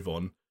before we move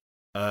on,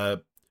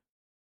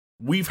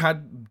 we've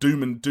had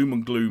doom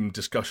and gloom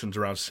discussions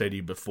around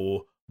Stadia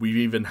before. We've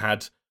even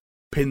had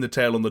pin the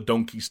tail on the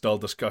donkey style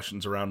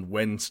discussions around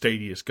when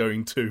Stadia is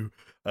going to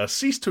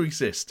cease to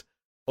exist.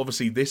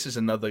 Obviously, this is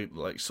another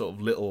like sort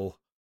of little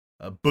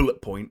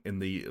bullet point in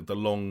the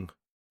long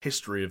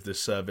history of this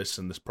service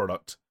and this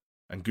product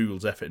and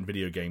Google's effort in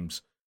video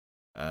games.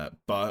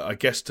 But I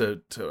guess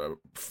to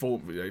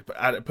put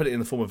it in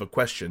the form of a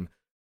question,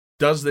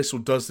 does this or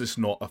does this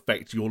not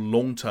affect your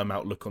long-term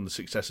outlook on the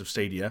success of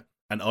Stadia?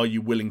 And are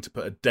you willing to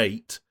put a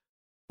date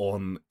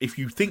on, if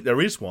you think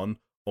there is one,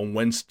 on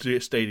when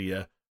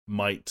Stadia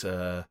might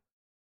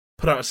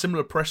put out a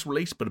similar press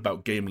release, but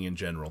about gaming in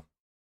general?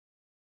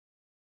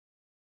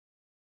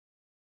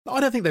 I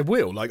don't think they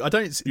will. Like, I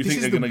don't. You think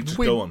they're going to just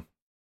go on?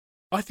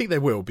 I think they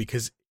will,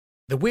 because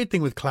the weird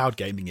thing with cloud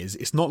gaming is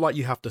it's not like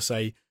you have to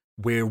say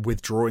we're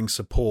withdrawing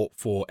support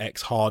for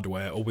X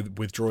hardware or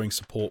withdrawing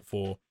support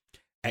for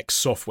X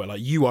software.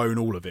 Like, you own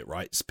all of it,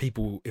 right? It's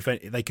people, if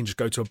they can just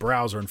go to a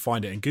browser and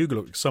find it, and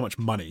Google has so much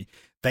money,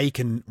 they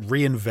can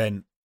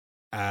reinvent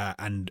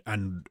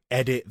and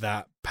edit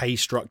that pay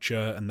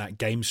structure and that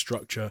game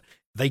structure.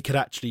 They could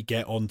actually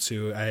get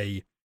onto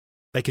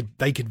they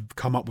could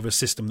come up with a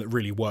system that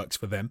really works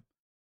for them.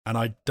 And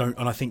I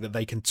think that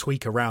they can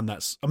tweak around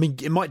that. I mean,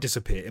 it might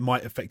disappear. It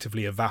might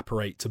effectively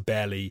evaporate to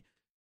barely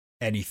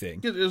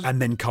anything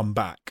and then come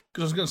back.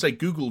 Because I was going to say,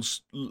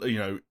 Google's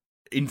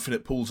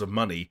infinite pools of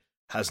money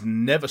has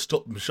never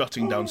stopped them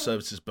shutting down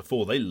services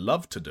before. They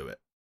love to do it.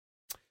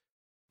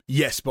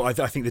 Yes, but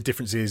I think the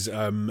difference is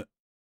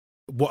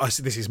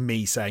this is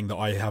me saying that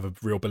I have a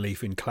real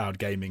belief in cloud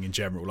gaming in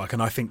general. Like,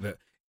 and I think that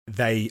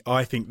they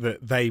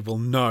will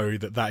know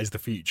that is the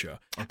future.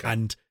 Okay.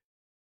 And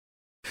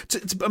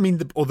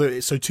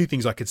so two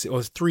things I could see,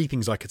 or three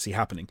things I could see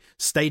happening.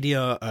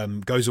 Stadia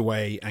goes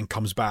away and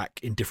comes back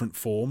in different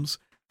forms,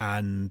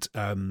 and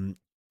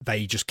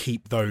they just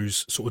keep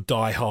those sort of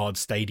die-hard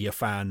Stadia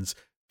fans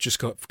just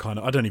kind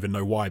of, I don't even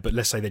know why, but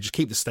let's say they just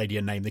keep the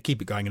Stadia name, they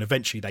keep it going, and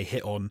eventually they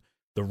hit on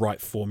the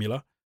right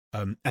formula,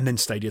 and then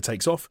Stadia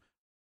takes off,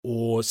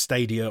 or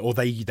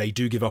they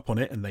do give up on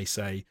it and they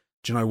say,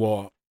 do you know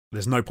what?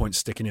 There's no point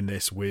sticking in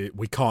this. We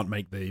can't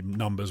make the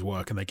numbers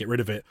work, and they get rid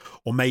of it.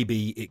 Or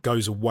maybe it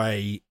goes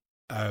away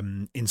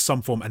in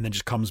some form and then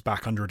just comes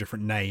back under a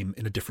different name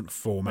in a different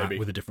format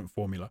with a different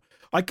formula.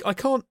 I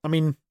can't. I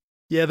mean,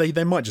 yeah,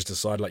 they might just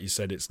decide, like you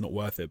said, it's not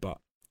worth it. But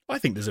I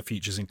think there's a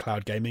futures in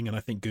cloud gaming, and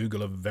I think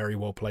Google are very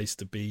well placed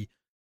to be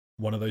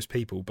one of those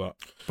people. But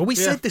we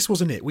said this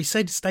wasn't it. We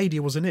said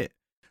Stadia wasn't it.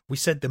 We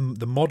said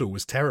the model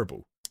was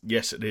terrible.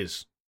 Yes, it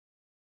is.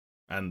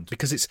 And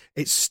because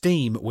it's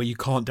Steam where you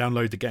can't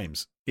download the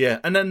games. Yeah,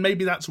 and then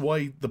maybe that's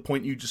why the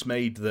point you just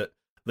made, that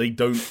they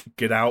don't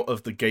get out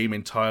of the game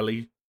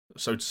entirely,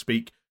 so to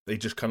speak. They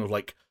just kind of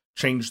like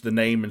change the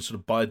name and sort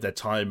of bide their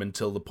time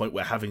until the point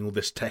where having all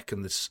this tech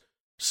and this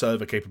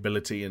server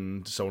capability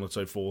and so on and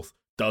so forth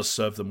does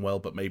serve them well,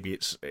 but maybe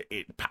it's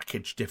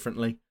packaged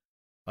differently.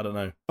 I don't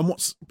know. And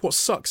what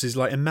sucks is,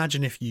 like,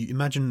 imagine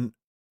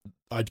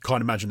I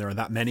can't imagine there are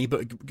that many,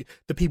 but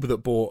the people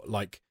that bought,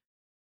 like,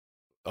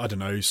 I don't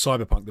know,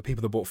 Cyberpunk, the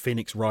people that bought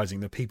Phoenix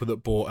Rising, the people that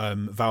bought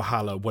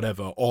Valhalla,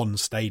 whatever, on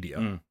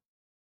Stadia.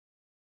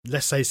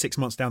 Let's say 6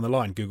 months down the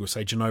line, Google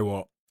say, do you know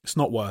what? It's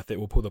not worth it.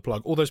 We'll pull the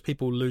plug. All those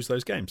people lose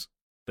those games.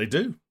 They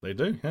do.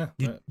 Yeah.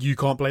 You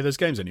can't play those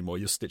games anymore.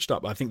 You're stitched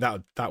up. I think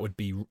that would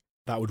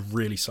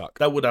really suck.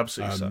 That would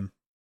absolutely suck.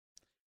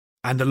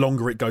 And the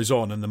longer it goes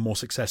on and the more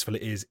successful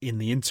it is in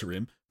the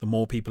interim, the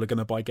more people are going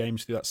to buy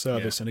games through that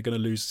service and are going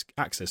to lose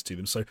access to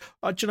them. So,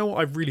 do you know what?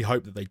 I really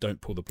hope that they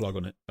don't pull the plug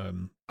on it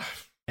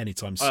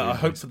anytime soon. I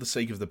hope for the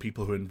sake of the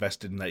people who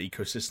invested in that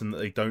ecosystem that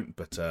they don't.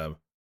 But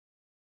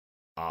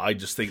I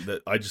just think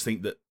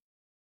that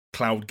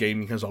cloud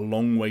gaming has a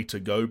long way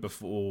to go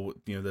before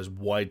there's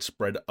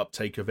widespread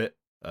uptake of it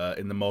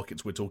in the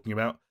markets we're talking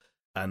about.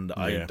 And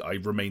I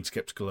remain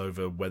skeptical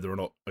over whether or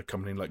not a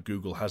company like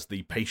Google has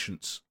the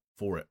patience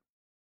for it.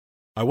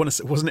 I want to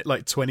say, wasn't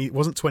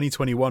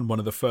 2021 one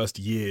of the first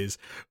years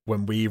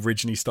when we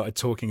originally started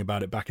talking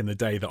about it back in the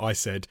day that I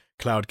said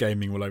cloud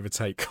gaming will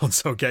overtake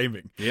console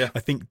gaming? Yeah. I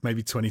think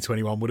maybe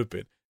 2021 would have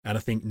been. And I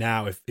think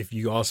now, if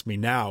you ask me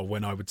now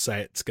when I would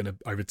say it's going to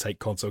overtake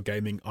console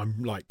gaming,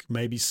 I'm like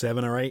maybe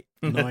 7 or 8,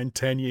 9,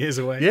 10 years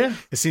away. Yeah.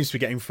 It seems to be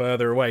getting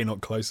further away,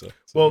 not closer.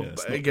 So, well,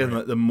 again,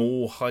 like the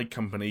more high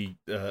profile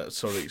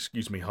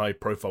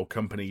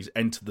companies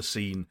enter the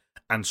scene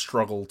and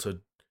struggle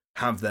to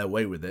have their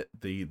way with it,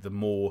 the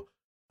more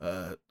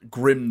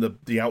grim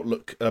the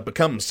outlook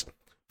becomes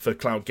for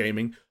cloud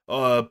gaming.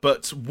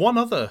 But one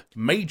other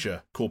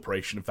major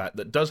corporation, in fact,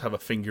 that does have a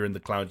finger in the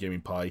cloud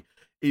gaming pie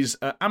is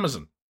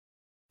Amazon.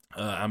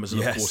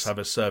 Amazon, of course, have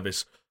a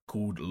service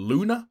called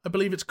Luna, I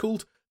believe it's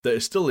called, that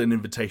is still in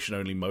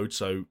invitation-only mode,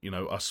 so,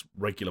 us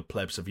regular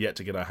plebs have yet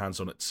to get our hands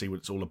on it to see what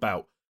it's all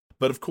about.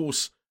 But, of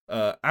course,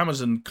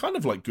 Amazon, kind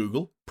of like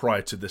Google,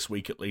 prior to this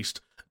week at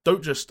least,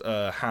 don't just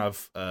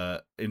have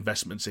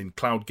investments in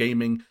cloud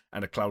gaming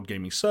and a cloud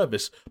gaming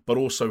service, but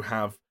also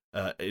have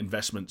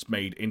investments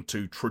made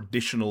into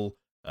traditional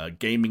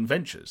gaming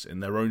ventures in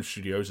their own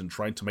studios and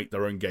trying to make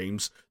their own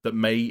games that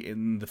may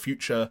in the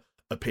future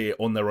appear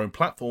on their own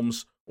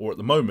platforms, or at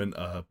the moment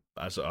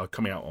as are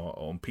coming out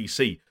on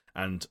PC.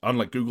 And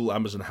unlike Google,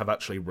 Amazon have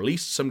actually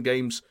released some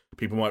games.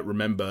 People might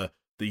remember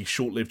the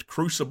short-lived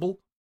Crucible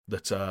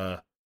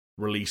that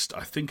released,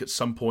 I think, at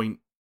some point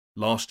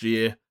last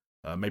year,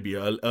 maybe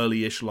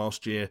early-ish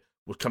last year,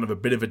 was kind of a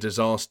bit of a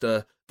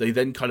disaster. They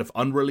then kind of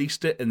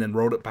unreleased it and then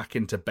rolled it back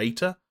into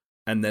beta,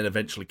 and then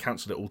eventually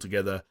cancelled it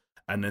altogether.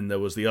 And then there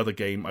was the other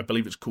game, I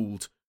believe it's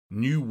called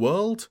New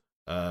World,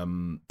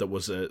 that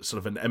was a sort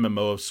of an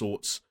MMO of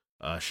sorts.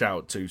 Shout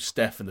out to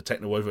Steph and the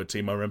Techno-Ovo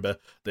team. I remember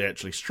they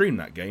actually streamed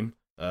that game.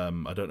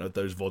 I don't know if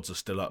those VODs are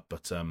still up,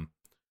 but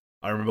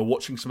I remember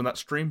watching some of that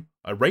stream.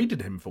 I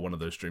raided him for one of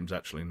those streams,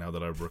 actually, now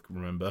that I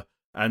remember.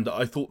 And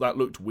I thought that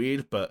looked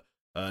weird, but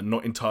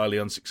not entirely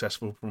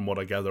unsuccessful from what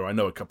I gather. I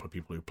know a couple of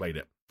people who played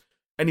it.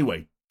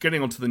 Anyway,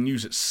 getting onto the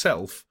news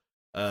itself,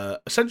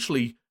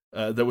 essentially,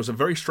 there was a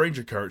very strange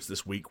occurrence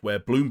this week where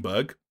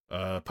Bloomberg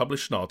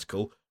published an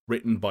article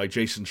written by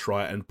Jason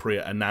Schreier and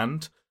Priya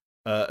Anand,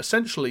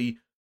 essentially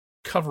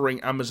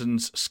covering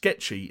Amazon's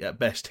sketchy, at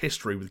best,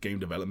 history with game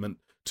development.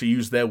 To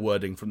use their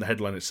wording from the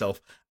headline itself,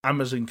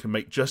 Amazon can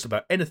make just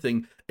about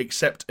anything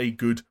except a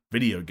good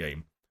video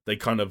game. They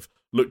kind of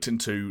looked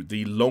into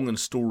the long and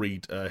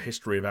storied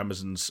history of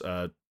Amazon's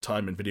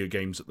time in video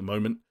games at the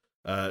moment.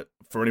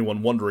 For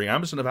anyone wondering,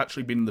 Amazon have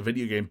actually been in the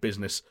video game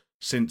business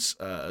since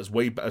as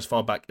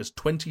far back as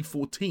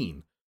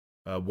 2014.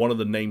 One of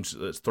the names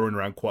that's thrown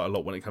around quite a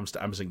lot when it comes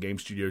to Amazon Game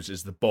Studios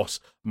is the boss,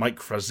 Mike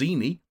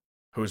Frazzini,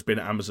 who has been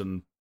at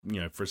Amazon,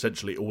 for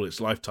essentially all its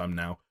lifetime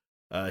now.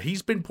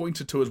 He's been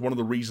pointed to as one of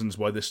the reasons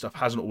why this stuff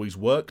hasn't always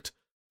worked.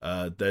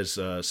 There's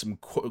some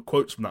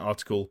quotes from that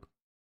article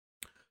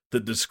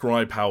that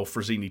describe how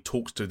Frazzini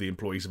talks to the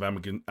employees of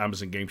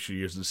Amazon Game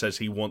Studios and says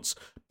he wants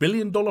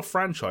billion-dollar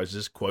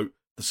franchises, quote,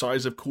 the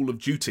size of Call of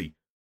Duty.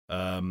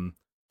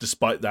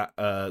 Despite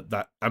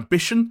that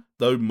ambition,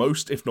 though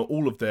most, if not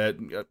all of their,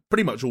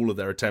 pretty much all of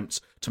their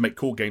attempts to make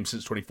core games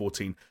since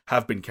 2014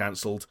 have been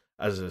cancelled,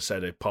 as I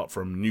said, apart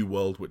from New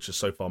World, which has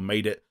so far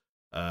made it.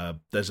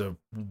 There's a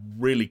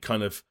really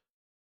kind of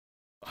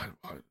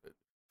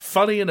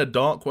funny in a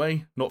dark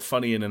way, not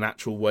funny in an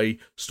actual way,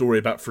 story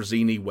about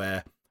Frazzini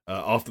where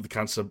after the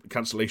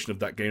cancellation of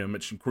that game I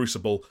mentioned,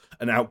 Crucible,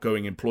 an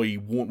outgoing employee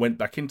went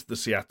back into the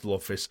Seattle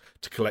office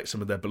to collect some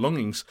of their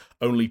belongings,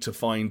 only to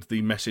find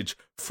the message,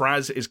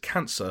 Fraz is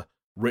cancer,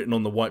 written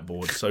on the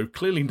whiteboard. So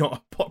clearly not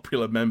a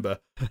popular member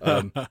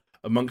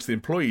amongst the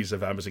employees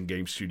of Amazon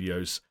Game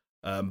Studios.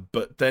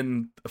 But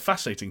then a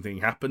fascinating thing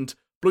happened.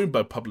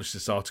 Bloomberg published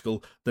this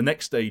article. The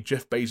next day,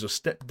 Jeff Bezos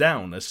stepped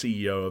down as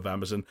CEO of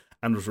Amazon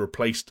and was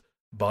replaced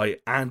by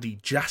Andy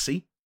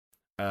Jassy.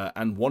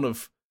 And one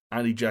of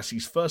Andy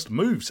Jassy's first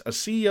moves as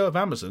CEO of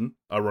Amazon,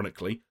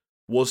 ironically,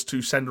 was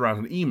to send around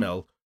an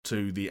email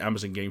to the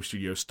Amazon Game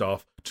Studio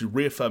staff to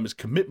reaffirm his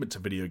commitment to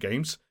video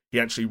games. He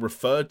actually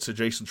referred to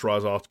Jason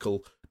Schreier's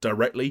article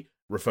directly,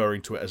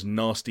 referring to it as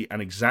nasty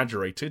and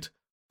exaggerated.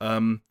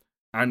 And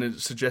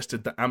it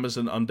suggested that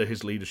Amazon, under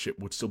his leadership,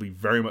 would still be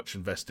very much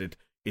invested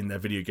in their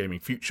video gaming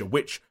future,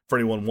 which, for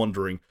anyone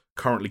wondering,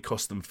 currently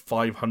costs them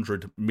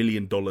 $500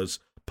 million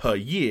per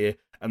year,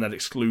 and that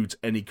excludes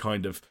any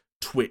kind of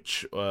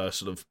Twitch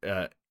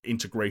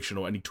integration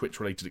or any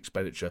Twitch-related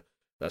expenditure.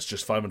 That's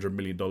just $500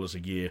 million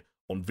a year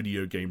on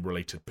video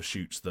game-related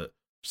pursuits that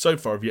so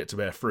far have yet to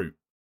bear fruit.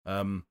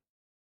 Kind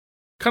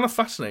of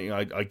fascinating,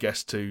 I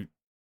guess, to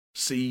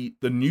see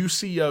the new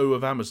CEO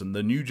of Amazon,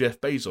 the new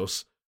Jeff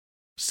Bezos,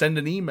 send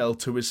an email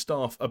to his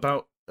staff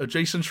about a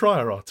Jason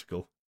Schreier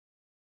article.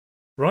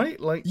 Right?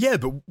 Yeah,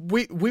 but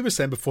we were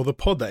saying before the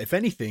pod that if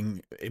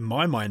anything, in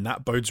my mind,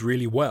 that bodes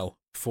really well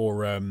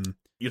for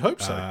you'd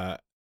hope so.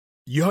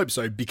 You hope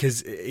so,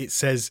 because it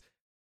says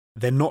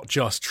they're not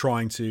just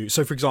trying to.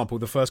 So, for example,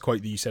 the first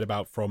quote that you said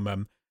about from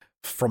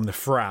the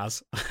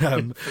Fraz,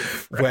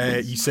 where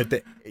you said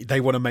that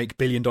they want to make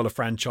billion-dollar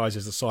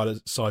franchises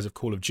the size of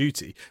Call of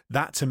Duty.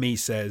 That to me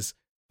says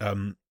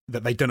that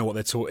they don't know what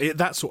they're talking.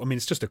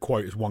 It's just a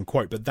quote, it's one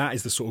quote, but that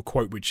is the sort of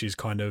quote which is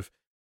kind of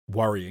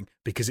worrying,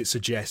 because it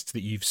suggests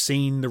that you've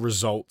seen the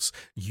results.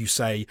 You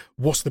say,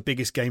 what's the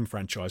biggest game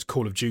franchise?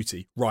 Call of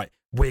Duty. Right,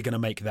 we're going to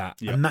make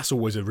that. Yep. And that's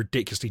always a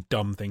ridiculously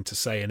dumb thing to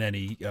say in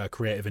any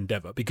creative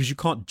endeavor, because you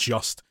can't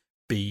just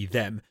be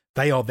them.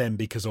 They are them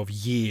because of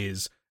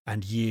years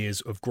and years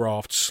of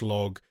graft,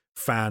 slog,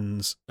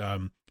 fans,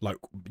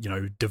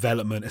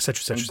 development,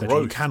 etc.,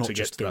 etc. You cannot to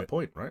just get to that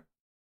point, right?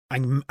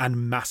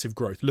 And massive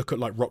growth. Look at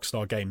like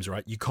Rockstar Games,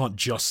 right? You can't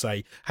just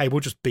say, hey,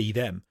 we'll just be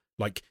them.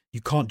 Like, you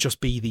can't just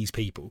be these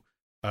people.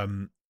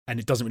 And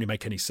it doesn't really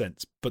make any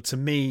sense. But to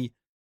me,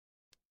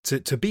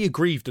 to be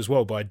aggrieved as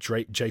well by a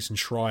Jason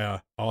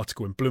Schreier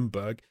article in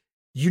Bloomberg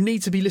you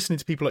need to be listening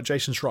to people like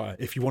Jason Schreier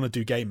if you want to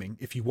do gaming,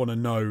 if you want to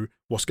know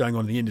what's going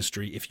on in the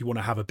industry, if you want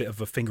to have a bit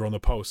of a finger on the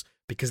pulse,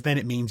 because then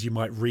it means you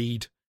might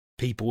read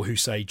people who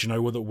say, do you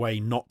know what, the way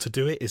not to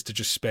do it is to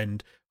just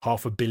spend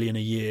 $500 million a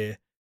year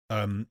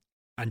and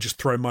just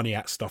throw money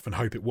at stuff and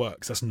hope it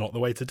works. That's not the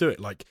way to do it.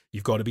 Like,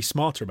 you've got to be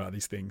smarter about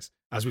these things.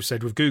 As we've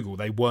said with Google,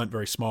 they weren't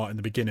very smart in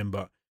the beginning,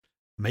 but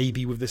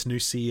maybe with this new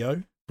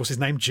CEO, what's his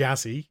name?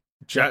 Jassy?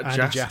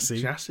 Jassy,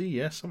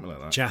 yeah, something like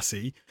that.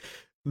 Jassy.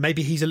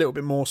 Maybe he's a little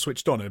bit more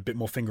switched on, a bit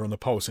more finger on the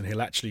pulse, and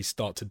he'll actually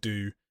start to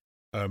do,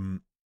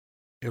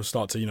 he'll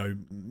start to,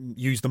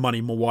 use the money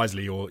more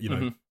wisely, or,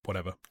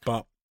 whatever.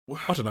 But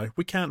I don't know.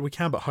 We can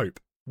but hope.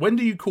 When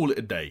do you call it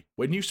a day?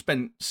 When you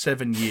spent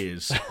 7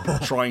 years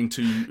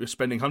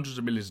spending hundreds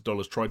of millions of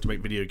dollars trying to make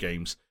video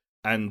games,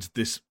 and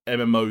this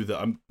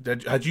MMO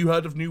had you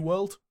heard of New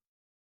World?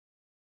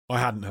 I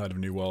hadn't heard of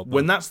New World.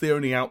 When that's the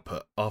only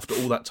output after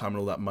all that time and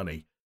all that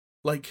money,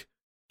 like,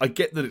 I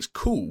get that it's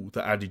cool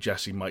that Andy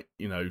Jassy might,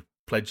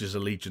 pledge his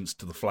allegiance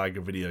to the flag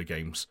of video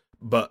games,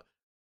 but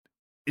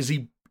is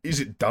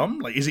it dumb?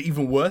 Like, is it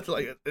even worth,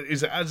 like,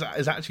 is it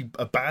actually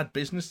a bad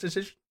business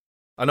decision?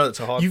 I know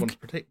it's a hard one to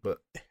predict, but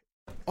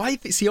I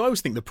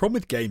always think the problem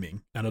with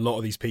gaming, and a lot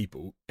of these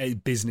people,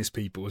 business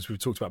people, as we've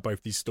talked about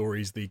both these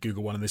stories, the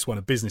Google one and this one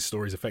are business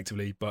stories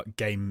effectively, but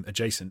game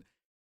adjacent,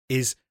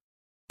 is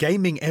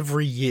gaming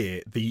every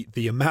year,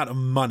 the amount of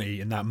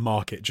money in that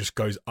market just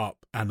goes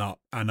up and up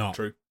and up.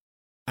 True.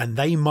 And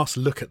they must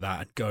look at that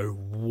and go,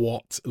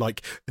 what?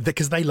 Like,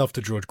 because they love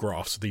to draw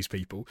graphs, these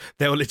people.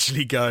 They'll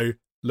literally go,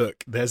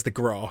 look, there's the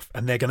graph.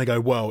 And they're going to go,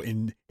 well,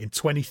 in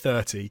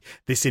 2030,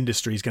 this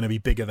industry is going to be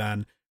bigger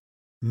than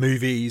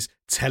movies,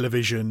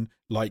 television,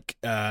 like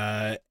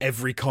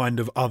every kind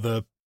of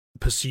other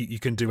pursuit you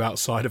can do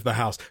outside of the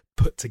house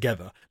put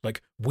together.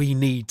 Like, we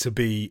need to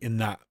be in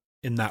that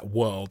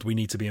world. We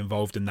need to be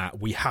involved in that.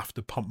 We have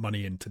to pump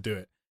money in to do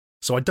it.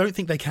 So I don't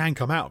think they can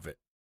come out of it.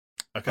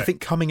 Okay. I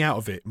think coming out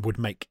of it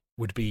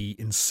would be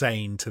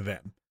insane to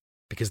them,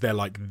 because they're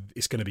like,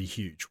 it's going to be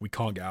huge. We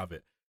can't get out of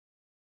it.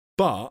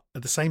 But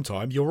at the same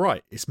time, you're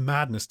right. It's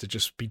madness to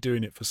just be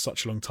doing it for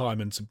such a long time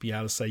and to be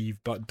able to say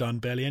you've done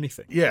barely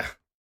anything. Yeah.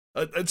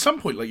 At some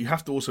point, like, you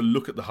have to also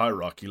look at the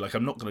hierarchy. Like,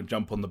 I'm not going to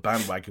jump on the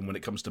bandwagon when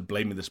it comes to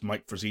blaming this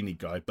Mike Frazzini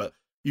guy, but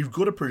you've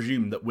got to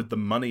presume that with the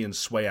money and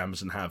sway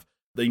Amazon have,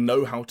 they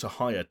know how to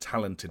hire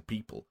talented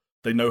people.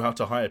 They know how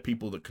to hire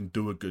people that can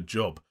do a good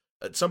job.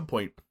 At some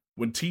point,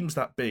 when teams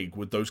that big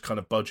with those kind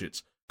of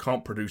budgets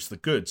can't produce the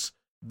goods,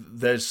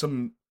 there's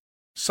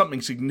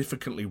something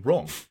significantly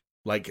wrong,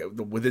 like,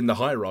 within the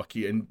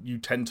hierarchy, and you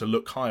tend to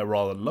look higher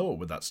rather than lower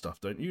with that stuff,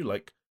 don't you?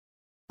 Like,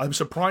 I'm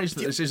surprised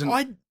that this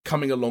isn't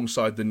coming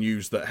alongside the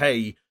news that,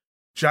 hey,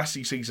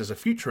 Jassy sees as a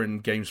future in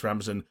games for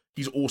Amazon,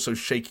 he's also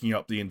shaking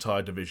up the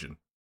entire division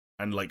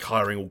and, like,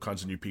 hiring all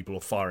kinds of new people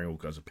or firing all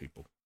kinds of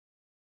people.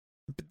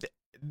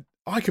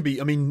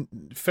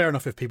 Fair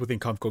enough if people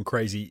think I've gone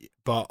crazy,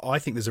 but I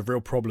think there's a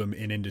real problem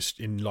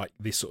in like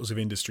this sorts of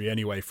industry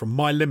anyway, from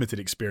my limited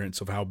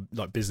experience of how,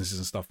 like, businesses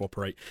and stuff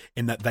operate,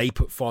 in that they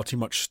put far too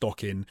much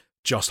stock in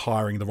just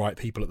hiring the right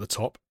people at the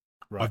top.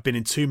 Right. I've been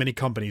in too many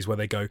companies where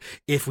they go,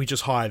 if we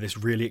just hire this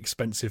really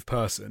expensive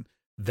person,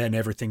 then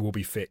everything will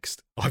be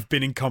fixed. I've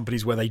been in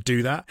companies where they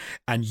do that,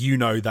 and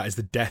that is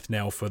the death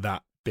knell for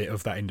that bit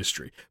of that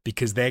industry,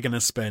 because they're going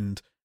to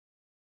spend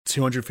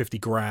 250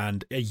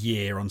 grand a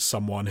year on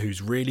someone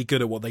who's really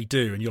good at what they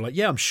do, and you're like,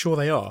 yeah, I'm sure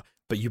they are,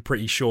 but you're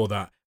pretty sure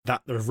that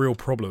the real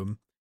problem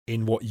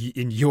in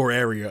in your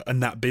area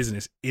and that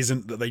business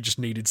isn't that they just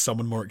needed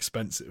someone more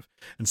expensive.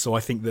 And so I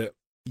think that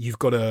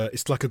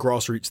it's like a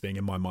grassroots thing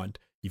in my mind.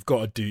 You've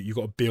got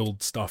to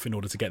build stuff in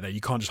order to get there.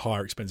 You can't just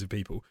hire expensive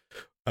people,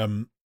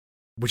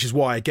 which is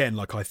why, again,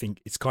 like, I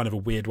think it's kind of a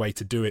weird way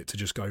to do it, to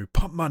just go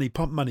pump money,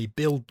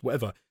 build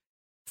whatever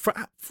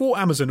for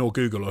Amazon or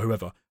Google or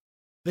whoever.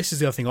 This is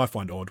the other thing I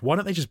find odd. Why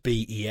don't they just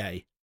be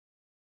EA?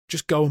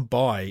 Just go and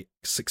buy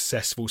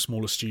successful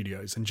smaller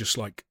studios and just,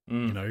 like,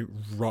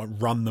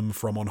 run them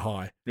from on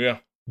high. Yeah.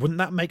 Wouldn't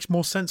that make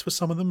more sense for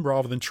some of them,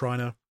 rather than trying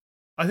to...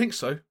 I think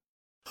so.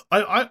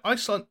 I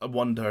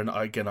wonder, and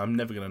again, I'm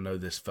never going to know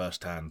this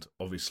firsthand,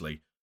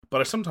 obviously,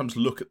 but I sometimes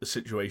look at the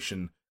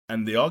situation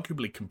and the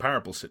arguably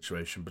comparable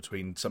situation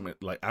between something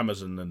like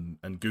Amazon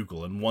and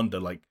Google, and wonder,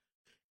 like,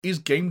 is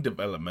game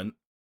development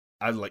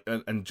as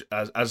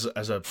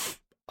a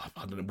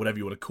I don't know, whatever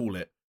you want to call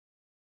it,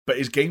 but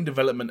is game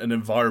development an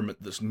environment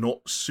that's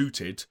not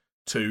suited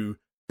to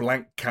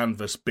blank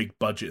canvas, big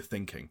budget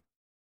thinking?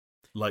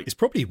 Like, it's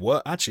probably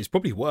worse. Actually, it's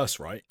probably worse,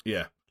 right?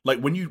 Yeah. Like,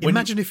 when you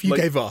imagine if you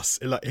gave us,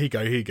 like,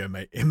 here you go,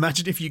 mate.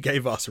 Imagine if you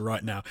gave us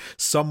right now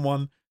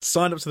someone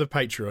signed up to the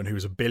Patreon who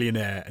was a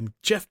billionaire, and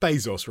Jeff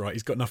Bezos, right?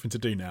 He's got nothing to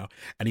do now,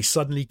 and he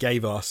suddenly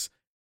gave us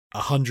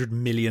 $100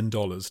 million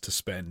to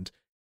spend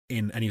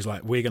and he was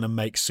like, we're going to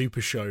make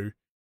SuperShow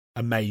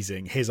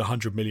amazing. Here's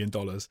 $100 million.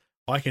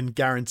 I can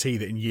guarantee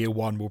that in year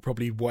one we'll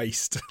probably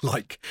waste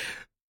like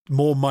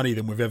more money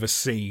than we've ever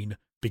seen,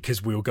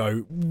 because we're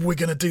going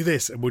to do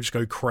this, and we'll just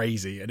go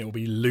crazy, and it'll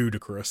be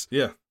ludicrous.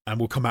 Yeah. And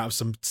we'll come out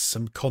of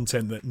some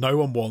content that no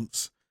one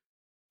wants,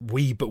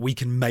 we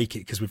can make it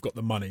because we've got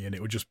the money, and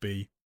it would just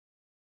be,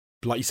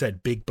 like you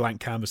said, big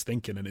blank canvas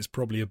thinking, and it's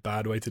probably a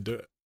bad way to do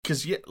it.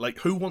 Because like,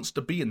 who wants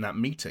to be in that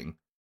meeting?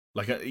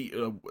 Like,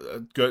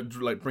 go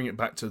like bring it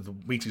back to the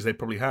meetings they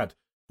probably had,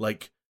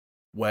 like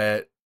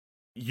where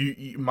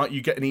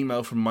you get an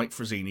email from Mike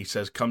Frazzini,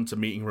 says come to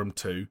meeting room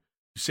 2. You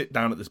sit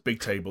down at this big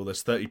table.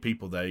 There's 30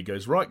 people there. He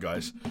goes, right,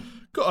 guys,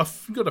 got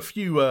a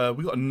few.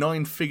 We got a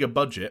 9-figure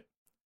budget.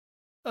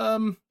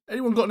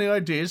 Anyone got any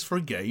ideas for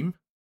a game?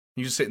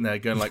 You're just sitting there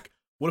going like,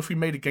 what if we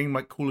made a game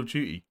like Call of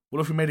Duty? What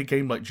if we made a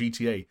game like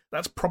GTA?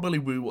 That's probably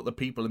what the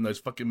people in those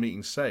fucking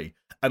meetings say.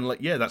 And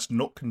like, yeah, that's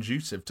not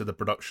conducive to the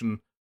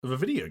production of a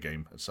video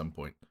game at some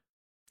point.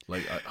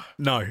 Like,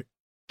 no,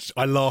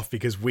 I laugh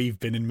because we've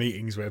been in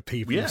meetings where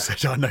people have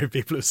said, I know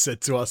people have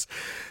said to us,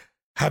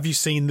 have you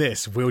seen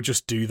this? We'll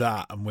just do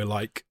that. And we're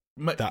like,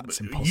 that's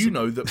impossible. You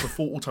know that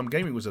before all-time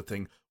gaming was a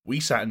thing, we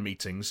sat in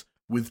meetings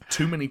with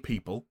too many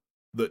people,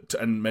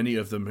 and many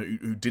of them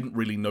who didn't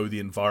really know the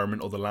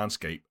environment or the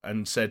landscape,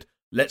 and said,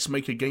 let's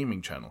make a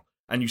gaming channel.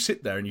 And you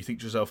sit there and you think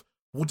to yourself,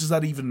 what does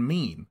that even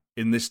mean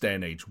in this day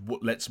and age?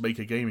 Let's make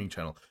a gaming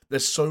channel.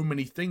 There's so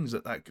many things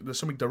there's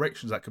so many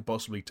directions that could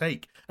possibly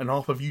take, and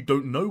half of you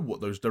don't know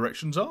what those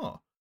directions are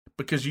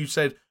because you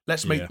said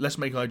let's make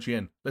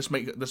IGN, let's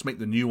make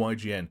the new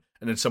IGN,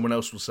 and then someone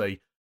else will say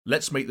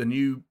let's make the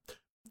new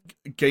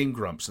Game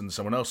Grumps, and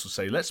someone else will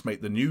say let's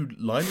make the new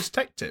Linus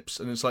Tech Tips,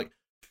 and it's like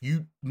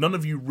none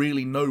of you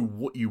really know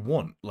what you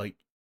want. Like,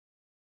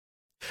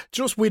 do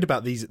you know what's weird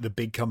about the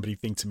big company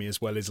thing to me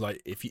as well is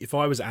like if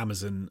I was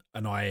Amazon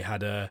and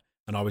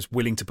I was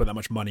willing to put that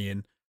much money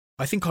in,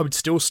 I think I would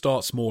still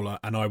start smaller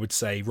and I would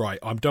say, right,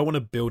 I don't want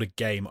to build a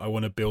game, I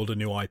want to build a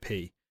new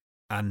IP.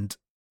 And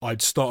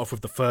I'd start off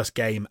with the first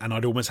game, and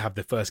I'd almost have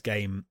the first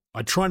game,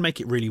 I'd try and make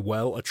it really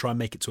well, I'd try and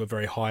make it to a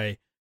very high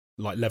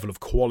like level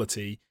of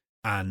quality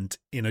and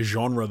in a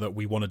genre that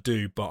we want to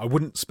do, but I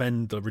wouldn't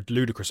spend a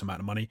ludicrous amount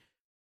of money,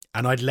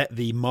 and I'd let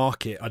the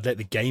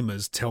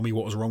gamers tell me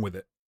what was wrong with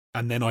it.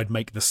 And then I'd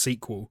make the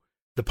sequel.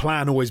 The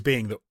plan always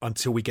being that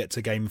until we get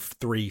to game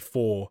 3,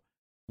 4,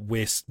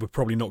 we're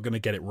probably not going to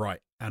get it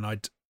right.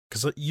 And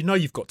because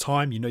you've got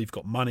time, you've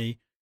got money,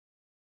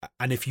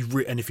 and if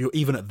you're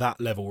even at that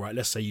level, right?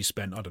 Let's say you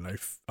spent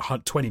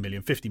 20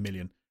 million, 50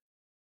 million,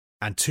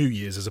 and 2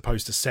 years as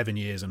opposed to 7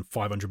 years and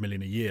 500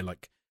 million a year.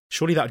 Like,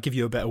 surely that would give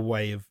you a better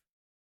way of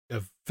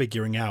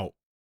figuring out.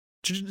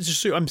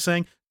 Just I'm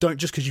saying, don't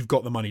just because you've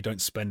got the money, don't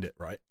spend it,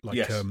 right? Like,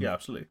 yes, yeah,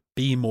 absolutely.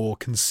 Be more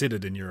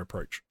considered in your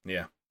approach.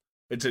 Yeah,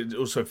 it's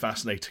also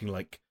fascinating,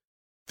 like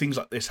things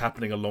like this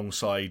happening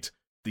alongside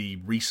the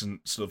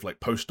recent sort of like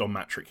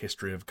post-Domatric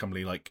history of a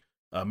company like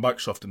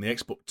Microsoft and the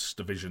Xbox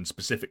division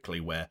specifically,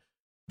 where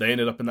they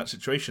ended up in that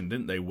situation,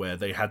 didn't they? Where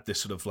they had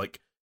this sort of like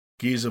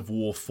Gears of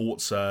War,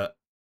 Forza,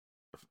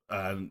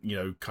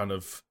 and kind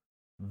of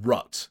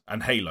rut,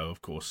 and Halo,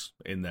 of course,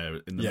 in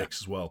the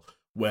mix as well,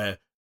 where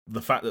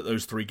the fact that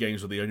those 3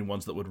 games were the only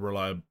ones that would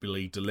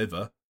reliably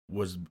deliver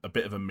was a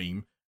bit of a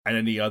meme, and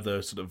any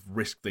other sort of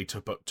risk they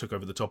took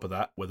over the top of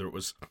that, whether it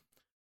was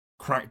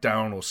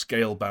Crackdown or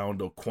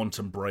Scalebound or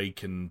Quantum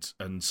Break and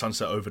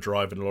Sunset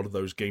Overdrive, and a lot of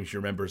those games you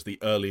remember as the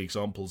early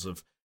examples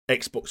of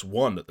Xbox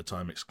One at the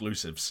time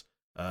exclusives,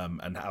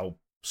 and how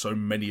so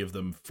many of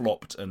them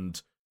flopped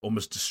and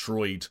almost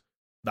destroyed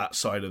that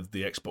side of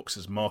the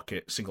Xbox's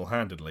market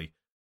single-handedly.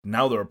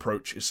 Now their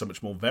approach is so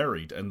much more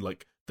varied, and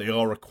like they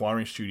are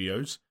acquiring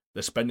studios,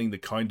 they're spending the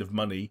kind of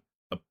money,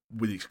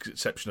 with the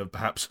exception of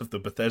perhaps of the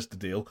Bethesda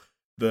deal,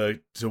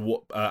 to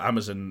what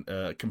Amazon,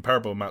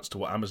 comparable amounts to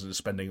what Amazon is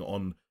spending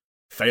on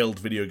failed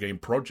video game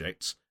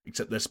projects,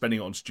 except they're spending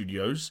it on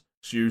studios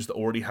that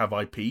already have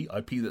IP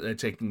that they're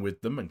taking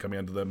with them and coming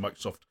under the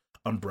Microsoft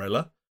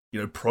umbrella.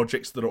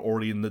 Projects that are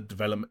already in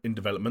development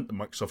that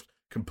Microsoft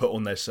can put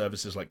on their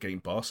services like Game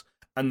Pass,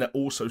 and they're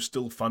also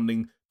still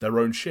funding their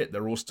own shit.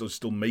 They're also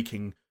still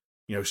making,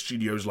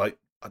 studios like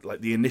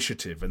The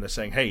Initiative, and they're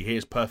saying, hey,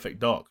 here's Perfect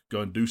Dark,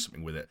 go and do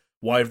something with it.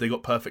 Why have they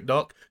got Perfect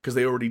Dark? Because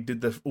they already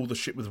did all the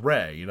shit with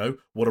Rare,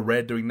 What are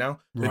Rare doing now?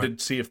 Right. They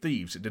did Sea of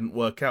Thieves. It didn't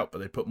work out, but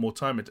they put more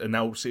time into it, and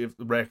now see if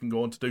Rare can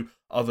go on to do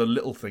other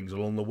little things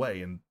along the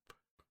way, and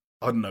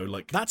I don't know,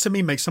 like... That to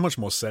me makes so much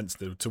more sense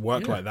to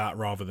work like that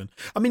rather than...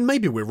 I mean,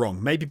 maybe we're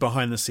wrong. Maybe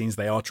behind the scenes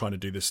they are trying to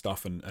do this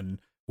stuff, and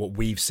what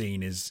we've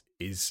seen is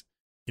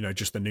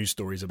just the news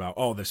stories about,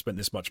 oh, they've spent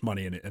this much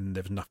money in it and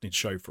there's nothing to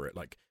show for it.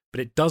 Like, but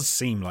it does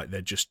seem like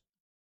they're just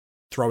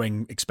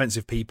throwing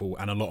expensive people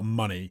and a lot of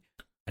money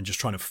and just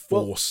trying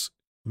to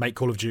make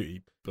Call of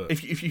Duty. But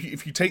if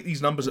you take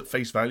these numbers at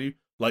face value,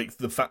 like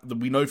the fact that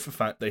we know for a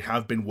fact they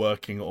have been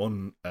working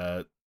on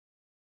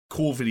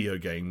core video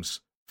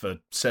games for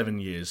 7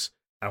 years,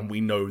 and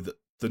we know that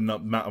the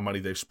amount of money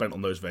they've spent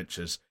on those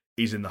ventures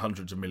is in the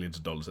hundreds of millions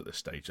of dollars at this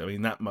stage. I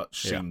mean, that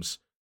much seems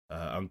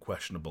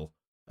unquestionable.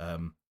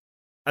 And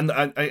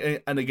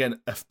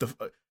again,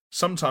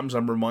 sometimes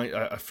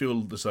I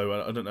feel as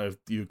though, I don't know if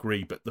you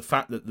agree, but the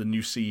fact that the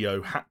new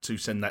CEO had to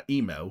send that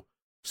email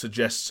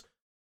suggests,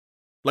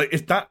 like,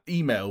 if that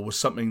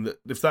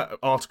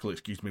article,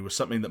 was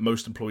something that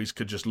most employees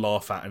could just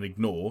laugh at and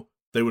ignore,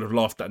 they would have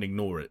laughed at and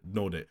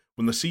ignored it.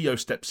 When the CEO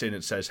steps in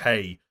and says,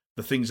 hey,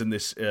 the things in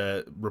this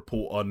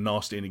report are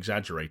nasty and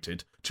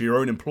exaggerated, to your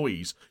own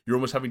employees, you're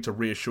almost having to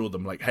reassure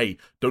them, like, hey,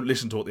 don't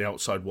listen to what the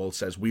outside world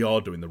says, we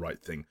are doing the right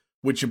thing,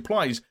 which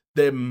implies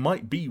there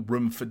might be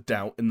room for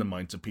doubt in the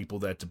minds of people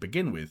there to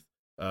begin with.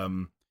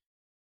 And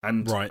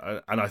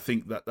I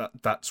think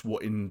that's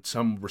what, in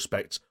some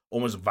respects,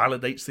 almost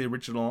validates the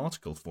original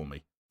article for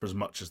me, for as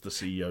much as the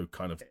CEO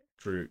kind of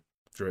drew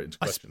it into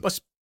question.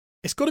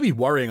 It's got to be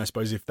worrying, I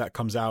suppose, if that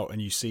comes out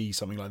and you see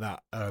something like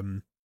that,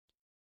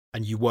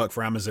 and you work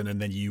for Amazon,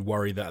 and then you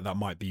worry that that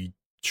might be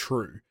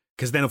true.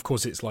 Because then, of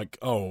course, it's like,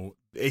 oh,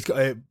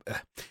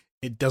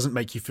 it doesn't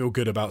make you feel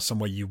good about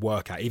somewhere you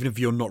work at, even if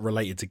you're not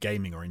related to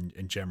gaming or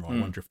in general.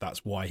 I wonder if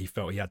that's why he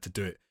felt he had to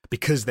do it,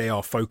 because they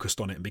are focused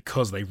on it and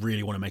because they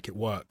really want to make it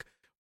work.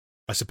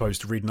 I suppose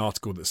to read an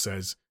article that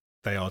says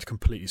they are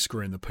completely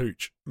screwing the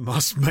pooch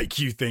must make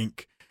you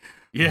think,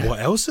 what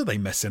else are they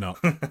messing up?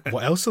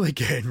 What else are they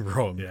getting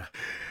wrong? Yeah.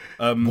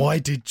 Why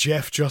did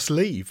Jeff just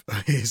leave?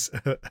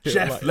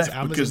 Jeff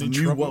left because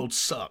New World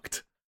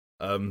sucked.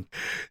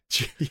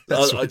 Let's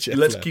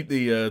keep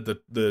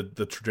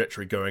the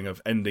trajectory going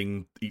of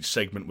ending each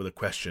segment with a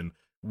question.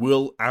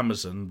 Will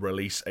Amazon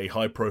release a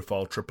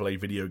high-profile AAA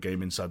video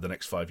game inside the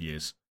next 5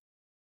 years?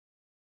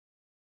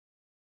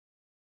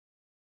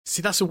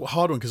 See, that's a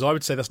hard one, because I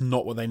would say that's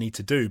not what they need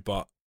to do,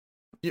 but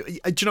do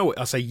you know what?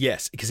 I'll say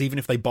yes, because even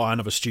if they buy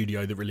another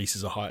studio that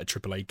releases a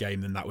AAA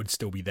game, then that would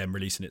still be them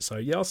releasing it. So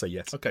yeah, I'll say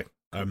yes. Okay.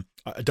 I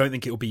don't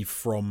think it will be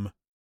from.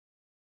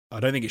 I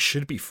don't think it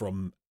should be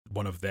from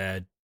one of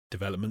their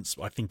developments.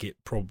 I think it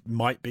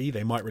might be.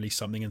 They might release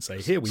something and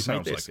say, "Here, we've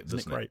made this." Isn't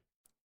it great?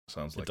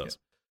 Sounds like it.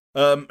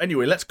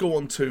 Anyway, let's go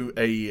on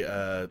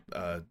to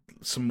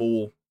some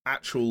more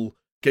actual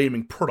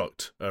gaming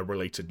product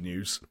related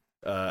news,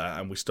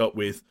 and we start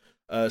with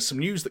some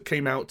news that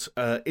came out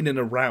in and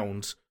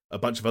around a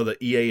bunch of other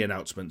EA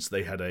announcements.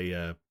 They had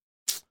a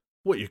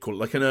what you call it,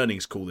 like an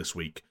earnings call this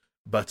week,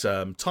 but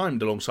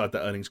timed alongside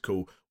that earnings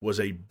call was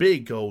a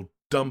big old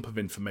dump of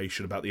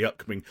information about the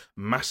upcoming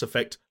Mass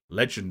Effect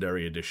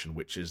Legendary Edition,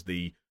 which is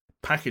the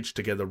packaged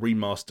together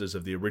remasters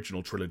of the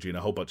original trilogy and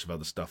a whole bunch of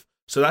other stuff.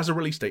 So that's a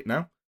release date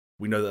now.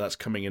 We know that that's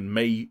coming in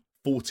May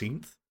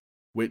 14th,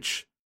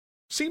 which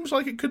seems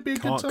like it could be a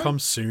good time. Can't come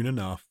soon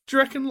enough. Do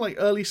you reckon, like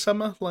early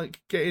summer,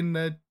 like get in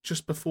there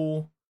just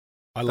before?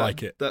 I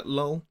like it. That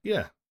lull.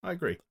 Yeah, I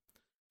agree.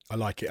 I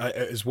like it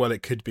as well.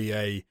 It could be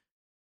a.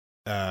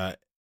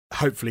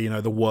 Hopefully,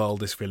 the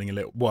world is feeling a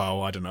little.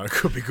 Well, I don't know. It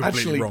could be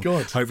completely wrong.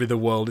 God. Hopefully, the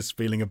world is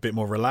feeling a bit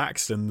more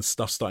relaxed and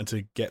stuff's starting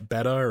to get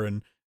better,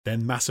 and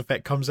then Mass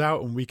Effect comes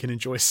out and we can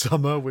enjoy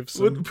summer with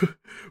some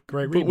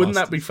great remasters. But wouldn't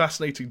that be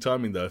fascinating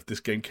timing, though, if this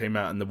game came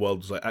out and the world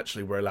was like,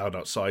 actually, we're allowed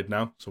outside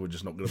now, so we're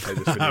just not going to play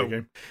this video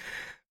game?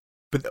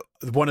 But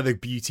one of the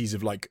beauties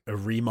of like a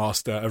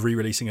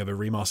re-releasing of a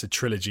remastered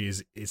trilogy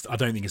is I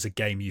don't think it's a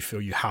game you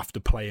feel you have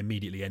to play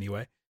immediately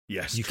anyway.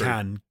 Yes, you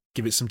can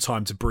give it some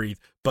time to breathe,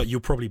 but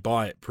you'll probably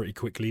buy it pretty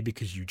quickly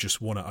because you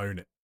just want to own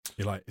it.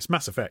 You're like, it's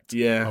Mass Effect.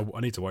 Yeah. I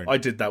need to own it. I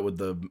did that with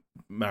the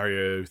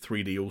Mario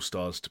 3D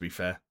All-Stars, to be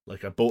fair.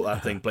 Like, I bought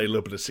that thing, played a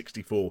little bit of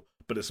 64,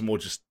 but it's more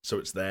just so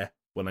it's there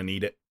when I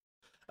need it.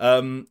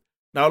 Now,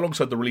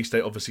 alongside the release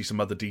date, obviously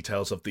some other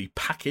details of the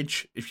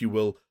package, if you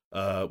will,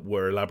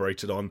 were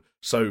elaborated on.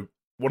 So,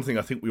 one thing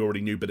I think we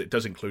already knew, but it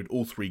does include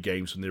all 3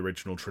 games from the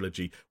original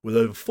trilogy, with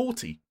over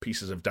 40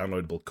 pieces of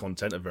downloadable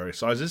content of various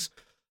sizes.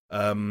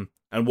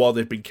 And while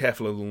they've been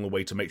careful along the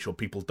way to make sure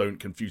people don't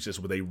confuse this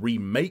with a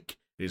remake,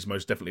 it is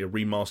most definitely a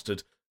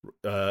remastered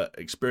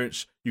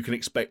experience. You can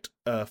expect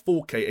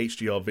 4K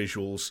HDR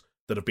visuals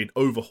that have been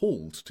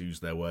overhauled, to use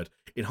their word,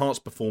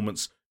 enhanced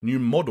performance, new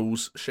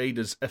models,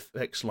 shaders,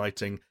 FX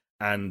lighting,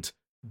 and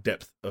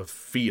depth of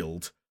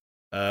field.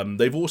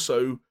 They've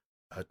also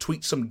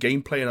tweaked some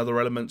gameplay and other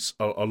elements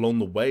along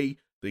the way.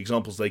 The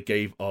examples they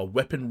gave are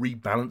weapon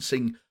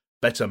rebalancing,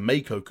 better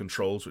Mako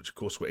controls, which of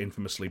course were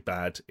infamously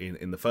bad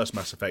in the first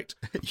Mass Effect.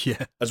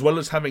 Yeah. As well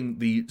as having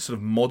the sort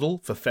of model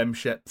for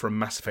FemShep from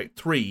Mass Effect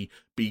 3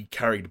 be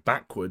carried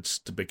backwards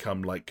to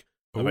become like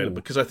available.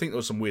 Because I think there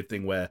was some weird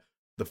thing where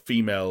the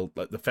female,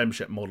 like the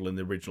FemShep model in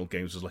the original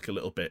games was like a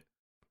little bit,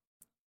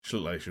 she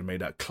looked like she was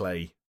made out of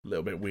clay, a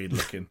little bit weird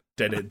looking,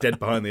 dead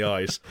behind the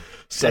eyes.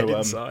 So, dead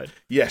inside.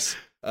 Yes.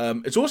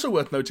 It's also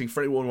worth noting,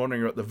 for anyone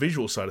wondering about the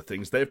visual side of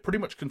things, they've pretty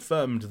much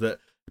confirmed that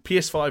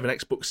PS5 and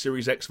Xbox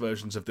Series X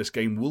versions of this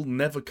game will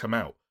never come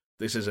out.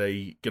 This is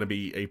going to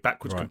be a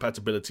backwards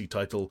compatibility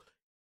title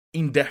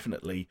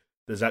indefinitely.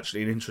 There's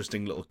actually an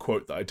interesting little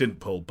quote that I didn't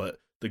pull, but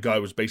the guy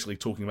was basically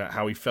talking about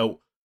how he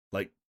felt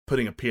like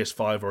putting a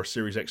PS5 or a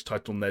Series X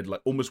title on there,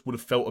 like almost would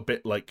have felt a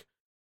bit like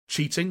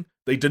cheating.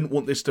 They didn't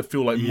want this to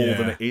feel like more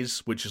than it is,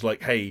 which is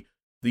like, hey,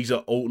 these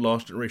are old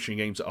last generation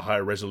games at a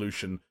higher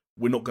resolution.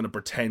 We're not going to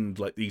pretend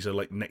like these are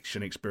like next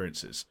gen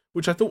experiences,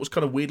 which I thought was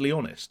kind of weirdly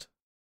honest.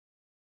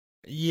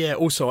 Yeah.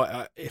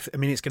 Also, it's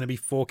going to be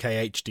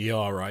 4K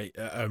HDR, right?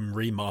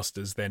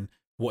 Remasters. Then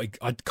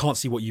I can't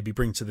see what you'd be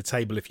bringing to the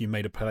table if you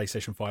made a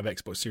PlayStation 5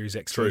 Xbox Series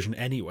X version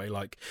anyway.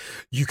 Like,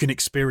 you can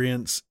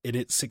experience it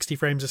at 60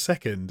 frames a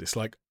second. It's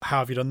like, how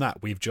have you done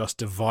that? We've just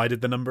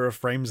divided the number of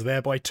frames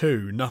there by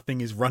 2.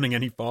 Nothing is running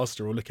any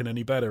faster or looking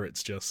any better.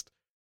 It's just,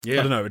 I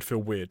don't know, it'd feel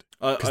weird.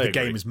 Because the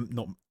game is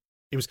not...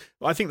 It was...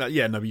 I think that,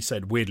 you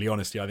said weirdly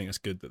honesty. I think it's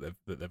good that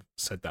they've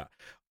said that.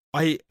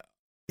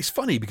 It's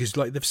funny because,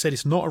 like, they've said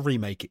it's not a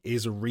remake, it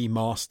is a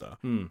remaster.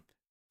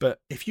 But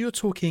if you're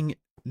talking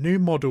new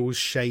models,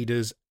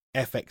 shaders,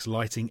 FX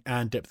lighting,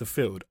 and depth of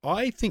field,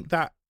 I think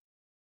that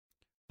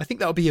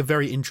would be a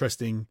very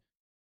interesting.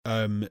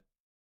 It's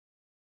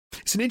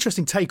an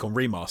interesting take on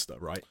remaster,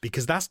 right?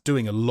 Because that's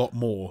doing a lot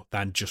more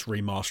than just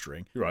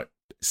remastering. Right.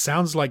 It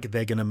sounds like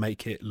they're going to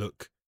make it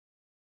look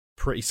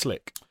pretty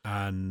slick,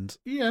 and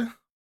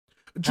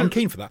I'm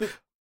keen for that.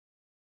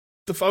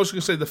 I was going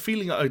to say, the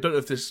feeling, I don't know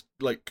if this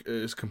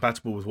is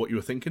compatible with what you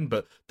were thinking,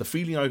 but the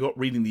feeling I got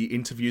reading the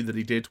interview that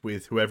he did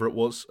with whoever it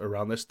was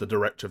around this, the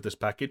director of this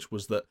package,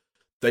 was that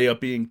they are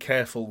being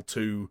careful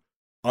to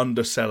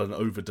undersell and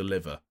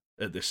over-deliver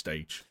at this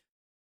stage.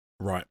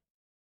 Right.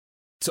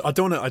 So I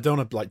don't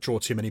want to like draw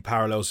too many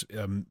parallels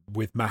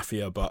with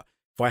Mafia, but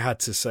if I had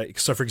to say,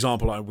 so for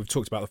example, we've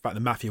talked about the fact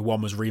that Mafia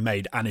 1 was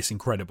remade and it's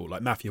incredible.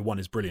 Like, Mafia 1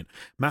 is brilliant.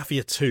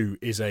 Mafia 2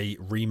 is a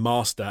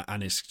remaster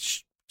and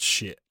it's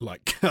shit.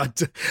 Like,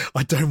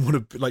 I don't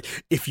want to, like,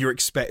 if you're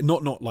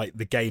not like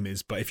the game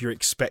is, but if you're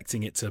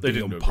expecting it to be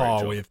on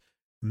par with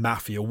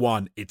Mafia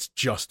 1, it's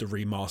just a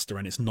remaster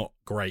and it's not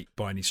great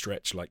by any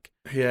stretch. Like,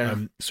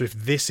 so if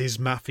this is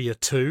Mafia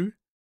 2,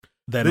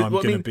 then I'm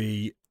going to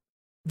be...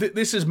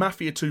 This is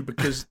Mafia 2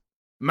 because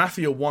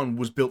Mafia 1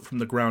 was built from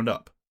the ground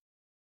up.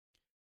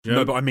 You know?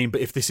 No, but I mean,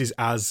 but if this is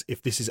as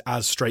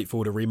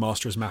straightforward a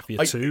remaster as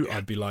Mafia 2,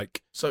 I'd be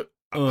like... So...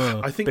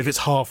 I think if it's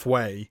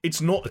halfway,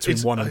 it's not between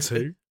 1 and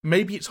 2.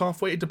 Maybe it's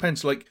halfway. It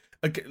depends. Like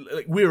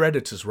we're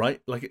editors,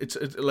 right? Like it's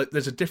like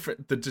there's a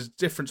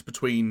difference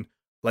between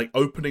like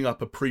opening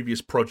up a previous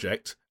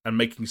project and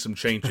making some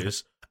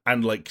changes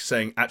and like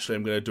saying, actually,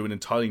 I'm going to do an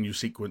entirely new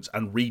sequence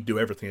and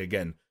redo everything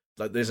again.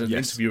 Like there's an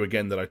interview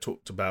again that I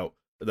talked about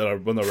that I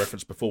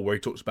referenced before, where he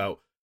talks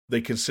about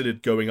they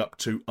considered going up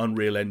to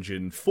Unreal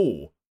Engine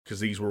 4 because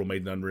these were all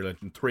made in Unreal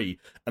Engine 3,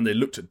 and they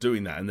looked at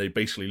doing that and they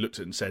basically looked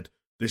at it and said,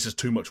 this is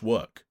too much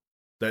work.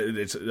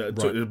 It's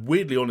a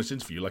weirdly honest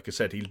interview. Like I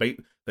said,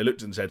 they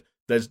looked and said,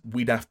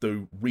 we'd have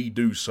to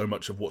redo so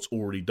much of what's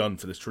already done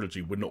for this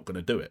trilogy. We're not going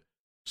to do it.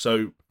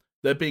 So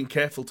they're being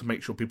careful to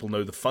make sure people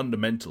know the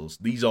fundamentals.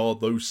 These are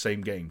those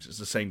same games. It's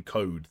the same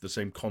code, the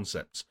same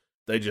concepts.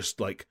 They're just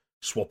like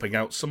swapping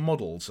out some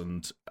models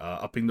and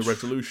upping the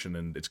resolution,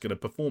 and it's going to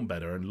perform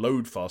better and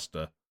load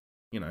faster.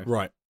 You know,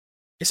 right?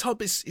 It's hard.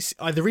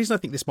 The reason I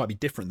think this might be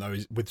different though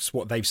is with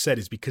what they've said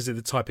is because of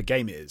the type of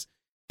game it is.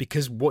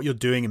 Because what you're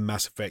doing in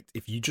Mass Effect,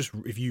 if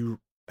you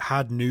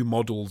had new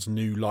models,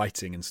 new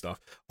lighting and stuff,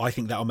 I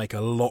think that'll make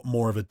a lot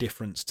more of a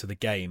difference to the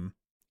game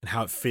and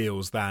how it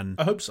feels than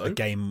I hope so. a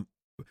game,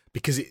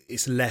 because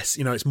it's less,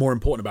 it's more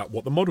important about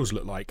what the models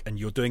look like, and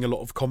you're doing a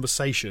lot of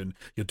conversation,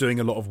 you're doing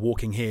a lot of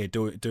walking here,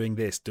 doing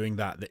this, doing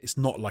that. It's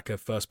not like a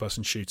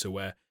first-person shooter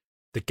where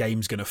the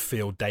game's going to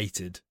feel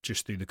dated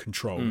just through the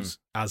controls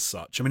as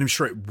such. I mean, I'm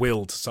sure it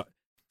will to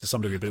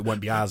some degree, but it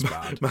won't be as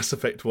bad. Mass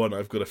Effect 1,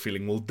 I've got a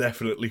feeling, will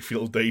definitely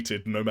feel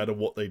dated no matter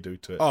what they do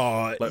to it.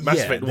 Like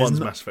Mass Effect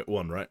 1's Mass Effect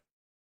 1, right?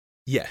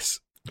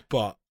 Yes,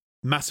 but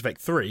Mass Effect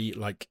 3,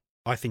 like,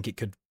 I think it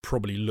could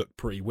probably look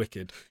pretty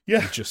wicked.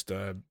 Yeah. Just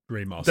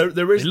remaster.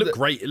 It looks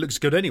great. It looks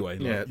good anyway.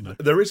 Yeah,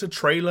 there is a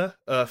trailer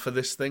for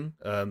this thing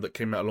that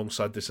came out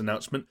alongside this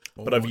announcement,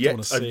 but I've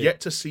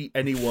yet to see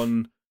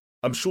anyone...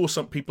 I'm sure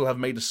some people have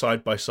made a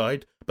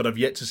side-by-side, but I've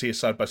yet to see a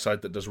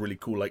side-by-side that does really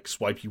cool, like,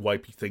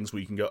 swipey-wipey things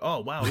where you can go, oh,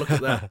 wow, look at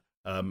that.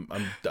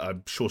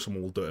 I'm sure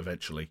someone will do it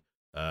eventually.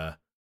 I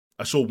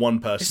saw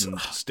one person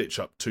stitch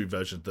up 2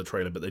 versions of the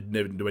trailer, but they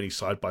didn't do any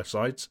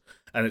side-by-sides,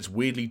 and it's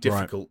weirdly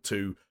difficult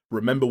to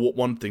remember what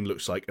one thing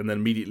looks like and then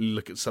immediately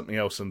look at something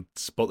else and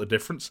spot the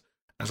difference,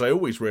 as I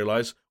always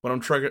realise when I'm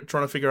trying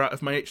to figure out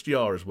if my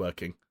HDR is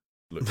working.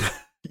 Look,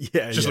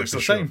 it just looks the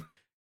same.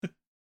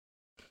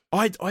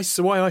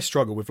 So why I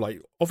struggle with,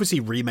 like, obviously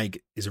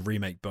remake is a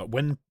remake, but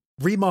when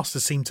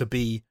remasters seem to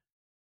be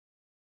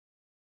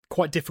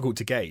quite difficult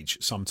to gauge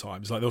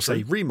sometimes. Like, they'll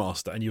say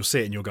remaster and you'll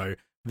see it and you'll go,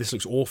 this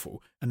looks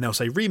awful. And they'll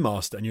say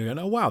remaster and you're going,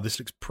 oh wow, this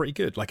looks pretty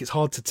good. Like, it's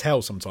hard to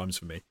tell sometimes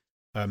for me.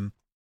 I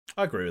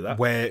agree with that.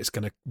 Where it's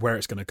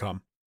gonna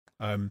come.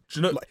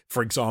 Like,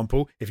 for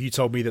example, if you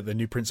told me that the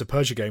new Prince of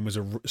Persia game was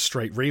a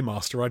straight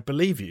remaster, I'd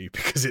believe you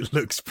because it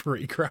looks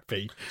pretty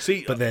crappy.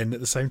 See, but then at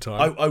the same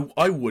time,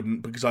 I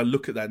wouldn't, because I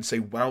look at that and say,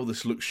 "Wow,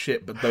 this looks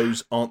shit." But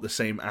those aren't the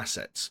same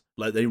assets.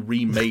 Like, they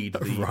remade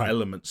the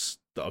elements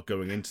that are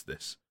going into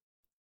this.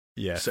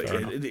 Yeah, so,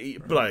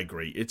 but I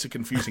agree, it's a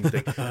confusing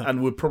thing,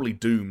 and we're probably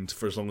doomed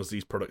for as long as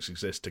these products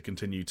exist to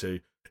continue to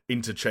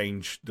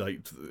interchange,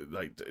 like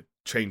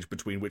change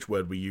between which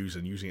word we use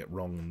and using it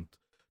wrong. And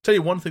tell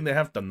you one thing they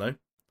have done though.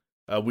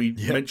 We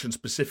mentioned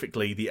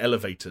specifically the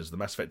elevators, the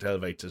Mass Effect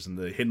elevators, and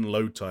the hidden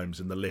load times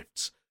in the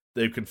lifts.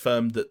 They've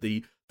confirmed that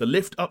the The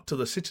lift up to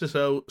the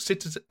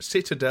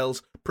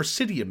Citadel's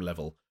Presidium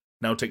level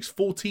now takes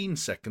 14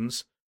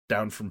 seconds,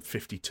 down from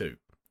 52.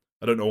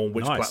 I don't know on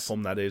which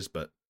platform that is,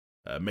 but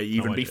may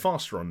even be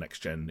faster on next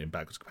gen in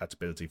backwards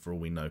compatibility for all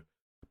we know.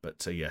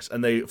 But yes,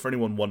 and for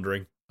anyone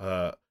wondering,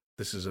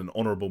 this is an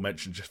honourable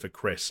mention just for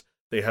Chris.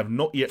 They have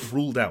not yet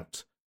ruled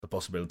out the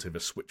possibility of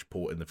a Switch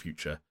port in the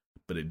future,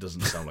 but it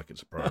doesn't sound like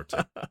it's a priority.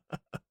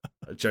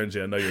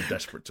 Jonesy, I know you're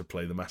desperate to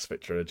play the Mass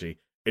Effect trilogy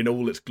in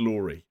all its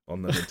glory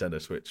on the Nintendo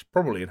Switch,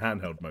 probably in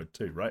handheld mode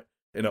too, right?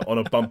 On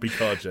a bumpy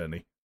car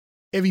journey.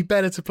 It'd be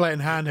better to play in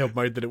handheld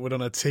mode than it would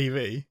on a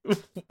TV.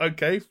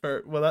 Okay,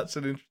 fair. Well, that's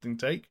an interesting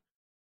take.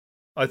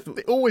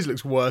 It always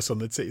looks worse on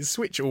the TV.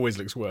 Switch always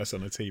looks worse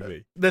on a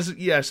TV.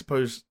 I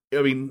suppose.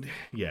 I mean,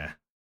 yeah.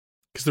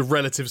 Because the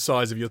relative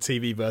size of your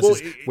TV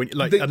versus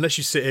unless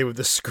you sit here with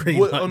the screen.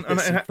 Well,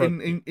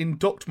 in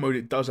docked mode,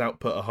 it does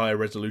output a higher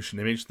resolution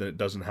image than it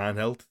does in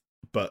handheld.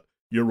 But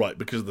you're right,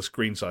 because of the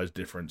screen size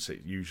difference,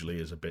 it usually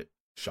is a bit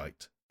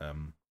shite.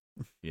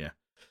 Yeah.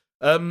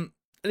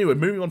 Anyway,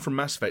 moving on from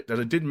Mass Effect, as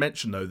I did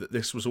mention though that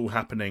this was all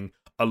happening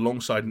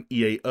alongside an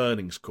EA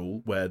earnings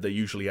call, where they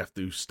usually have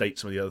to state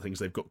some of the other things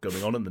they've got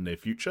going on in the near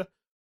future.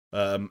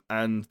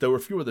 And there were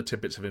a few other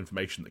tidbits of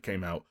information that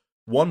came out.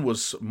 One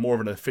was more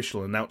of an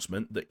official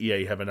announcement that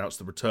EA have announced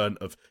the return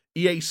of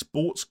EA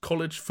Sports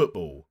College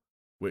Football,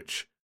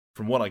 which,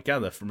 from what I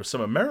gather from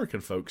some American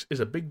folks, is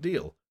a big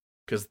deal.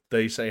 Because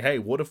they say, hey,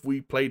 what if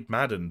we played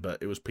Madden,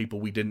 but it was people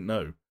we didn't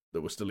know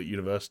that were still at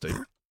university?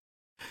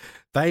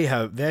 They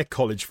have their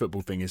college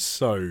football thing is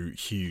so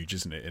huge,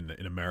 isn't it?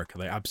 In America,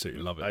 they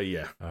absolutely love it.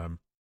 Yeah.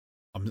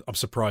 I'm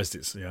surprised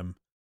it's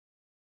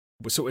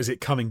So is it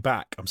coming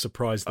back? I'm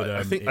surprised that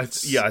I think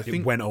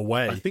it went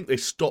away. I think they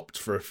stopped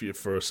for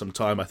some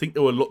time. I think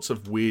there were lots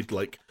of weird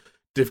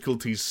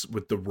difficulties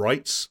with the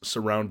rights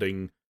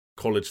surrounding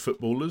college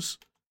footballers.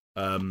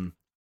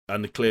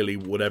 And clearly,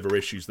 whatever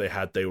issues they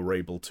had, they were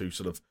able to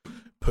sort of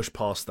push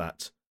past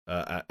that,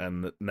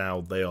 and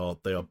now they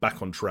are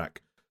back on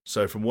track.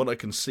 So, from what I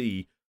can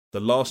see,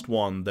 the last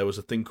one there was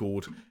a thing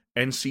called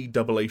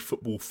NCAA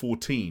Football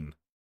 14,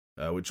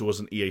 which was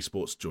an EA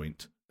Sports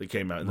joint that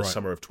came out in the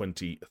summer of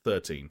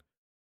 2013.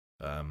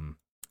 And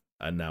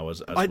now,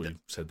 as we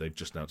said, they've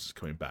just announced it's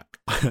coming back.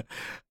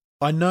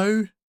 I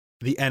know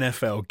the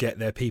NFL get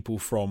their people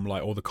from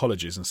all the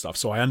colleges and stuff,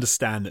 so I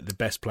understand that the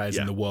best players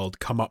in the world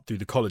come up through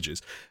the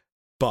colleges.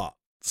 But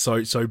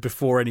so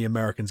before any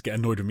Americans get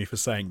annoyed with me for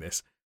saying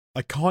this,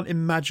 I can't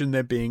imagine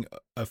there being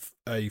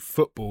a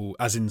football,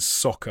 as in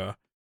soccer,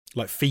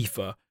 like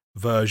FIFA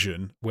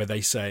version, where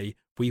they say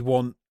we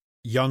want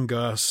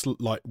younger,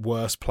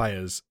 worse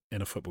players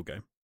in a football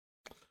game.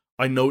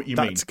 I know what you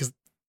mean. Because,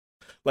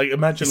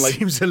 imagine,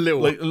 seems a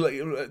little.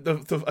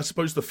 I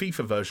suppose the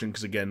FIFA version,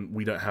 because again,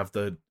 we don't have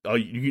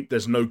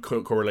there's no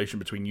correlation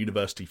between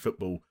university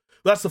football.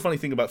 That's the funny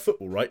thing about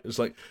football, right? It's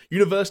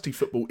university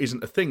football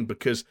isn't a thing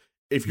because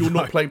if you're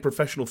not playing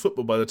professional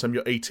football by the time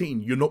you're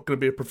 18, you're not going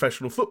to be a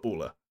professional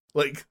footballer.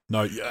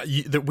 No,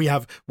 we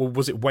have. Well,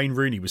 was it Wayne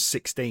Rooney was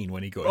 16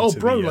 when he got into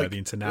the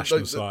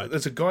international side?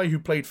 There's a guy who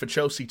played for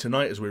Chelsea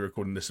tonight as we were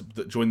recording this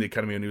that joined the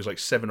academy when he was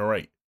 7 or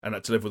 8 and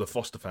had to live with a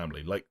foster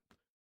family.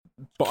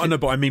 But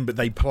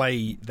they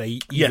play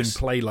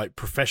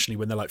professionally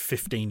when they're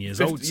 15 years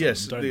old.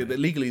 Yes,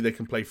 legally they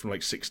can play from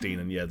 16,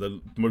 and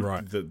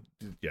the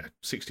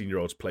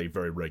 16-year-olds play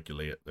very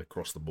regularly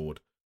across the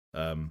board.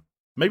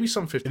 Maybe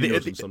some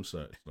 15-year-olds in some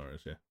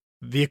scenarios, yeah.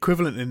 The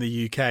equivalent in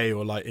the UK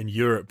or in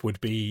Europe would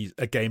be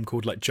a game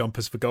called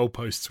Jumpers for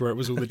Goalposts, where it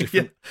was all the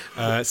different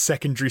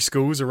secondary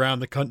schools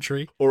around the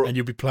country, and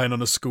you'll be playing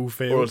on a school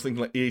field. Or I was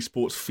thinking EA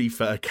Sports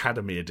FIFA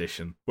Academy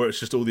Edition, where it's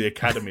just all the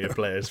academy of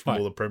players from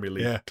all the Premier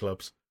League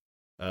clubs.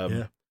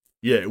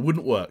 It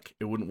wouldn't work.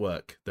 It wouldn't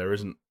work. There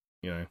isn't,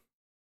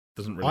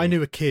 doesn't really. I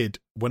knew a kid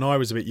when I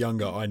was a bit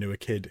younger. I knew a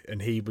kid,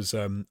 and he was.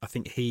 I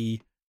think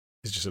he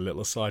is just a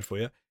little aside for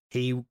you.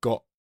 He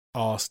got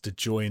asked to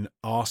join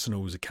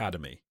Arsenal's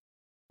academy.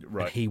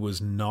 Right. And he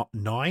was not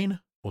 9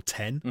 or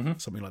 10,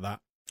 something like that.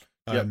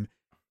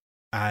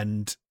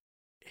 And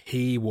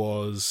he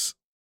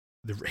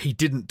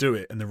didn't do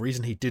it. And the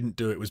reason he didn't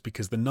do it was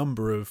because the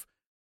number of,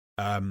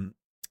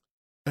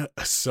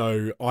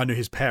 so I knew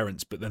his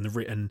parents, but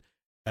then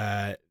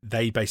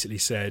they basically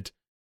said,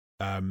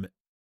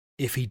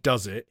 if he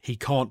does it, he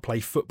can't play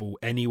football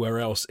anywhere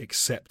else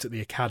except at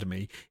the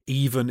academy,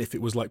 even if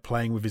it was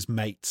playing with his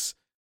mates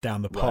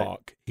down the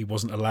park. He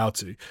wasn't allowed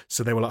to.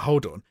 So they were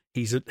hold on,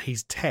 he's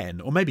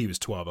 10, or maybe he was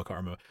 12, I can't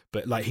remember,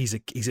 but he's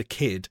a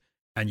kid,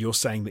 and you're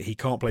saying that he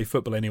can't play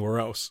football anywhere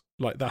else.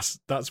 That's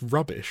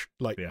rubbish.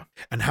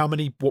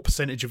 And what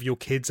percentage of your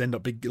kids end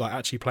up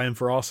actually playing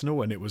for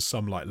Arsenal? And it was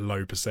some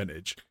low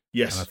percentage.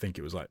 Yes. And I think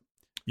it was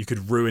you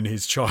could ruin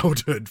his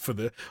childhood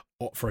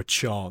for a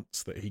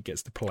chance that he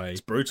gets to play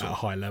at a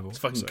high level. It's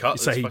fucking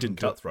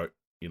cutthroat,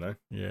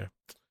 Yeah.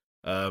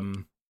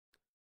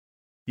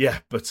 Yeah,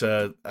 but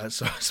so I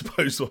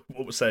suppose what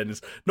we're saying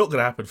is not going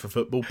to happen for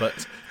football,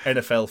 but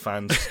NFL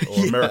fans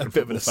or American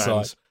football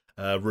fans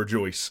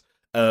rejoice.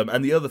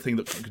 And the other thing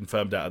that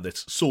confirmed out of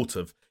this, sort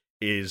of,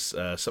 is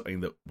something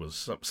that was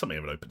something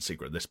of an open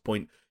secret at this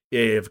point.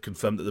 EA have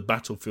confirmed that the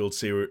Battlefield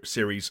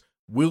series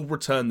will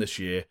return this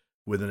year,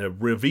 with a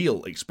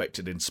reveal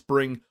expected in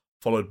spring,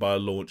 followed by a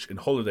launch in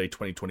holiday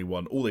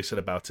 2021. All they said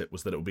about it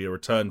was that it will be a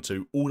return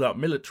to all-out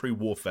military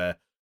warfare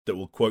that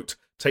will, quote,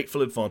 take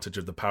full advantage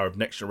of the power of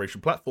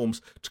next-generation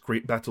platforms to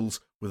create battles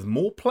with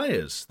more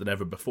players than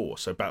ever before.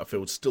 So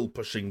Battlefield's still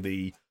pushing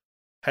the,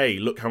 hey,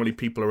 look how many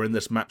people are in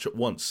this match at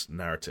once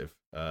narrative.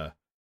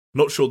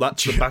 Not sure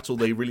that's the battle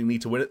they really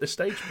need to win at this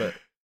stage, but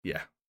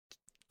yeah.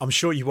 I'm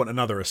sure you want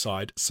another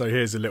aside, so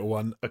here's a little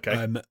one.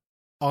 Okay.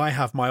 I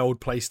have my old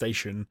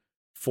PlayStation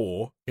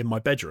 4 in my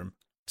bedroom,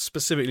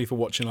 specifically for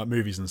watching like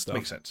movies and stuff.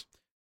 Makes sense.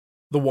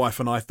 The wife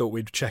and I thought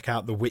we'd check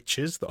out The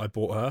Witches that I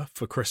bought her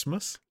for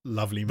Christmas.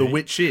 Lovely me. The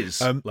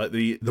Witches? Like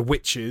the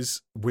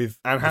Witches with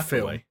Anne the Hathaway.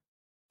 film.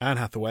 Anne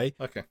Hathaway.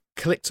 Okay.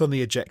 Clicked on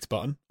the eject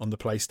button on the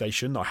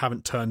PlayStation. I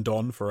haven't turned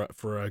on for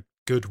a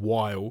good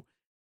while.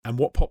 And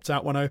what popped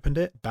out when I opened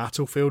it?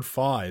 Battlefield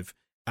 5.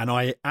 And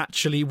I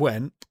actually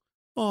went,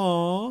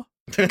 aww.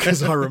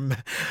 Because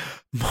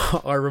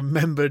I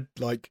remembered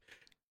like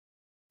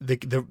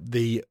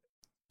the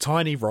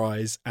tiny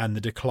rise and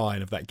the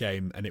decline of that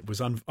game, and it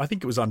was I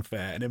think it was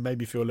unfair, and it made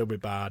me feel a little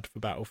bit bad for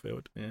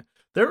Battlefield. Yeah,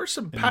 there are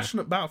some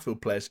passionate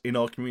Battlefield players in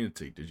our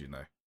community. Did you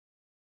know?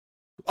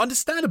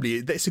 Understandably,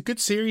 it's a good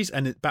series,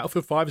 and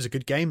Battlefield 5 is a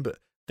good game, but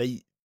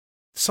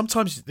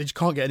sometimes they just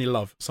can't get any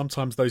love.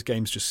 Sometimes those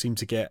games just seem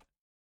to get.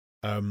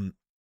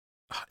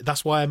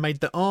 That's why I made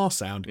the R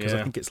sound, because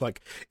I think it's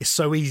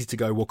so easy to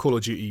go, well, Call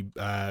of Duty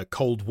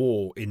Cold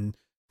War in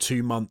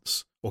 2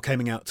 months, or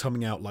coming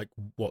out like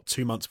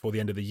 2 months before the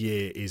end of the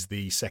year is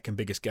the second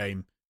biggest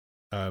game,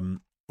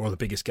 or the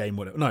biggest game,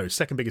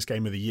 second biggest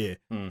game of the year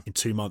in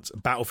 2 months.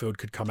 Battlefield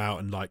could come out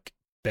and like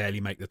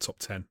barely make the top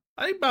 10.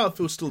 I think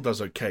Battlefield still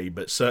does okay,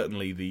 but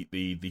certainly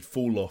the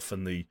fall off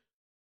and the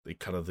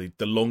kind of the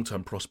long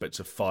term prospects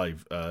of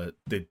 5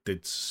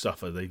 did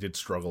suffer. They did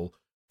struggle.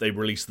 They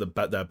released their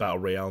Battle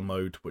Royale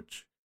mode,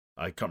 which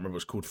I can't remember what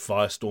it's called,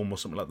 Firestorm or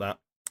something like that.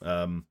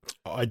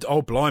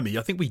 Oh, blimey.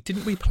 I think we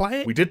play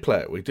it? We did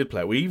play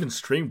it. We even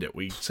streamed it.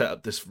 We set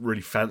up this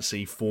really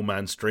fancy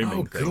 4-man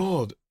streaming thing.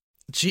 Oh, God.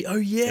 Oh,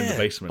 yeah. In the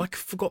basement. Like, I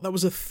forgot that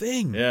was a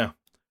thing. Yeah.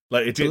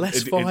 Like, it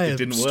didn't work. It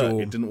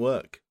didn't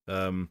work.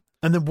 And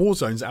then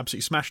Warzone's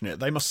absolutely smashing it.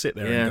 They must sit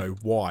there and go,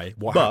 why?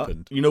 What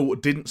happened? You know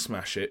what didn't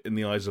smash it in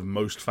the eyes of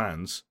most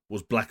fans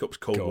was Black Ops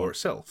Cold War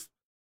itself.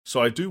 So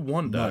I do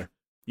wonder...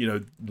 You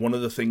know, one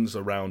of the things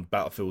around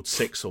Battlefield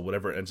 6 or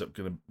whatever it ends up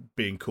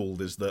being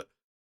called is that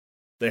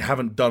they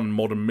haven't done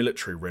modern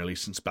military really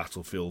since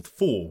Battlefield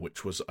 4,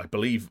 which was, I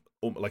believe,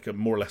 like a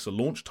more or less a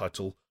launch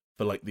title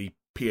for like the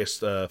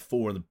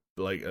PS4 and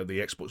the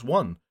Xbox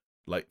One.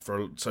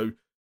 So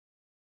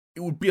it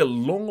would be a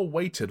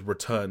long-awaited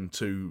return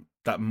to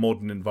that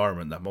modern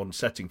environment, that modern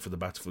setting for the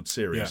Battlefield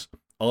series.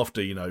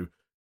 After, you know,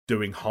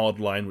 doing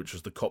Hardline, which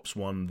was the Cops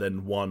one,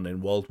 then 1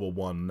 in World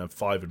War I, and then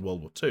 5 in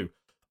World War II.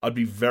 I'd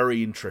be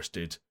very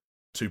interested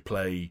to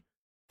play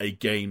a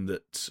game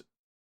that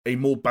a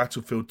more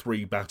Battlefield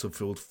 3,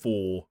 Battlefield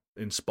 4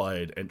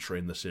 inspired entry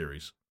in the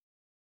series.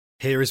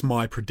 Here is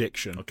my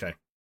prediction. Okay.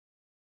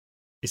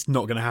 It's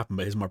not going to happen,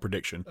 but here's my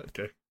prediction.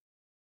 Okay.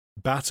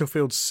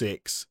 Battlefield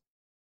 6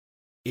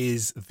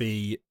 is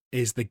the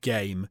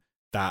game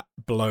that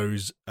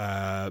blows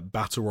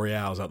battle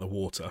royales out the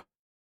water.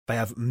 They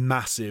have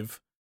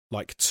massive,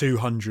 like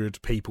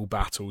 200 people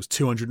battles,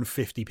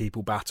 250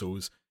 people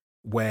battles,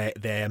 where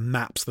they're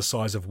maps the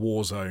size of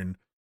Warzone,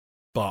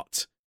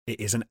 but it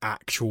is an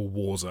actual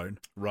Warzone.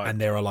 Right.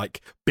 And there are like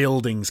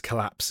buildings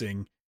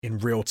collapsing in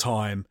real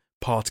time,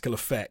 particle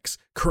effects,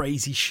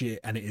 crazy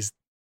shit, and it is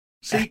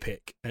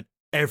epic. And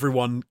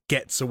everyone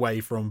gets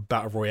away from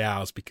Battle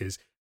Royales because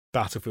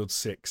Battlefield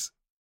 6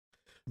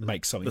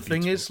 makes something The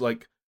thing beautiful. is,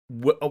 like,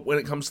 when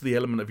it comes to the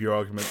element of your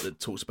argument that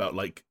talks about,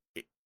 like,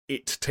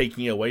 it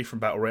taking away from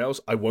Battle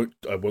Royales, I won't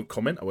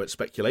comment, I won't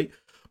speculate.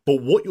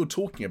 But what you're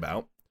talking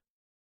about,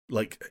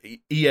 like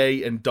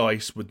EA and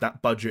DICE with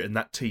that budget and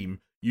that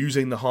team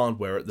using the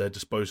hardware at their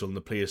disposal on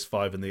the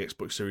PS5 and the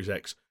Xbox Series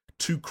X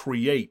to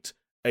create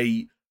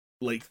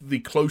the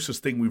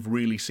closest thing we've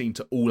really seen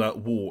to all-out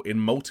war in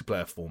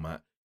multiplayer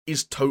format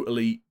is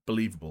totally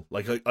believable.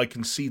 Like I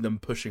can see them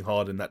pushing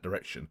hard in that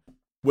direction.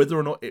 Whether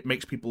or not it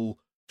makes people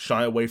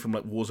shy away from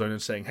like Warzone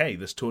and saying, "Hey,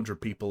 there's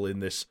 200 people in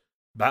this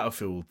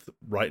battlefield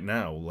right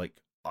now," like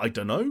I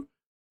don't know,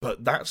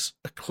 but that's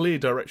a clear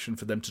direction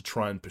for them to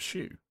try and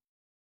pursue.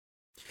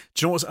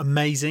 Do you know what's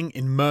amazing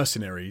in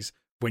Mercenaries?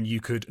 When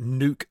you could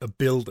nuke a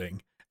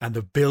building and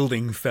the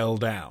building fell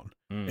down.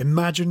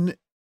 Imagine,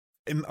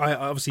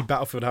 obviously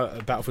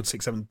Battlefield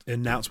 6 haven't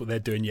announced what they're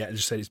doing yet and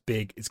just said it's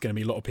big, it's going to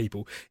be a lot of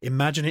people.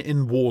 Imagine it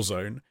in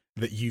Warzone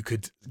that you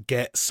could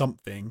get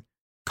something,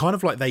 kind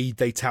of like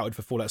they touted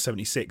for Fallout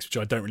 76, which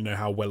I don't really know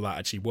how well that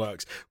actually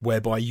works,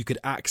 whereby you could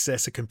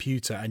access a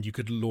computer and you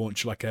could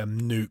launch like a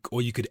nuke,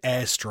 or you could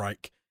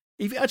airstrike.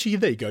 Actually,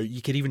 there you go. You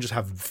could even just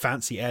have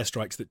fancy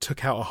airstrikes that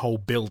took out a whole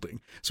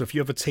building. So if you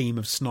have a team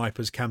of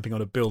snipers camping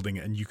on a building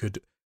and you could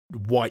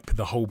wipe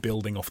the whole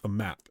building off the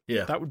map.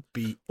 Yeah, that would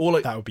be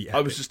that would be epic.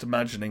 I was just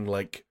imagining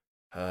like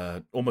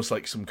almost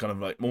like some kind of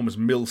like almost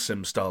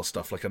milsim style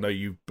stuff. Like I know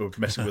you were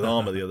messing with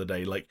Armour the other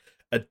day, like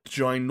a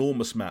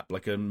ginormous map,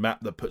 like a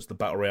map that puts the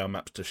Battle Royale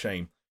maps to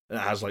shame. And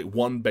it has like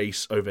one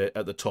base over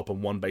at the top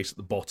and one base at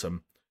the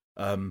bottom.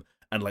 And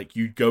like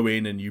you go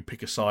in and you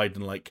pick a side,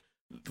 and like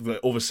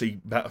obviously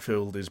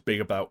Battlefield is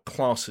big about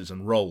classes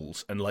and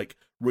roles and like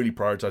really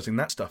prioritizing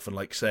that stuff, and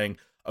like saying,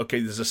 okay,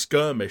 there's a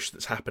skirmish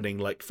that's happening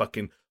like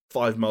fucking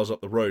 5 miles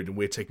up the road and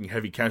we're taking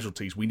heavy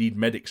casualties. We need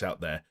medics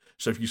out there.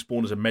 So if you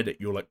spawn as a medic,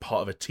 you're like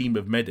part of a team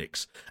of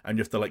medics, and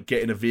you have to like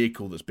get in a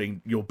vehicle that's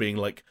you're being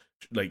like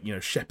you know,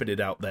 shepherded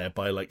out there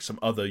by like some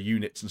other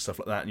units and stuff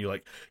like that, and you're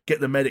like, get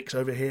the medics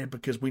over here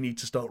because we need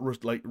to start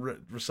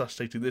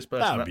resuscitating this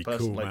person. That'd be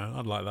person. cool, Like, man.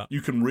 I'd like that.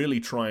 You can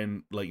really try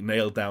and like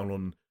nail down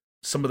on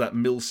some of that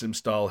milsim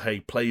style. Hey,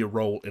 play your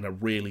role in a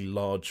really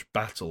large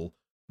battle,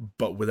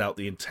 but without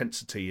the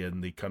intensity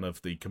and the kind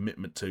of the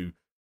commitment to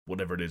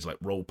whatever it is, like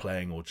role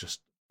playing or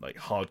just like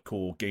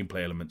hardcore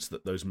gameplay elements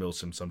that those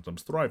milsims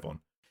sometimes thrive on.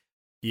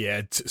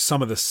 Yeah,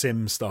 some of the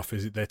sim stuff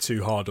they're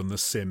too hard on the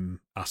sim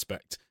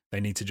aspect. They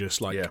need to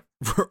just like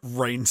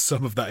rein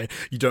some of that in.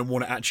 You don't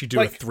want to actually do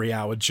like, a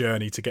 3-hour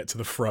journey to get to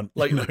the front.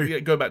 Like, you know?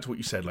 Go back to what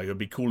you said. Like, it'd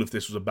be cool if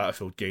this was a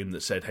Battlefield game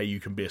that said, "Hey,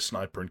 you can be a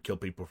sniper and kill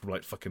people from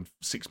like fucking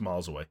 6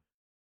 miles away."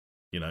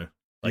 You know,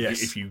 like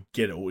if you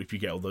get all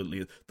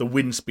the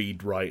wind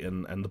speed right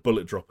and the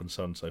bullet drop and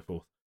so on and so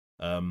forth.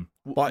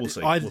 We'll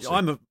see.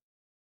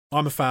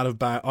 I'm a fan of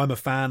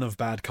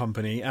Bad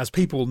Company, as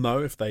people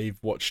know if they've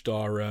watched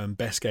our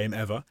best game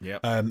ever. Yep.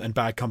 And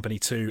Bad Company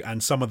 2,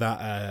 and some of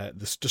that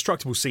the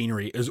destructible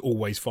scenery is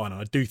always fun. And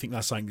I do think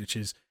that's something which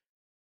is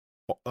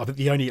I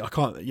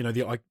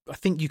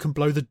think you can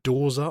blow the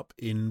doors up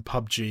in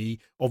PUBG.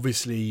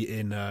 Obviously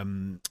in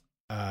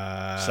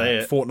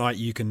Fortnite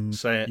you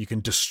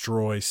can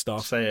destroy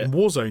stuff. Say it. In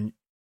Warzone,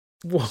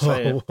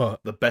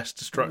 what? The best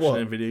destruction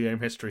in video game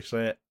history.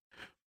 Say it.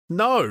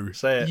 No.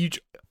 Say it.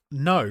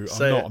 No,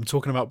 I'm not. I'm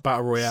talking about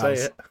Battle Royales.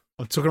 Say it.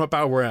 I'm talking about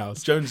Battle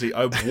Royales. Jonesy,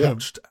 I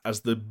watched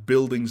as the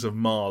buildings of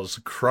Mars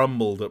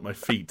crumbled at my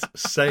feet.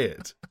 Say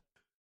it.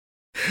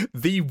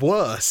 The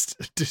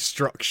worst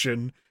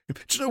destruction.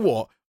 Do you know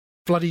what?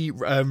 Bloody,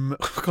 I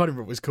can't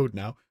remember what it's called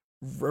now.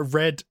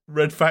 Red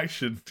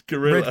Faction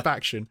Guerrilla.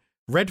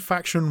 Red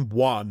Faction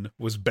 1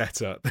 was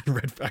better than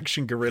Red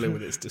Faction Guerrilla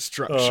with its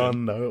destruction. Oh,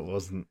 no, it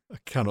wasn't. I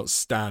cannot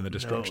stand the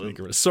destruction of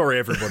Guerrilla. Sorry,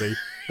 everybody.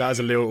 That is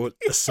a little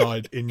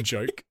aside in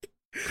joke.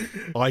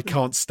 I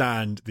can't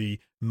stand the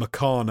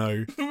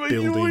Meccano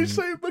building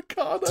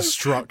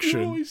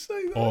destruction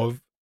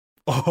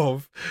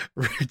of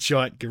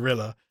Giant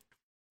Guerrilla.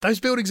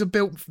 Those buildings are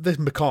built. There's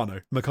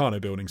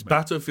Meccano buildings. Man.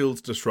 Battlefield's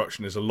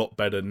destruction is a lot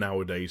better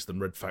nowadays than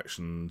Red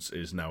Faction's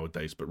is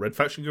nowadays. But Red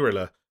Faction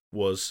Guerrilla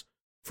was,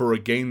 for a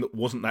game that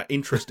wasn't that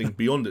interesting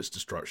beyond its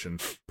destruction,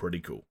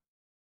 pretty cool.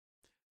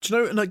 Do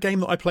you know that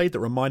game that I played that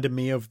reminded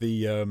me of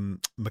the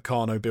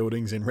Meccano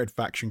buildings in Red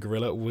Faction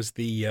Guerrilla was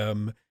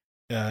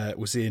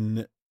was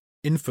in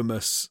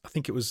Infamous. I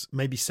think it was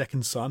maybe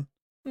Second Son.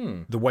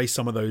 The way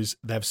some of those,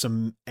 they have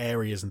some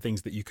areas and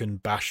things that you can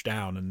bash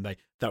down, and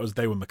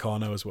they were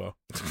Meccano as well.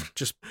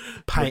 Just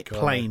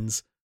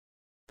planes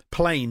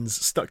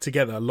stuck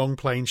together, long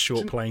planes,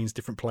 short planes,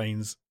 different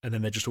planes, and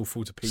then they just all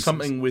fall to pieces.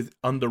 Something with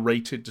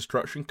underrated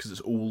destruction because it's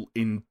all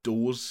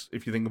indoors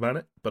if you think about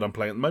it. But I'm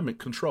playing at the moment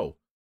Control.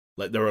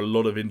 Like there are a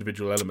lot of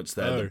individual elements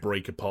there that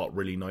break apart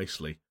really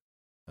nicely.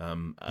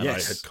 And I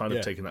had kind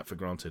of taken that for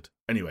granted.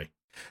 Anyway,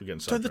 we're getting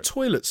sidetracked. The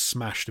toilets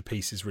smash to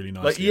pieces really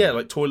nicely.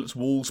 Like toilets,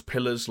 walls,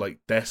 pillars, like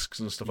desks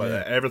and stuff like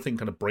that. Everything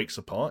kind of breaks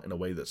apart in a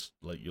way that's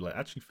like you're like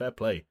actually fair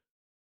play.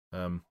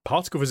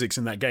 Particle physics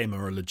in that game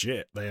are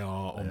legit. They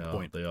are on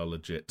point. They are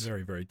legit.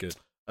 Very, very good.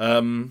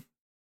 But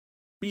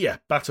yeah,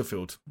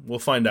 Battlefield. We'll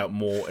find out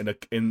more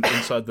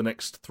inside the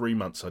next 3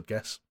 months, I'd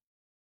guess.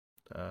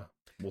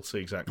 We'll see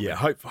exactly. Yeah,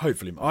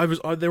 hopefully.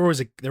 There was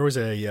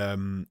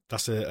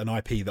that's an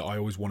IP that I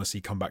always want to see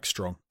come back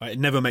strong. It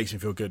never makes me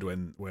feel good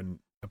when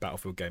a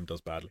Battlefield game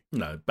does badly.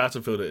 No,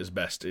 Battlefield at its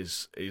best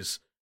is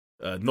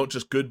not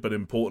just good, but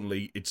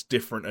importantly, it's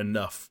different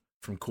enough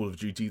from Call of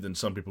Duty than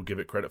some people give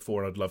it credit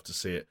for, and I'd love to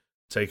see it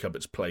take up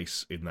its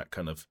place in that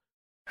kind of,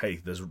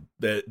 hey,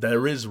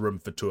 there is room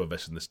for two of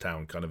us in this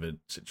town kind of a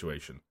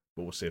situation.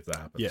 But we'll see if that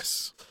happens.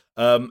 Yes.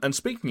 And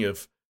speaking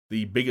of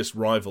the biggest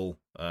rival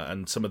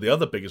and some of the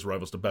other biggest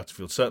rivals to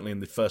Battlefield, certainly in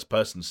the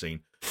first-person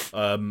scene,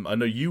 I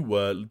know you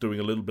were doing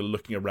a little bit of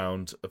looking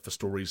around for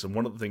stories, and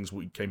one of the things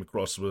we came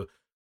across were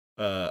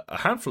a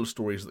handful of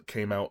stories that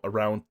came out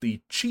around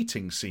the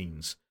cheating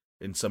scenes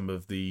in some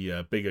of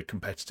the bigger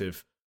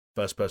competitive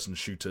first-person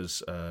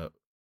shooters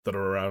that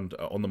are around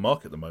on the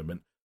market at the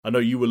moment. I know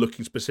you were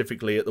looking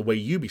specifically at the way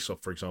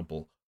Ubisoft, for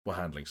example, were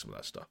handling some of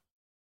that stuff.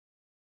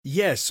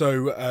 Yeah,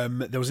 so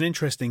there was an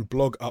interesting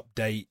blog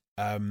update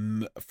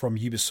from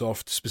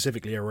Ubisoft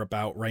specifically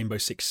about Rainbow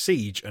Six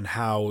Siege and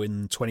how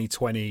in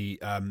 2020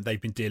 they've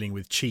been dealing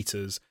with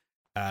cheaters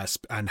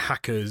and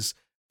hackers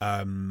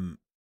and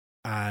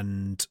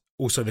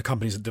also the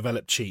companies that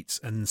develop cheats.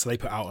 And so they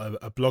put out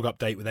a blog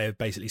update where they have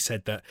basically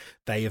said that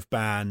they have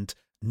banned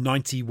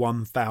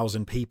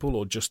 91,000 people,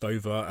 or just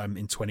over,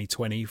 in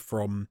 2020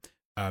 from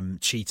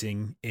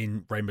cheating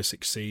in Rainbow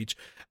Six Siege,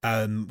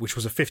 which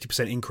was a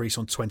 50% increase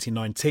on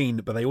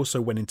 2019. But they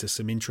also went into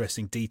some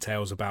interesting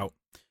details about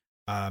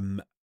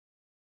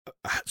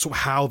sort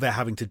of how they're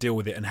having to deal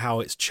with it and how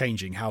it's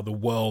changing, how the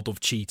world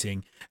of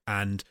cheating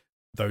and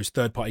those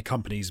third-party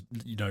companies,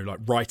 like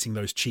writing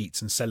those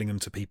cheats and selling them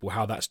to people,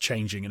 how that's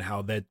changing, and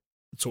how they're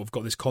sort of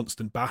got this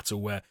constant battle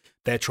where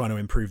they're trying to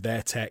improve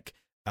their tech.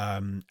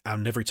 And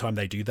every time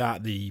they do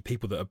that, the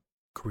people that are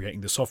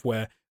creating the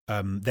software,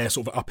 they're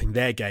sort of upping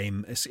their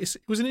game. It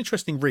was an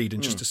interesting read,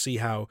 and just to see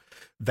how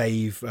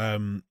they've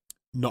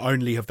not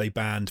only have they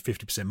banned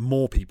 50%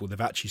 more people, they've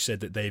actually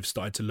said that they've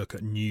started to look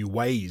at new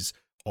ways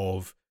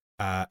of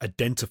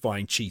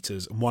identifying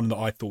cheaters. And one that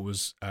I thought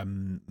was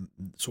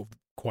sort of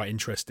quite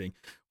interesting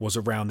was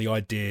around the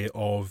idea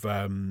of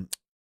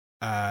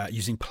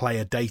using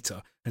player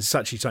data. And it's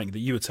actually something that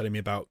you were telling me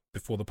about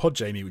before the pod,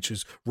 Jamie, which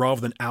is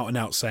rather than out and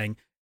out saying,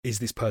 is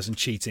this person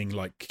cheating?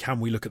 Like, can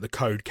we look at the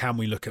code? Can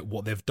we look at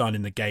what they've done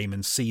in the game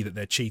and see that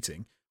they're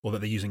cheating, or that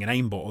they're using an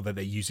aimbot, or that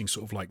they're using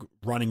sort of like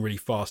running really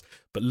fast,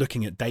 but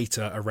looking at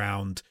data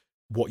around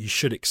what you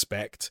should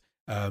expect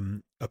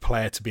a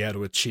player to be able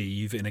to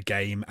achieve in a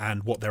game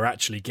and what they're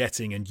actually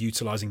getting, and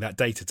utilizing that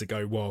data to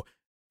go, well,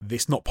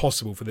 it's not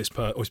possible for this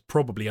person, or it's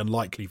probably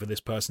unlikely for this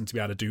person to be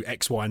able to do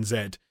X, Y, and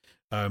Z.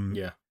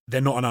 They're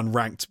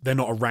not they're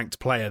not a ranked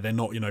player. They're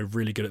not,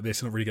 really good at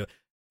this, not really good.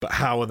 But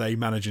how are they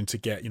managing to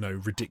get,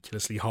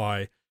 ridiculously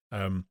high,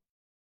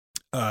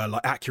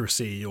 like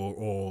accuracy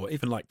or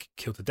even like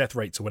kill to death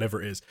rates or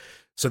whatever it is?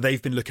 So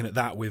they've been looking at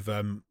that with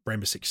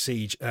Rainbow Six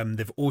Siege.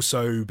 They've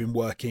also been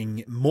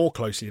working more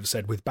closely, they've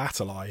said, with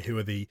BattlEye, who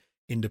are the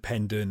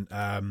independent,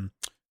 I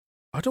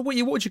don't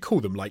know, what would you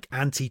call them? Like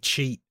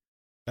anti-cheat,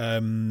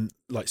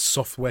 like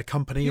software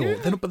company, or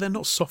they're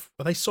not soft.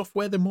 Are they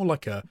software? They're more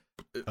like a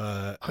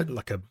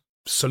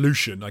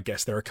solution, I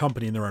guess. They're a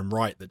company in their own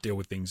right that deal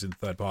with things in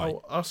third party.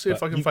 I'll see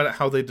if I can find out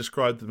how they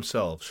describe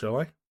themselves,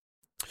 shall I?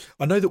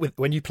 I know that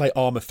when you play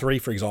Arma 3,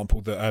 for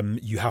example, that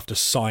you have to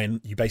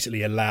sign, you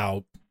basically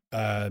allow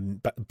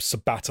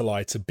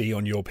BattlEye to be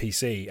on your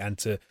PC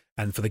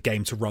and for the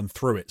game to run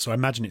through it. So I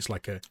imagine it's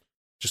like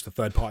just a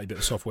third party bit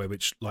of software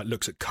which like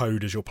looks at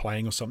code as you're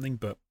playing or something.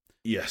 But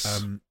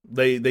yes,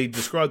 they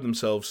describe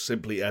themselves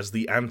simply as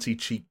the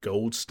anti-cheat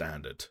gold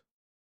standard.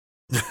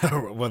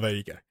 Well, there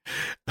you go.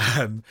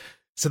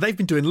 So they've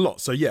been doing a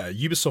lot. So yeah,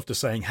 Ubisoft are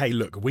saying, hey,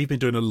 look, we've been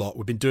doing a lot.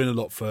 We've been doing a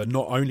lot for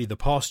not only the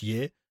past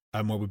year,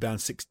 where we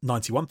banned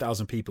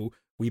 91,000 people.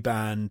 We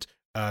banned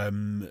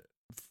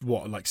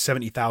like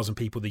 70,000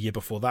 people the year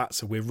before that.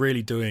 So we're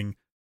really doing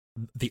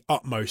the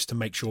utmost to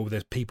make sure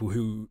there's people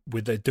who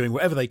they're doing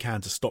whatever they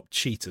can to stop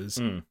cheaters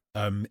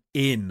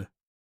in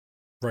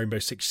Rainbow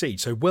Six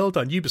Siege. So well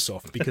done,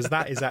 Ubisoft, because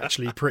that is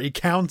actually pretty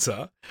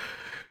counter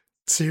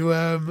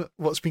to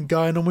what's been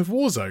going on with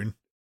Warzone,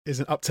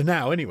 isn't up to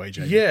now anyway,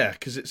 Jamie? Yeah,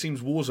 because it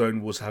seems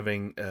Warzone was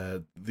having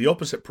the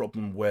opposite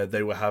problem, where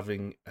they were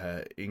having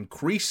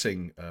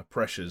increasing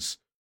pressures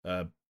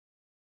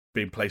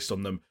being placed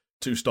on them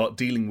to start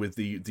dealing with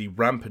the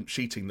rampant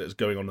cheating that is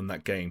going on in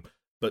that game,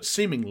 but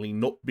seemingly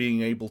not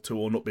being able to,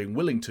 or not being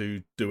willing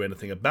to, do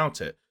anything about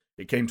it.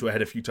 It came to a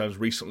head a few times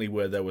recently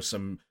where there were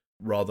some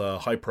rather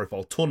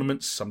high-profile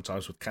tournaments,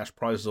 sometimes with cash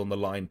prizes on the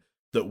line,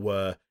 that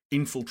were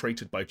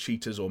infiltrated by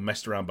cheaters or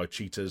messed around by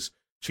cheaters,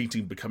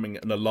 cheating becoming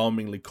an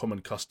alarmingly common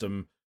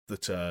custom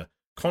that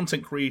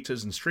content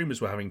creators and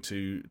streamers were having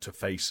to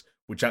face,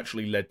 which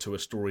actually led to a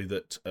story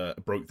that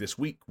broke this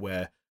week,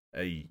 where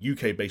a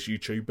UK-based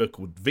YouTuber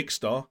called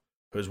Vicstar,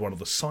 who is one of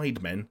the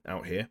sidemen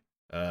out here,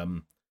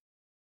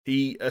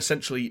 he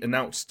essentially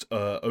announced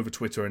over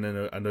Twitter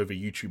and over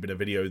YouTube in a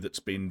video that's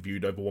been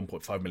viewed over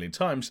 1.5 million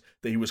times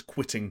that he was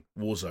quitting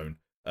Warzone.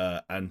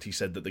 And he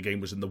said that the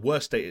game was in the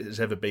worst state it has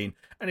ever been,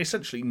 and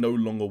essentially no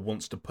longer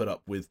wants to put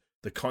up with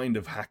the kind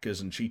of hackers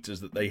and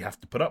cheaters that they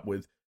have to put up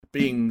with,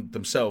 being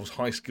themselves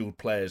high-skilled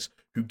players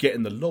who get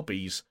in the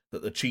lobbies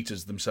that the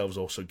cheaters themselves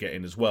also get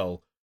in as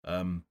well,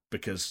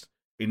 because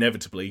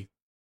inevitably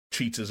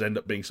cheaters end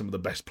up being some of the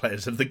best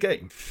players of the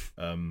game,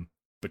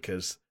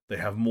 because they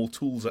have more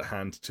tools at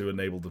hand to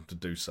enable them to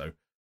do so.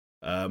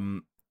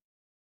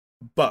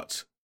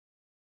 But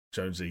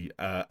Jonesy,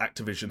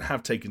 Activision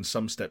have taken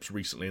some steps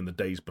recently in the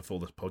days before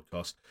this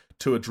podcast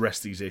to address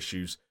these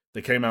issues.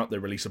 They came out, they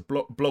released a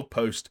blog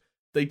post.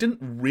 They didn't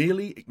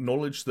really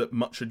acknowledge that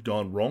much had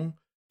gone wrong.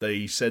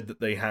 They said that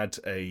they had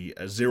a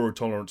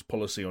zero-tolerance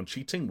policy on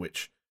cheating,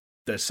 which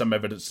there's some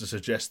evidence to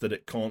suggest that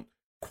it can't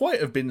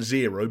quite have been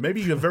zero.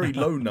 Maybe a very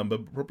low number,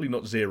 but probably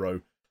not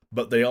zero.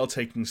 But they are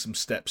taking some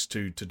steps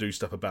to do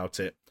stuff about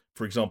it.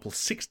 For example,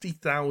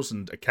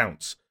 60,000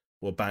 accounts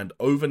were banned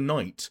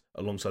overnight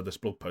alongside this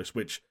blog post,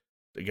 which,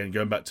 again,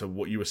 going back to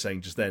what you were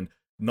saying just then,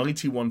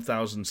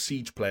 91,000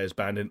 Siege players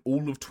banned in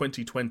all of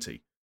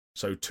 2020.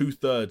 So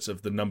 2/3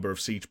 of the number of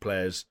Siege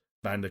players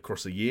banned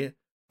across a year,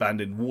 banned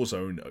in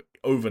Warzone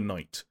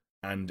overnight.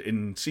 and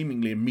in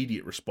seemingly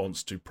immediate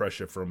response to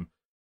pressure from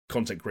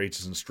content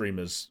creators and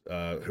streamers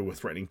who were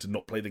threatening to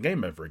not play the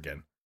game ever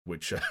again,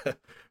 which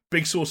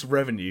big source of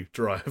revenue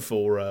drive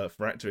for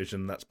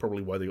Activision. That's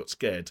probably why they got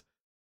scared.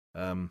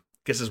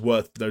 Guess it's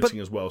worth noting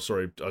as well.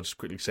 Sorry, I'll just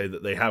quickly say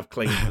that they have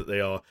claimed that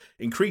they are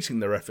increasing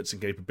their efforts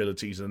and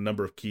capabilities in a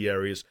number of key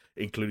areas,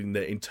 including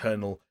their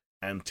internal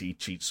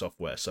anti-cheat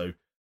software. So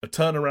a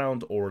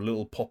turnaround or a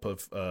little pop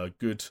of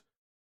good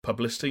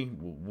publicity,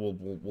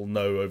 we'll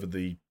know over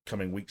the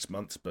coming weeks,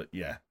 months. But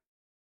yeah,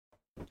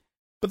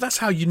 but that's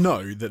how you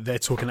know that they're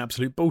talking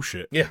absolute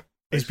bullshit. Yeah,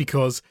 is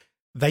because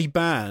they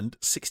banned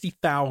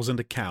 60,000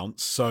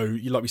 accounts. So,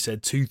 like we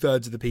said,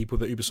 2/3 of the people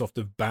that Ubisoft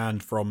have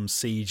banned from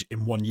Siege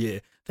in 1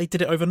 year, they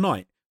did it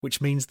overnight,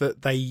 which means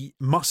that they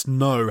must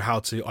know how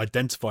to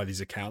identify these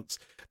accounts.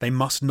 They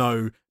must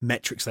know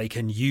metrics they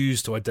can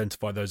use to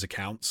identify those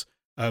accounts.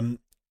 And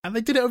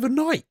they did it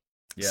overnight.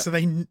 Yeah. So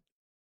I'm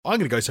going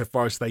to go so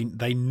far as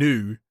they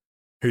knew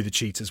who the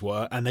cheaters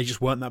were, and they just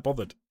weren't that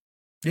bothered.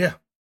 Yeah.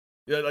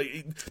 Yeah,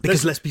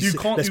 because let's be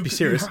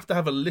serious. You have to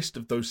have a list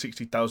of those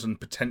 60,000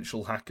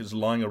 potential hackers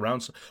lying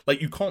around.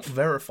 Like, you can't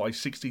verify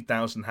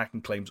 60,000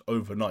 hacking claims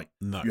overnight.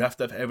 No. You have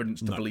to have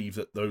evidence to believe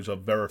that those are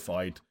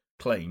verified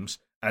claims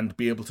and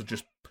be able to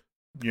just,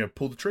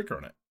 pull the trigger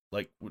on it.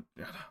 Like,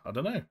 I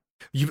don't know.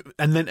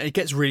 And then it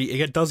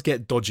does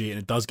get dodgy, and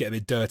it does get a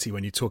bit dirty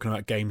when you're talking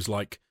about games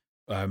like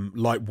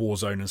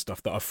Warzone and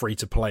stuff that are free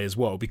to play as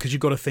well, because you've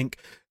got to think,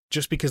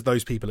 just because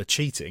those people are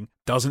cheating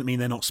doesn't mean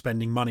they're not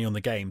spending money on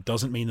the game,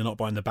 doesn't mean they're not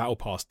buying the battle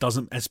pass,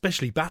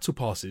 especially battle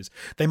passes.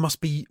 They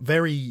must be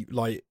very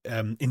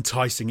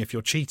enticing if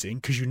you're cheating,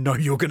 because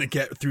you're going to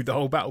get through the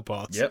whole battle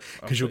pass. Yep,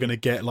 because you're going to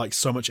get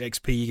so much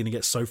XP, you're going to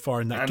get so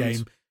far in that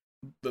game.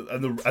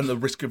 And the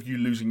risk of you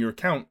losing your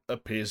account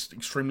appears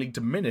extremely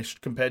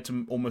diminished compared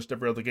to almost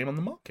every other game on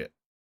the market.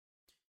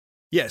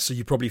 Yeah, so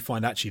you probably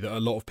find actually that a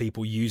lot of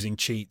people using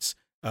cheats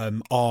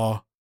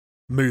are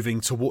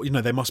moving toward,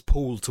 they must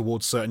pull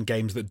towards certain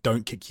games that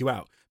don't kick you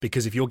out,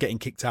 because if you're getting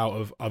kicked out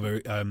of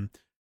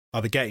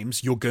other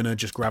games, you're gonna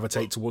just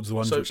gravitate towards the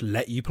ones which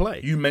let you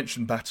play. You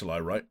mentioned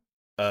BattlEye, right?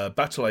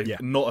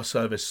 BattlEye, not a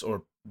service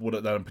or what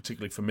that I'm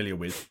particularly familiar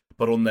with,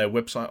 but on their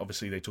website,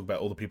 obviously they talk about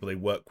all the people they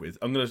work with.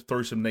 I'm gonna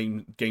throw some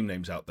game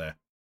names out there.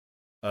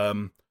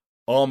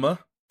 Armour,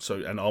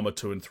 and Armour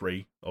 2 and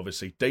 3,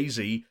 obviously.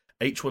 DayZ,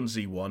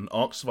 H1Z1,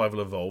 Ark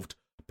Survival Evolved,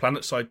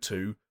 PlanetSide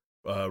 2,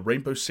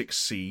 Rainbow Six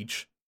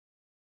Siege,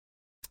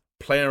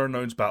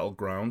 PlayerUnknown's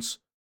Battlegrounds,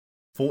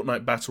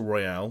 Fortnite Battle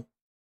Royale,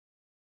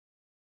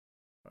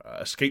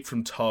 Escape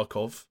from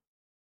Tarkov.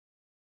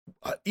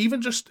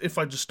 Even just if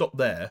I just stop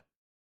there,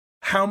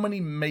 how many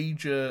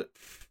major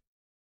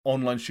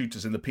online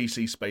shooters in the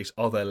PC space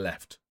are there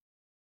left?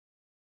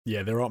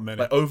 Yeah, there aren't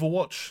many. Like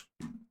Overwatch,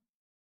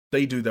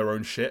 they do their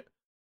own shit.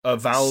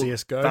 Valve,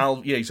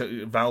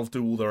 CS:GO? Valve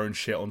do all their own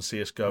shit on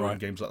CS:GO and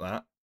games like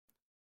that.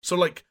 So,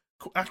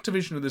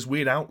 Activision are this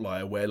weird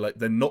outlier where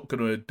they're not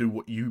going to do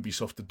what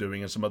Ubisoft are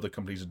doing and some other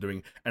companies are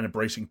doing and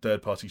embracing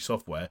third-party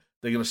software.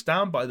 They're going to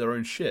stand by their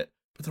own shit,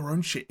 but their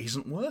own shit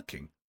isn't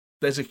working.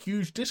 There's a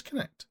huge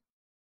disconnect.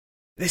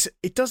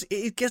 It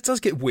does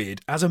get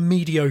weird. As a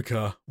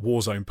mediocre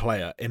Warzone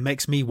player, it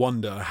makes me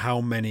wonder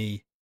how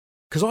many,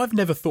 because I've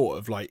never thought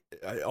of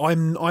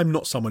I'm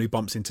not someone who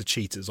bumps into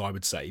cheaters, I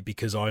would say,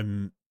 because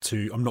I'm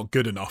not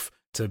good enough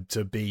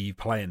to be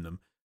playing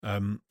them.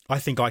 I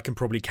think I can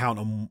probably count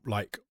on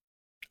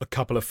a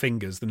couple of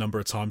fingers the number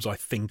of times I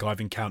think I've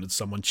encountered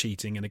someone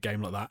cheating in a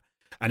game like that,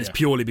 and it's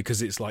purely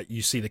because it's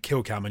you see the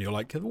kill cam and you're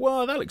like,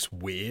 well, that looks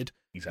weird.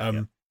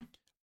 Exactly.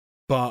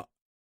 But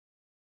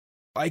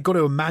I got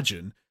to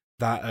imagine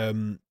that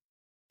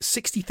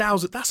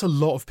 60,000, that's a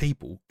lot of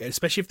people,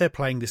 especially if they're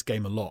playing this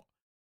game a lot.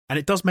 And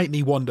it does make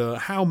me wonder,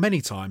 how many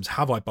times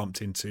have I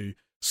bumped into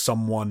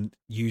someone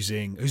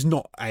who's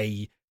not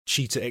a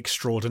cheater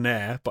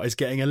extraordinaire, but is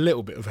getting a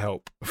little bit of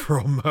help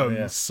from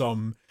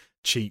some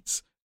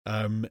cheats.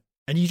 And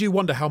you do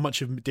wonder how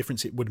much of a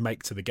difference it would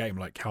make to the game.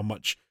 How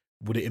much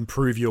would it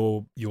improve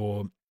your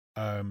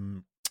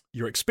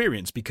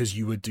experience, because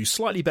you would do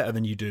slightly better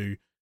than you do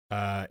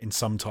in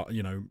some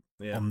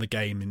on the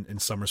game in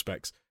some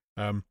respects.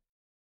 I'm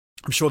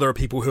sure there are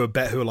people who are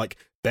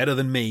better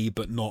than me,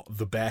 but not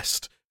the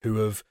best, who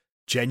have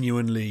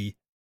genuinely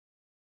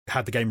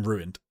had the game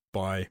ruined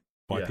by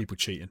people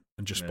cheating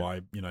and just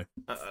by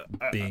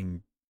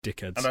being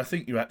dickheads. And I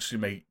think you actually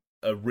make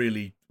a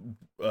really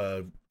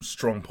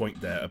strong point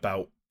there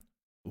about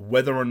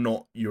whether or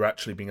not you're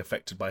actually being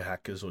affected by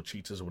hackers or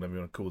cheaters or whatever you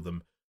want to call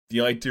them.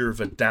 The idea of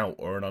a doubt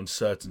or an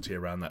uncertainty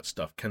around that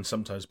stuff can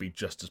sometimes be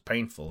just as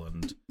painful.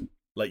 And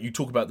you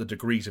talk about the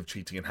degrees of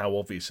cheating and how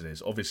obvious it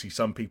is. Obviously,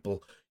 some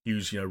people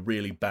use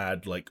really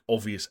bad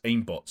obvious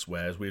aimbots,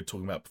 whereas we were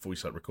talking about before we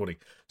started recording,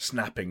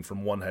 snapping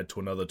from one head to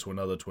another to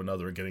another to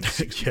another and getting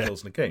 60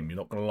 kills in a game. You're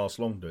not going to last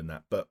long doing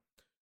that. But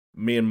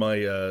me and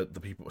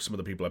some of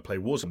the people I play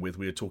Warzone with,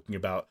 we were talking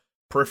about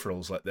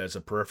peripherals. There's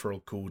a peripheral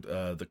called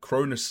the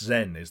Cronus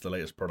Zen is the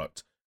latest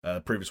product.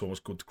 The previous one was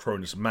called the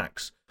Cronus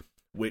Max,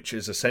 which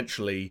is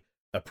essentially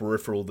a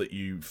peripheral that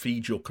you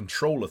feed your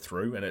controller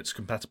through, and it's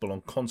compatible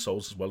on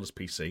consoles as well as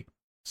PC.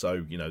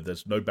 So,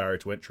 there's no barrier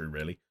to entry,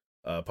 really,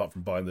 apart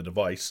from buying the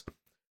device.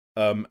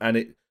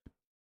 And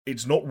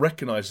it's not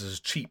recognised as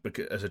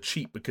a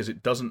cheat because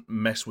it doesn't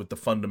mess with the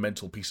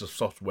fundamental piece of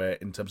software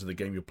in terms of the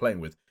game you're playing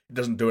with. It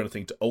doesn't do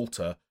anything to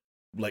alter,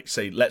 let's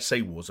say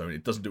Warzone.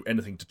 It doesn't do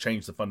anything to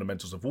change the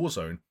fundamentals of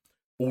Warzone.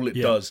 All it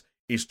does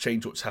is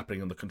change what's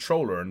happening on the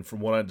controller. And from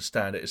what I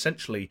understand, it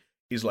essentially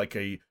is like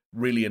a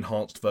really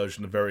enhanced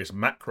version of various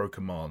macro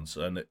commands.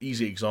 And an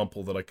easy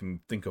example that I can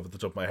think of at the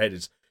top of my head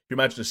is, if you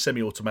imagine a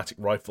semi-automatic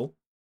rifle,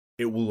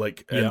 it will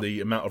and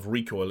the amount of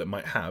recoil it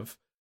might have,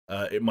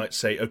 it might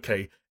say,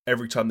 okay,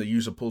 every time the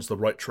user pulls the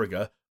right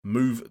trigger,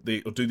 do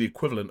the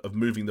equivalent of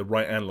moving the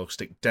right analog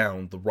stick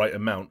down the right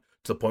amount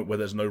to the point where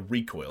there's no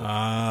recoil.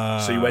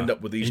 So you end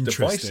up with these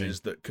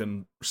devices that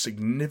can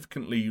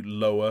significantly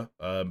lower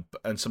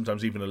and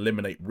sometimes even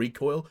eliminate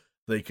recoil.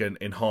 They can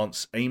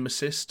enhance aim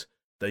assist.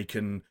 They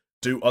can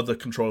do other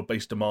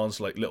controller-based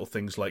demands, like little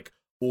things like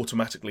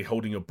automatically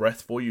holding your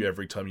breath for you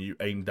every time you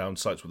aim down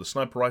sights with a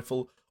sniper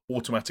rifle,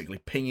 automatically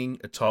pinging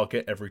a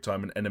target every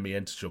time an enemy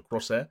enters your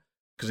crosshair,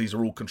 because these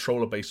are all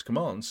controller-based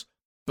commands,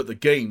 but the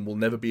game will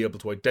never be able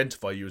to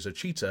identify you as a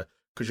cheater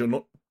because you're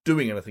not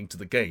doing anything to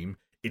the game.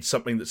 It's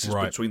something that sits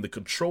between the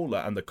controller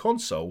and the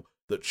console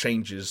that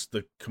changes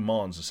the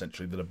commands,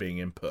 essentially, that are being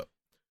input.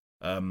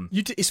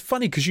 It's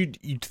funny because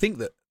you'd think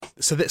that...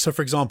 So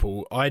for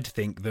example, I'd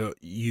think that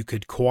you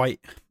could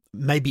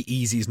maybe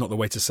easy is not the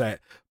way to say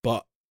it,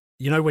 but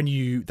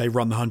when they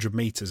run the 100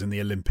 meters in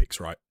the Olympics,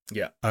 right?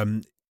 Yeah.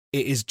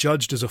 It is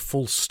judged as a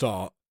full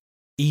start,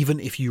 even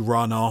if you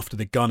run after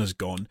the gun has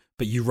gone,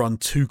 but you run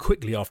too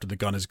quickly after the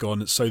gun has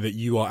gone, so that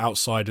you are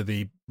outside of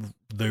the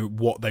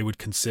what they would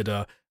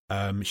consider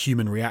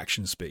human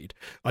reaction speed.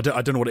 I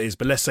don't know what it is,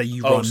 but let's say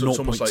you run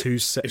 0.2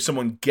 seconds. If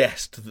someone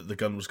guessed that the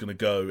gun was going to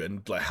go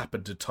and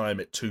happened to time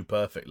it too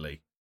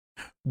perfectly.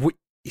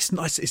 It's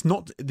nice. It's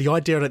not the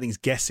idea. I don't think is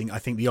guessing. I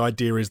think the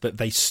idea is that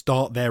they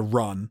start their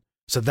run.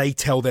 So they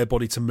tell their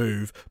body to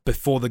move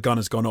before the gun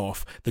has gone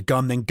off. The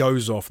gun then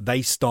goes off.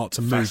 They start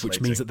to move,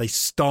 which means that they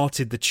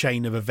started the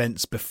chain of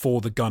events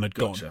before the gun had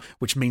gone,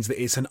 which means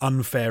that it's an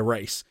unfair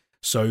race.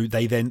 So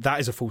that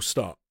is a full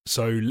start.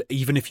 So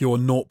even if you're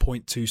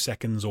 0.2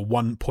 seconds or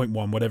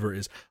 1.1, whatever it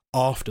is,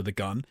 after the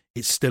gun,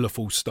 it's still a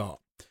full start.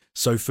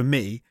 So for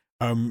me,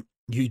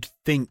 you'd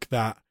think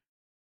that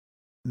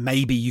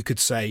maybe you could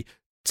say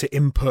to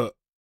input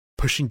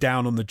pushing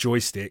down on the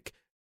joystick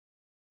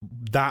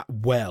that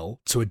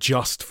to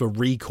adjust for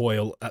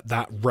recoil at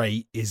that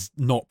rate is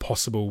not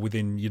possible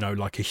within,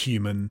 like a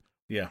human.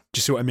 Yeah. Do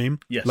you see what I mean?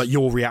 Yes. Like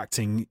you're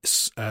reacting,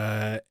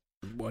 I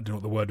don't know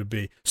what the word would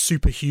be,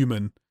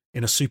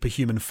 in a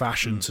superhuman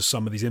fashion to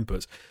some of these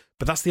inputs.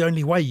 But that's the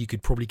only way you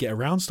could probably get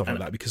around stuff like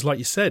that, because like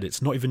you said,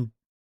 it's not even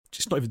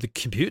the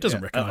computer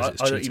doesn't recognize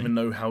it. I don't even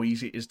know how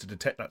easy it is to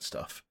detect that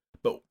stuff.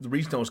 But the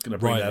reason I was going to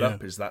bring that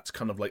up is that's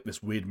kind of like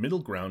this weird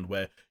middle ground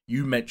where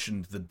you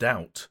mentioned the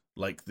doubt,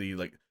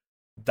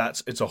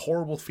 it's a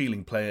horrible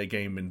feeling playing a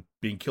game and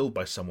being killed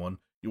by someone.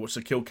 You watch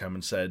the kill cam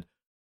and said,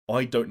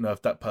 I don't know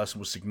if that person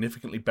was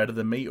significantly better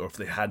than me or if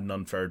they had an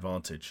unfair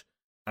advantage.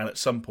 And at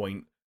some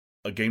point,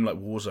 a game like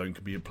Warzone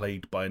can be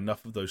played by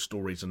enough of those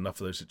stories and enough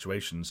of those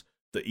situations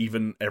that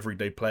even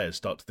everyday players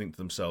start to think to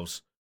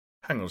themselves,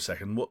 hang on a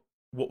second,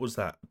 what was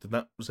that?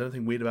 Was there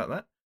anything weird about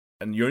that?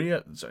 And you're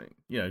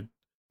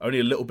only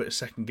a little bit of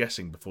second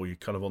guessing before you're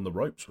kind of on the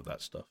ropes with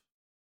that stuff.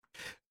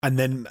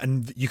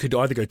 And you could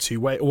either go two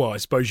ways. Well, I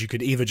suppose you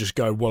could either just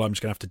go, well, I'm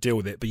just going to have to deal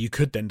with it. But you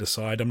could then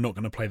decide, I'm not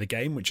going to play the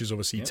game, which is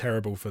obviously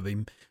terrible for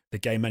the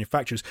game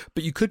manufacturers.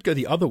 But you could go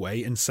the other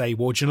way and say,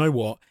 well, do you know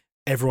what?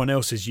 Everyone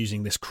else is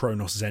using this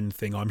Kronos Zen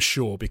thing, I'm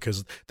sure,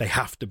 because they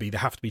have to be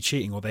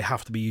cheating, or they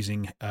have to be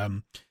using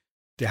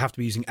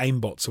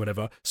aimbots or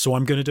whatever. So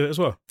I'm going to do it as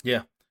well.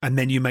 Yeah. And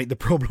then you make the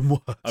problem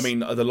worse. I mean,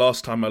 the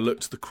last time I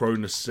looked, the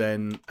Kronos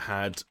Zen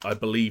had, I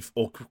believe,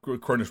 or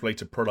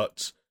Kronos-related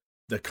products.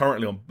 They're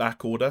currently on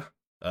back order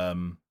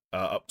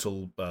up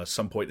till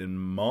some point in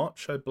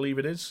March, I believe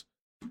it is.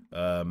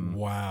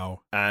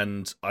 Wow.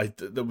 And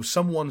there was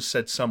someone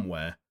said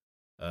somewhere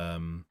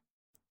that,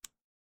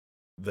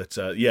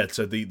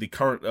 so the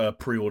current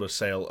pre-order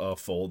sale are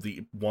for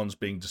the ones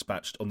being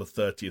dispatched on the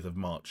 30th of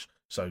March.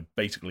 So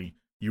basically,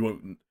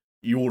 you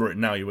order it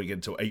now, you won't get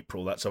until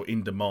April. That's how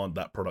in demand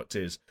that product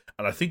is.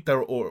 And I think there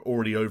are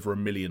already over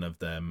 1 million of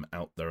them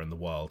out there in the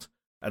wild.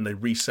 And they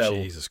resell.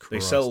 Jesus Christ. They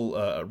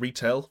sell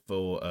retail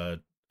for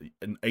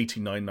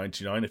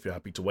 $89.99 if you're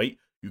happy to wait.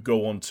 You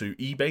go on to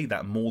eBay,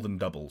 that more than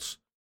doubles.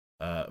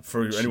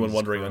 For anyone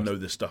wondering, Christ. I know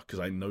this stuff because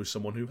I know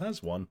someone who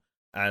has one.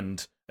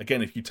 And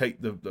again, if you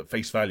take the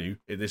face value,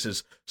 this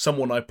is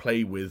someone I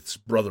play with's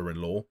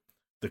brother-in-law.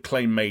 The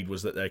claim made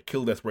was that their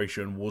kill-death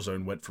ratio in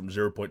Warzone went from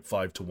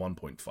 0.5 to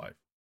 1.5.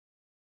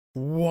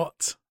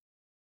 What?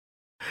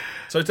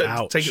 So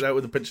take it out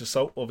with a pinch of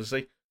salt,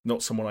 obviously.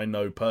 Not someone I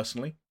know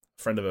personally.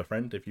 Friend of a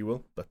friend, if you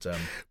will, but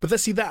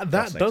let's see that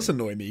does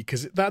annoy me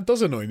because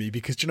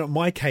you know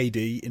my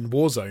KD in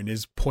Warzone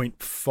is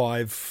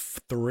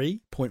 0.53,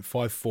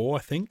 0.54, I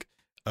think,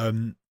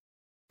 And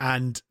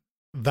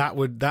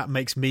that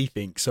makes me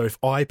think. So if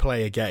I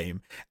play a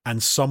game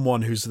and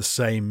someone who's the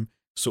same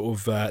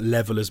sort of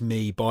level as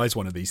me buys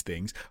one of these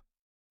things,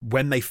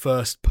 when they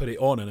first put it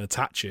on and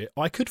attach it,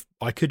 I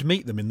could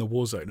meet them in the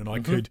Warzone and I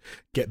could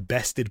get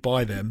bested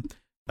by them.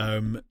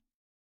 And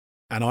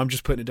I'm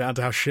just putting it down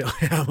to how shit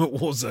I am at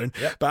Warzone.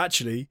 Yep. But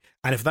actually,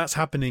 and if that's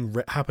happening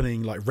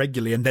like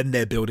regularly, and then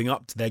they're building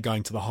up, they're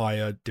going to the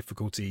higher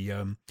difficulty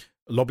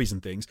lobbies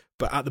and things.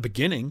 But at the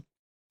beginning,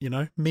 you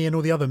know, me and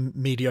all the other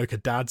mediocre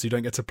dads who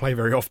don't get to play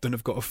very often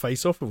have got to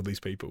face off with all these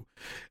people.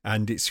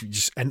 And it's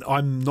just, and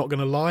I'm not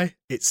going to lie,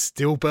 it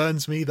still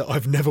burns me that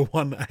I've never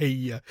won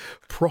a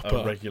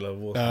proper regular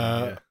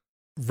Warzone.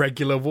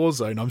 Regular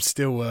Warzone. I'm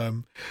still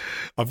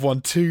I've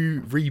won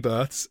 2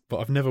 rebirths, but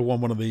I've never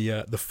won one of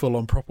the full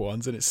on proper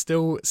ones, and it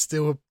still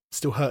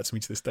hurts me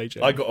to this day,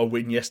 Jamie. I got a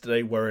win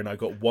yesterday wherein I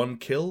got 1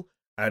 kill,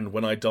 and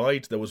when I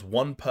died there was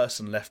 1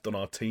 person left on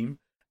our team,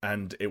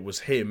 and it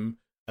was him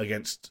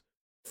against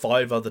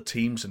 5 other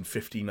teams and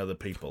 15 other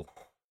people.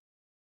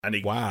 And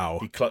he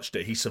clutched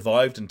it. He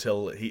survived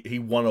until he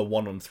won a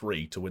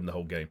 1-on-3 to win the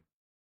whole game.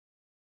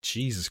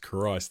 Jesus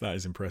Christ, that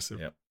is impressive.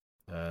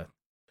 Yeah.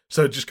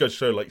 So it just goes to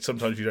show, like,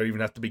 sometimes you don't even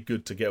have to be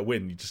good to get a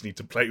win. You just need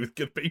to play with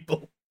good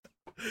people.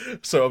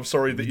 So I'm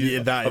sorry that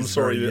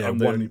I'm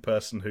the only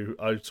person who...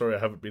 I'm sorry I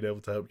haven't been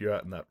able to help you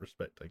out in that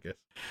respect, I guess.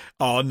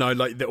 Oh, no,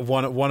 like,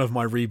 one of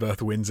my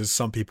rebirth wins, as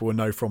some people will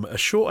know from a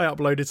short I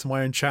uploaded to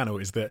my own channel,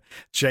 is that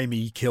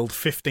Jamie killed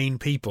 15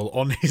 people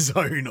on his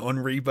own on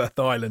Rebirth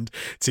Island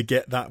to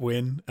get that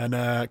win. And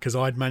because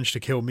I'd managed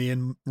to kill me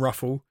and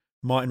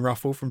Martin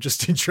Ruffle from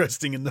Just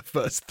Interesting in the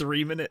first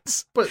 3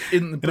 minutes. But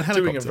doing a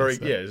very,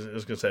 I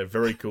was going to say, a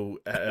very cool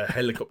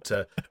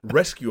helicopter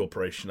rescue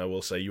operation, I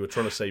will say. You were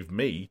trying to save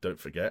me, don't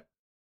forget.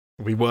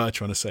 We were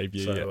trying to save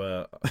you,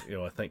 So,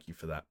 I thank you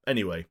for that.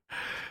 Anyway,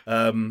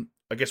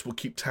 I guess we'll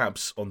keep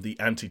tabs on the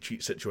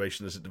anti-cheat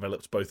situation as it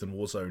develops both in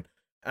Warzone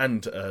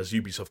and as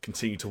Ubisoft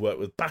continue to work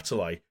with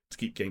BattlEye to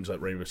keep games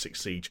like Rainbow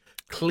Six Siege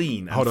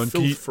clean and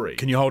filth-free.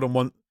 Can you hold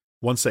on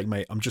one sec,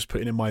 mate? I'm just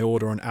putting in my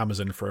order on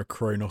Amazon for a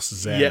Kronos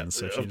Zen. Yeah,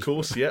 of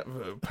course, yeah.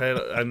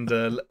 And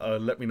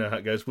let me know how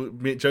it goes.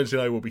 Jonesy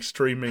and I will be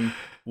streaming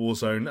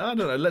Warzone, I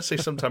don't know, let's say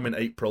sometime in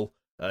April.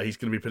 He's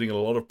going to be putting a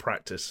lot of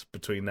practice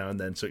between now and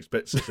then, so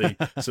expect to see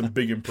some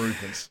big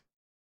improvements.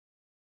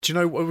 Do you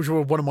know what was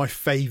one of my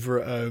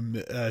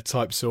favourite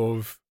types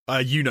of...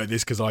 you know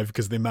this because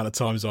of the amount of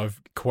times I've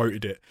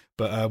quoted it,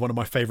 but one of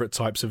my favourite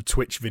types of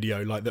Twitch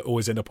video, like that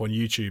always end up on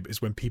YouTube,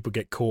 is when people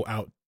get caught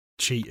out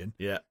cheating,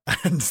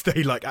 and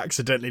they like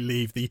accidentally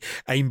leave the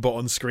aimbot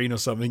on screen or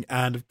something.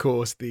 And of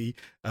course the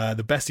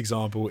best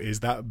example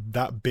is that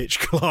bitch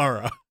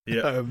Clara,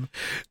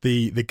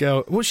 the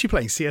girl, what's she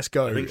playing,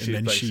 CS:GO? I think she's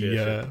and then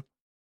CS,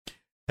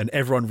 and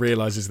everyone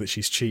realizes that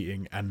she's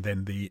cheating, and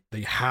then the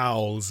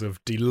howls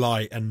of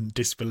delight and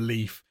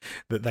disbelief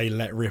that they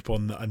let rip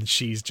on, and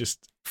she's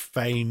just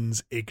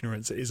feigns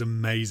ignorance. It is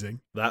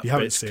amazing. That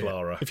bitch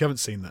Clara. If you haven't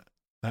seen that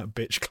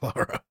bitch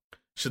Clara.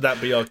 Should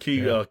that be our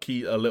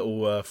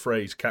little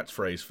phrase,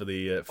 catchphrase for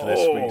this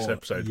week's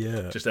episode?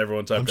 Yeah. Just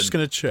everyone type I'm just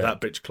going to check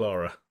that bitch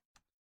Clara.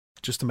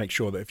 Just to make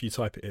sure that if you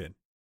type it in.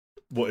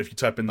 What if you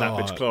type in that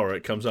bitch Clara,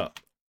 it comes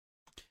up?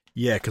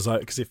 Yeah, because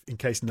if in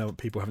case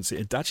people haven't seen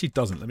it, it actually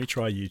doesn't. Let me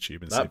try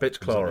YouTube and that see bitch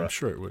Clara. I'm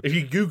sure it would. If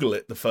you Google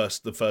it, the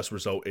first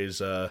result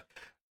is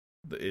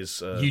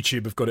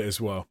YouTube have got it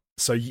as well.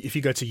 So if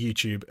you go to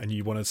YouTube and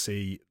you want to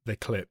see the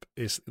clip,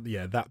 is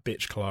that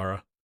bitch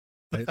Clara.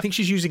 I think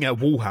she's using a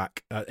wall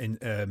hack in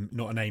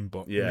not an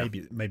aimbot. Yeah,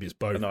 maybe it's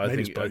both. No, I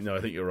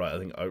think you're right. I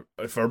think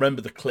if I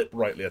remember the clip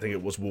rightly, I think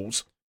it was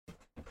walls.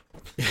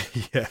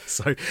 Yeah.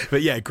 So,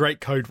 but yeah, great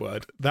code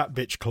word. That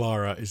bitch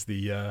Clara is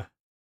the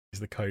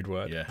code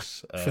word.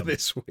 Yes, for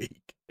this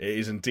week. It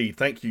is indeed.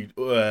 Thank you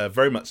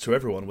very much to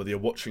everyone, whether you're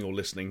watching or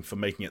listening, for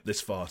making it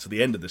this far to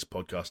the end of this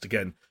podcast.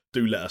 Again,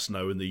 do let us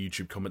know in the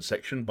YouTube comment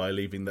section by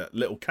leaving that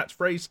little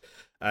catchphrase.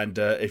 And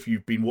if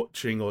you've been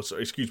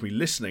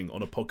listening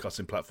on a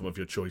podcasting platform of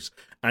your choice,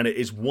 and it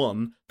is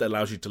one that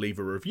allows you to leave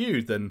a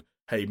review, then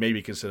hey,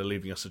 maybe consider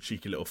leaving us a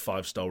cheeky little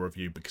 5-star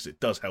review, because it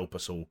does help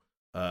us all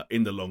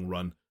in the long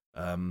run.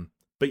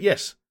 But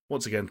yes,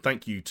 once again,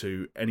 thank you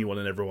to anyone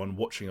and everyone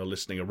watching or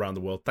listening around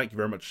the world. Thank you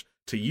very much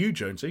to you,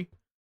 Jonesy,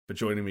 for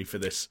joining me for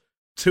this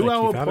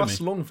 2-hour plus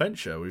long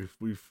venture. We've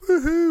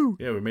woohoo!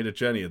 Yeah, we made a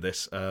journey of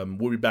this.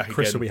 We'll be back again.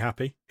 Chris will be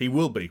happy. He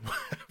will be.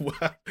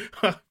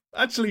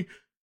 Actually,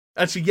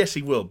 yes,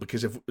 he will,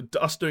 because if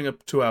us doing a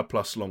 2-hour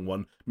plus long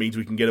one means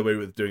we can get away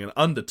with doing an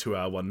under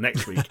 2-hour one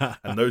next week,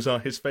 and those are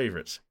his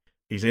favourites.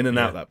 He's in and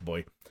out, that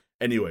boy.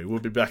 Anyway, we'll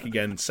be back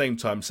again, same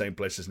time, same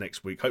place as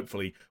next week.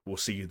 Hopefully, we'll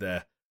see you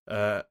there.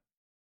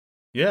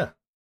 Yeah,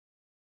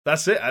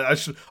 that's it. I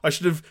should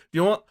have.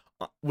 You know what?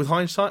 With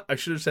hindsight, I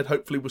should have said,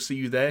 hopefully we'll see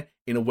you there,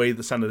 in a way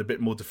that sounded a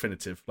bit more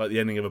definitive, like the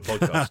ending of a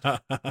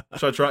podcast.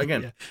 Should I try it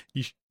again? Yeah,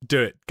 you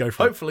do it. Go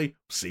for it. Hopefully,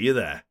 see you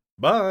there.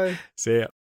 Bye. See ya.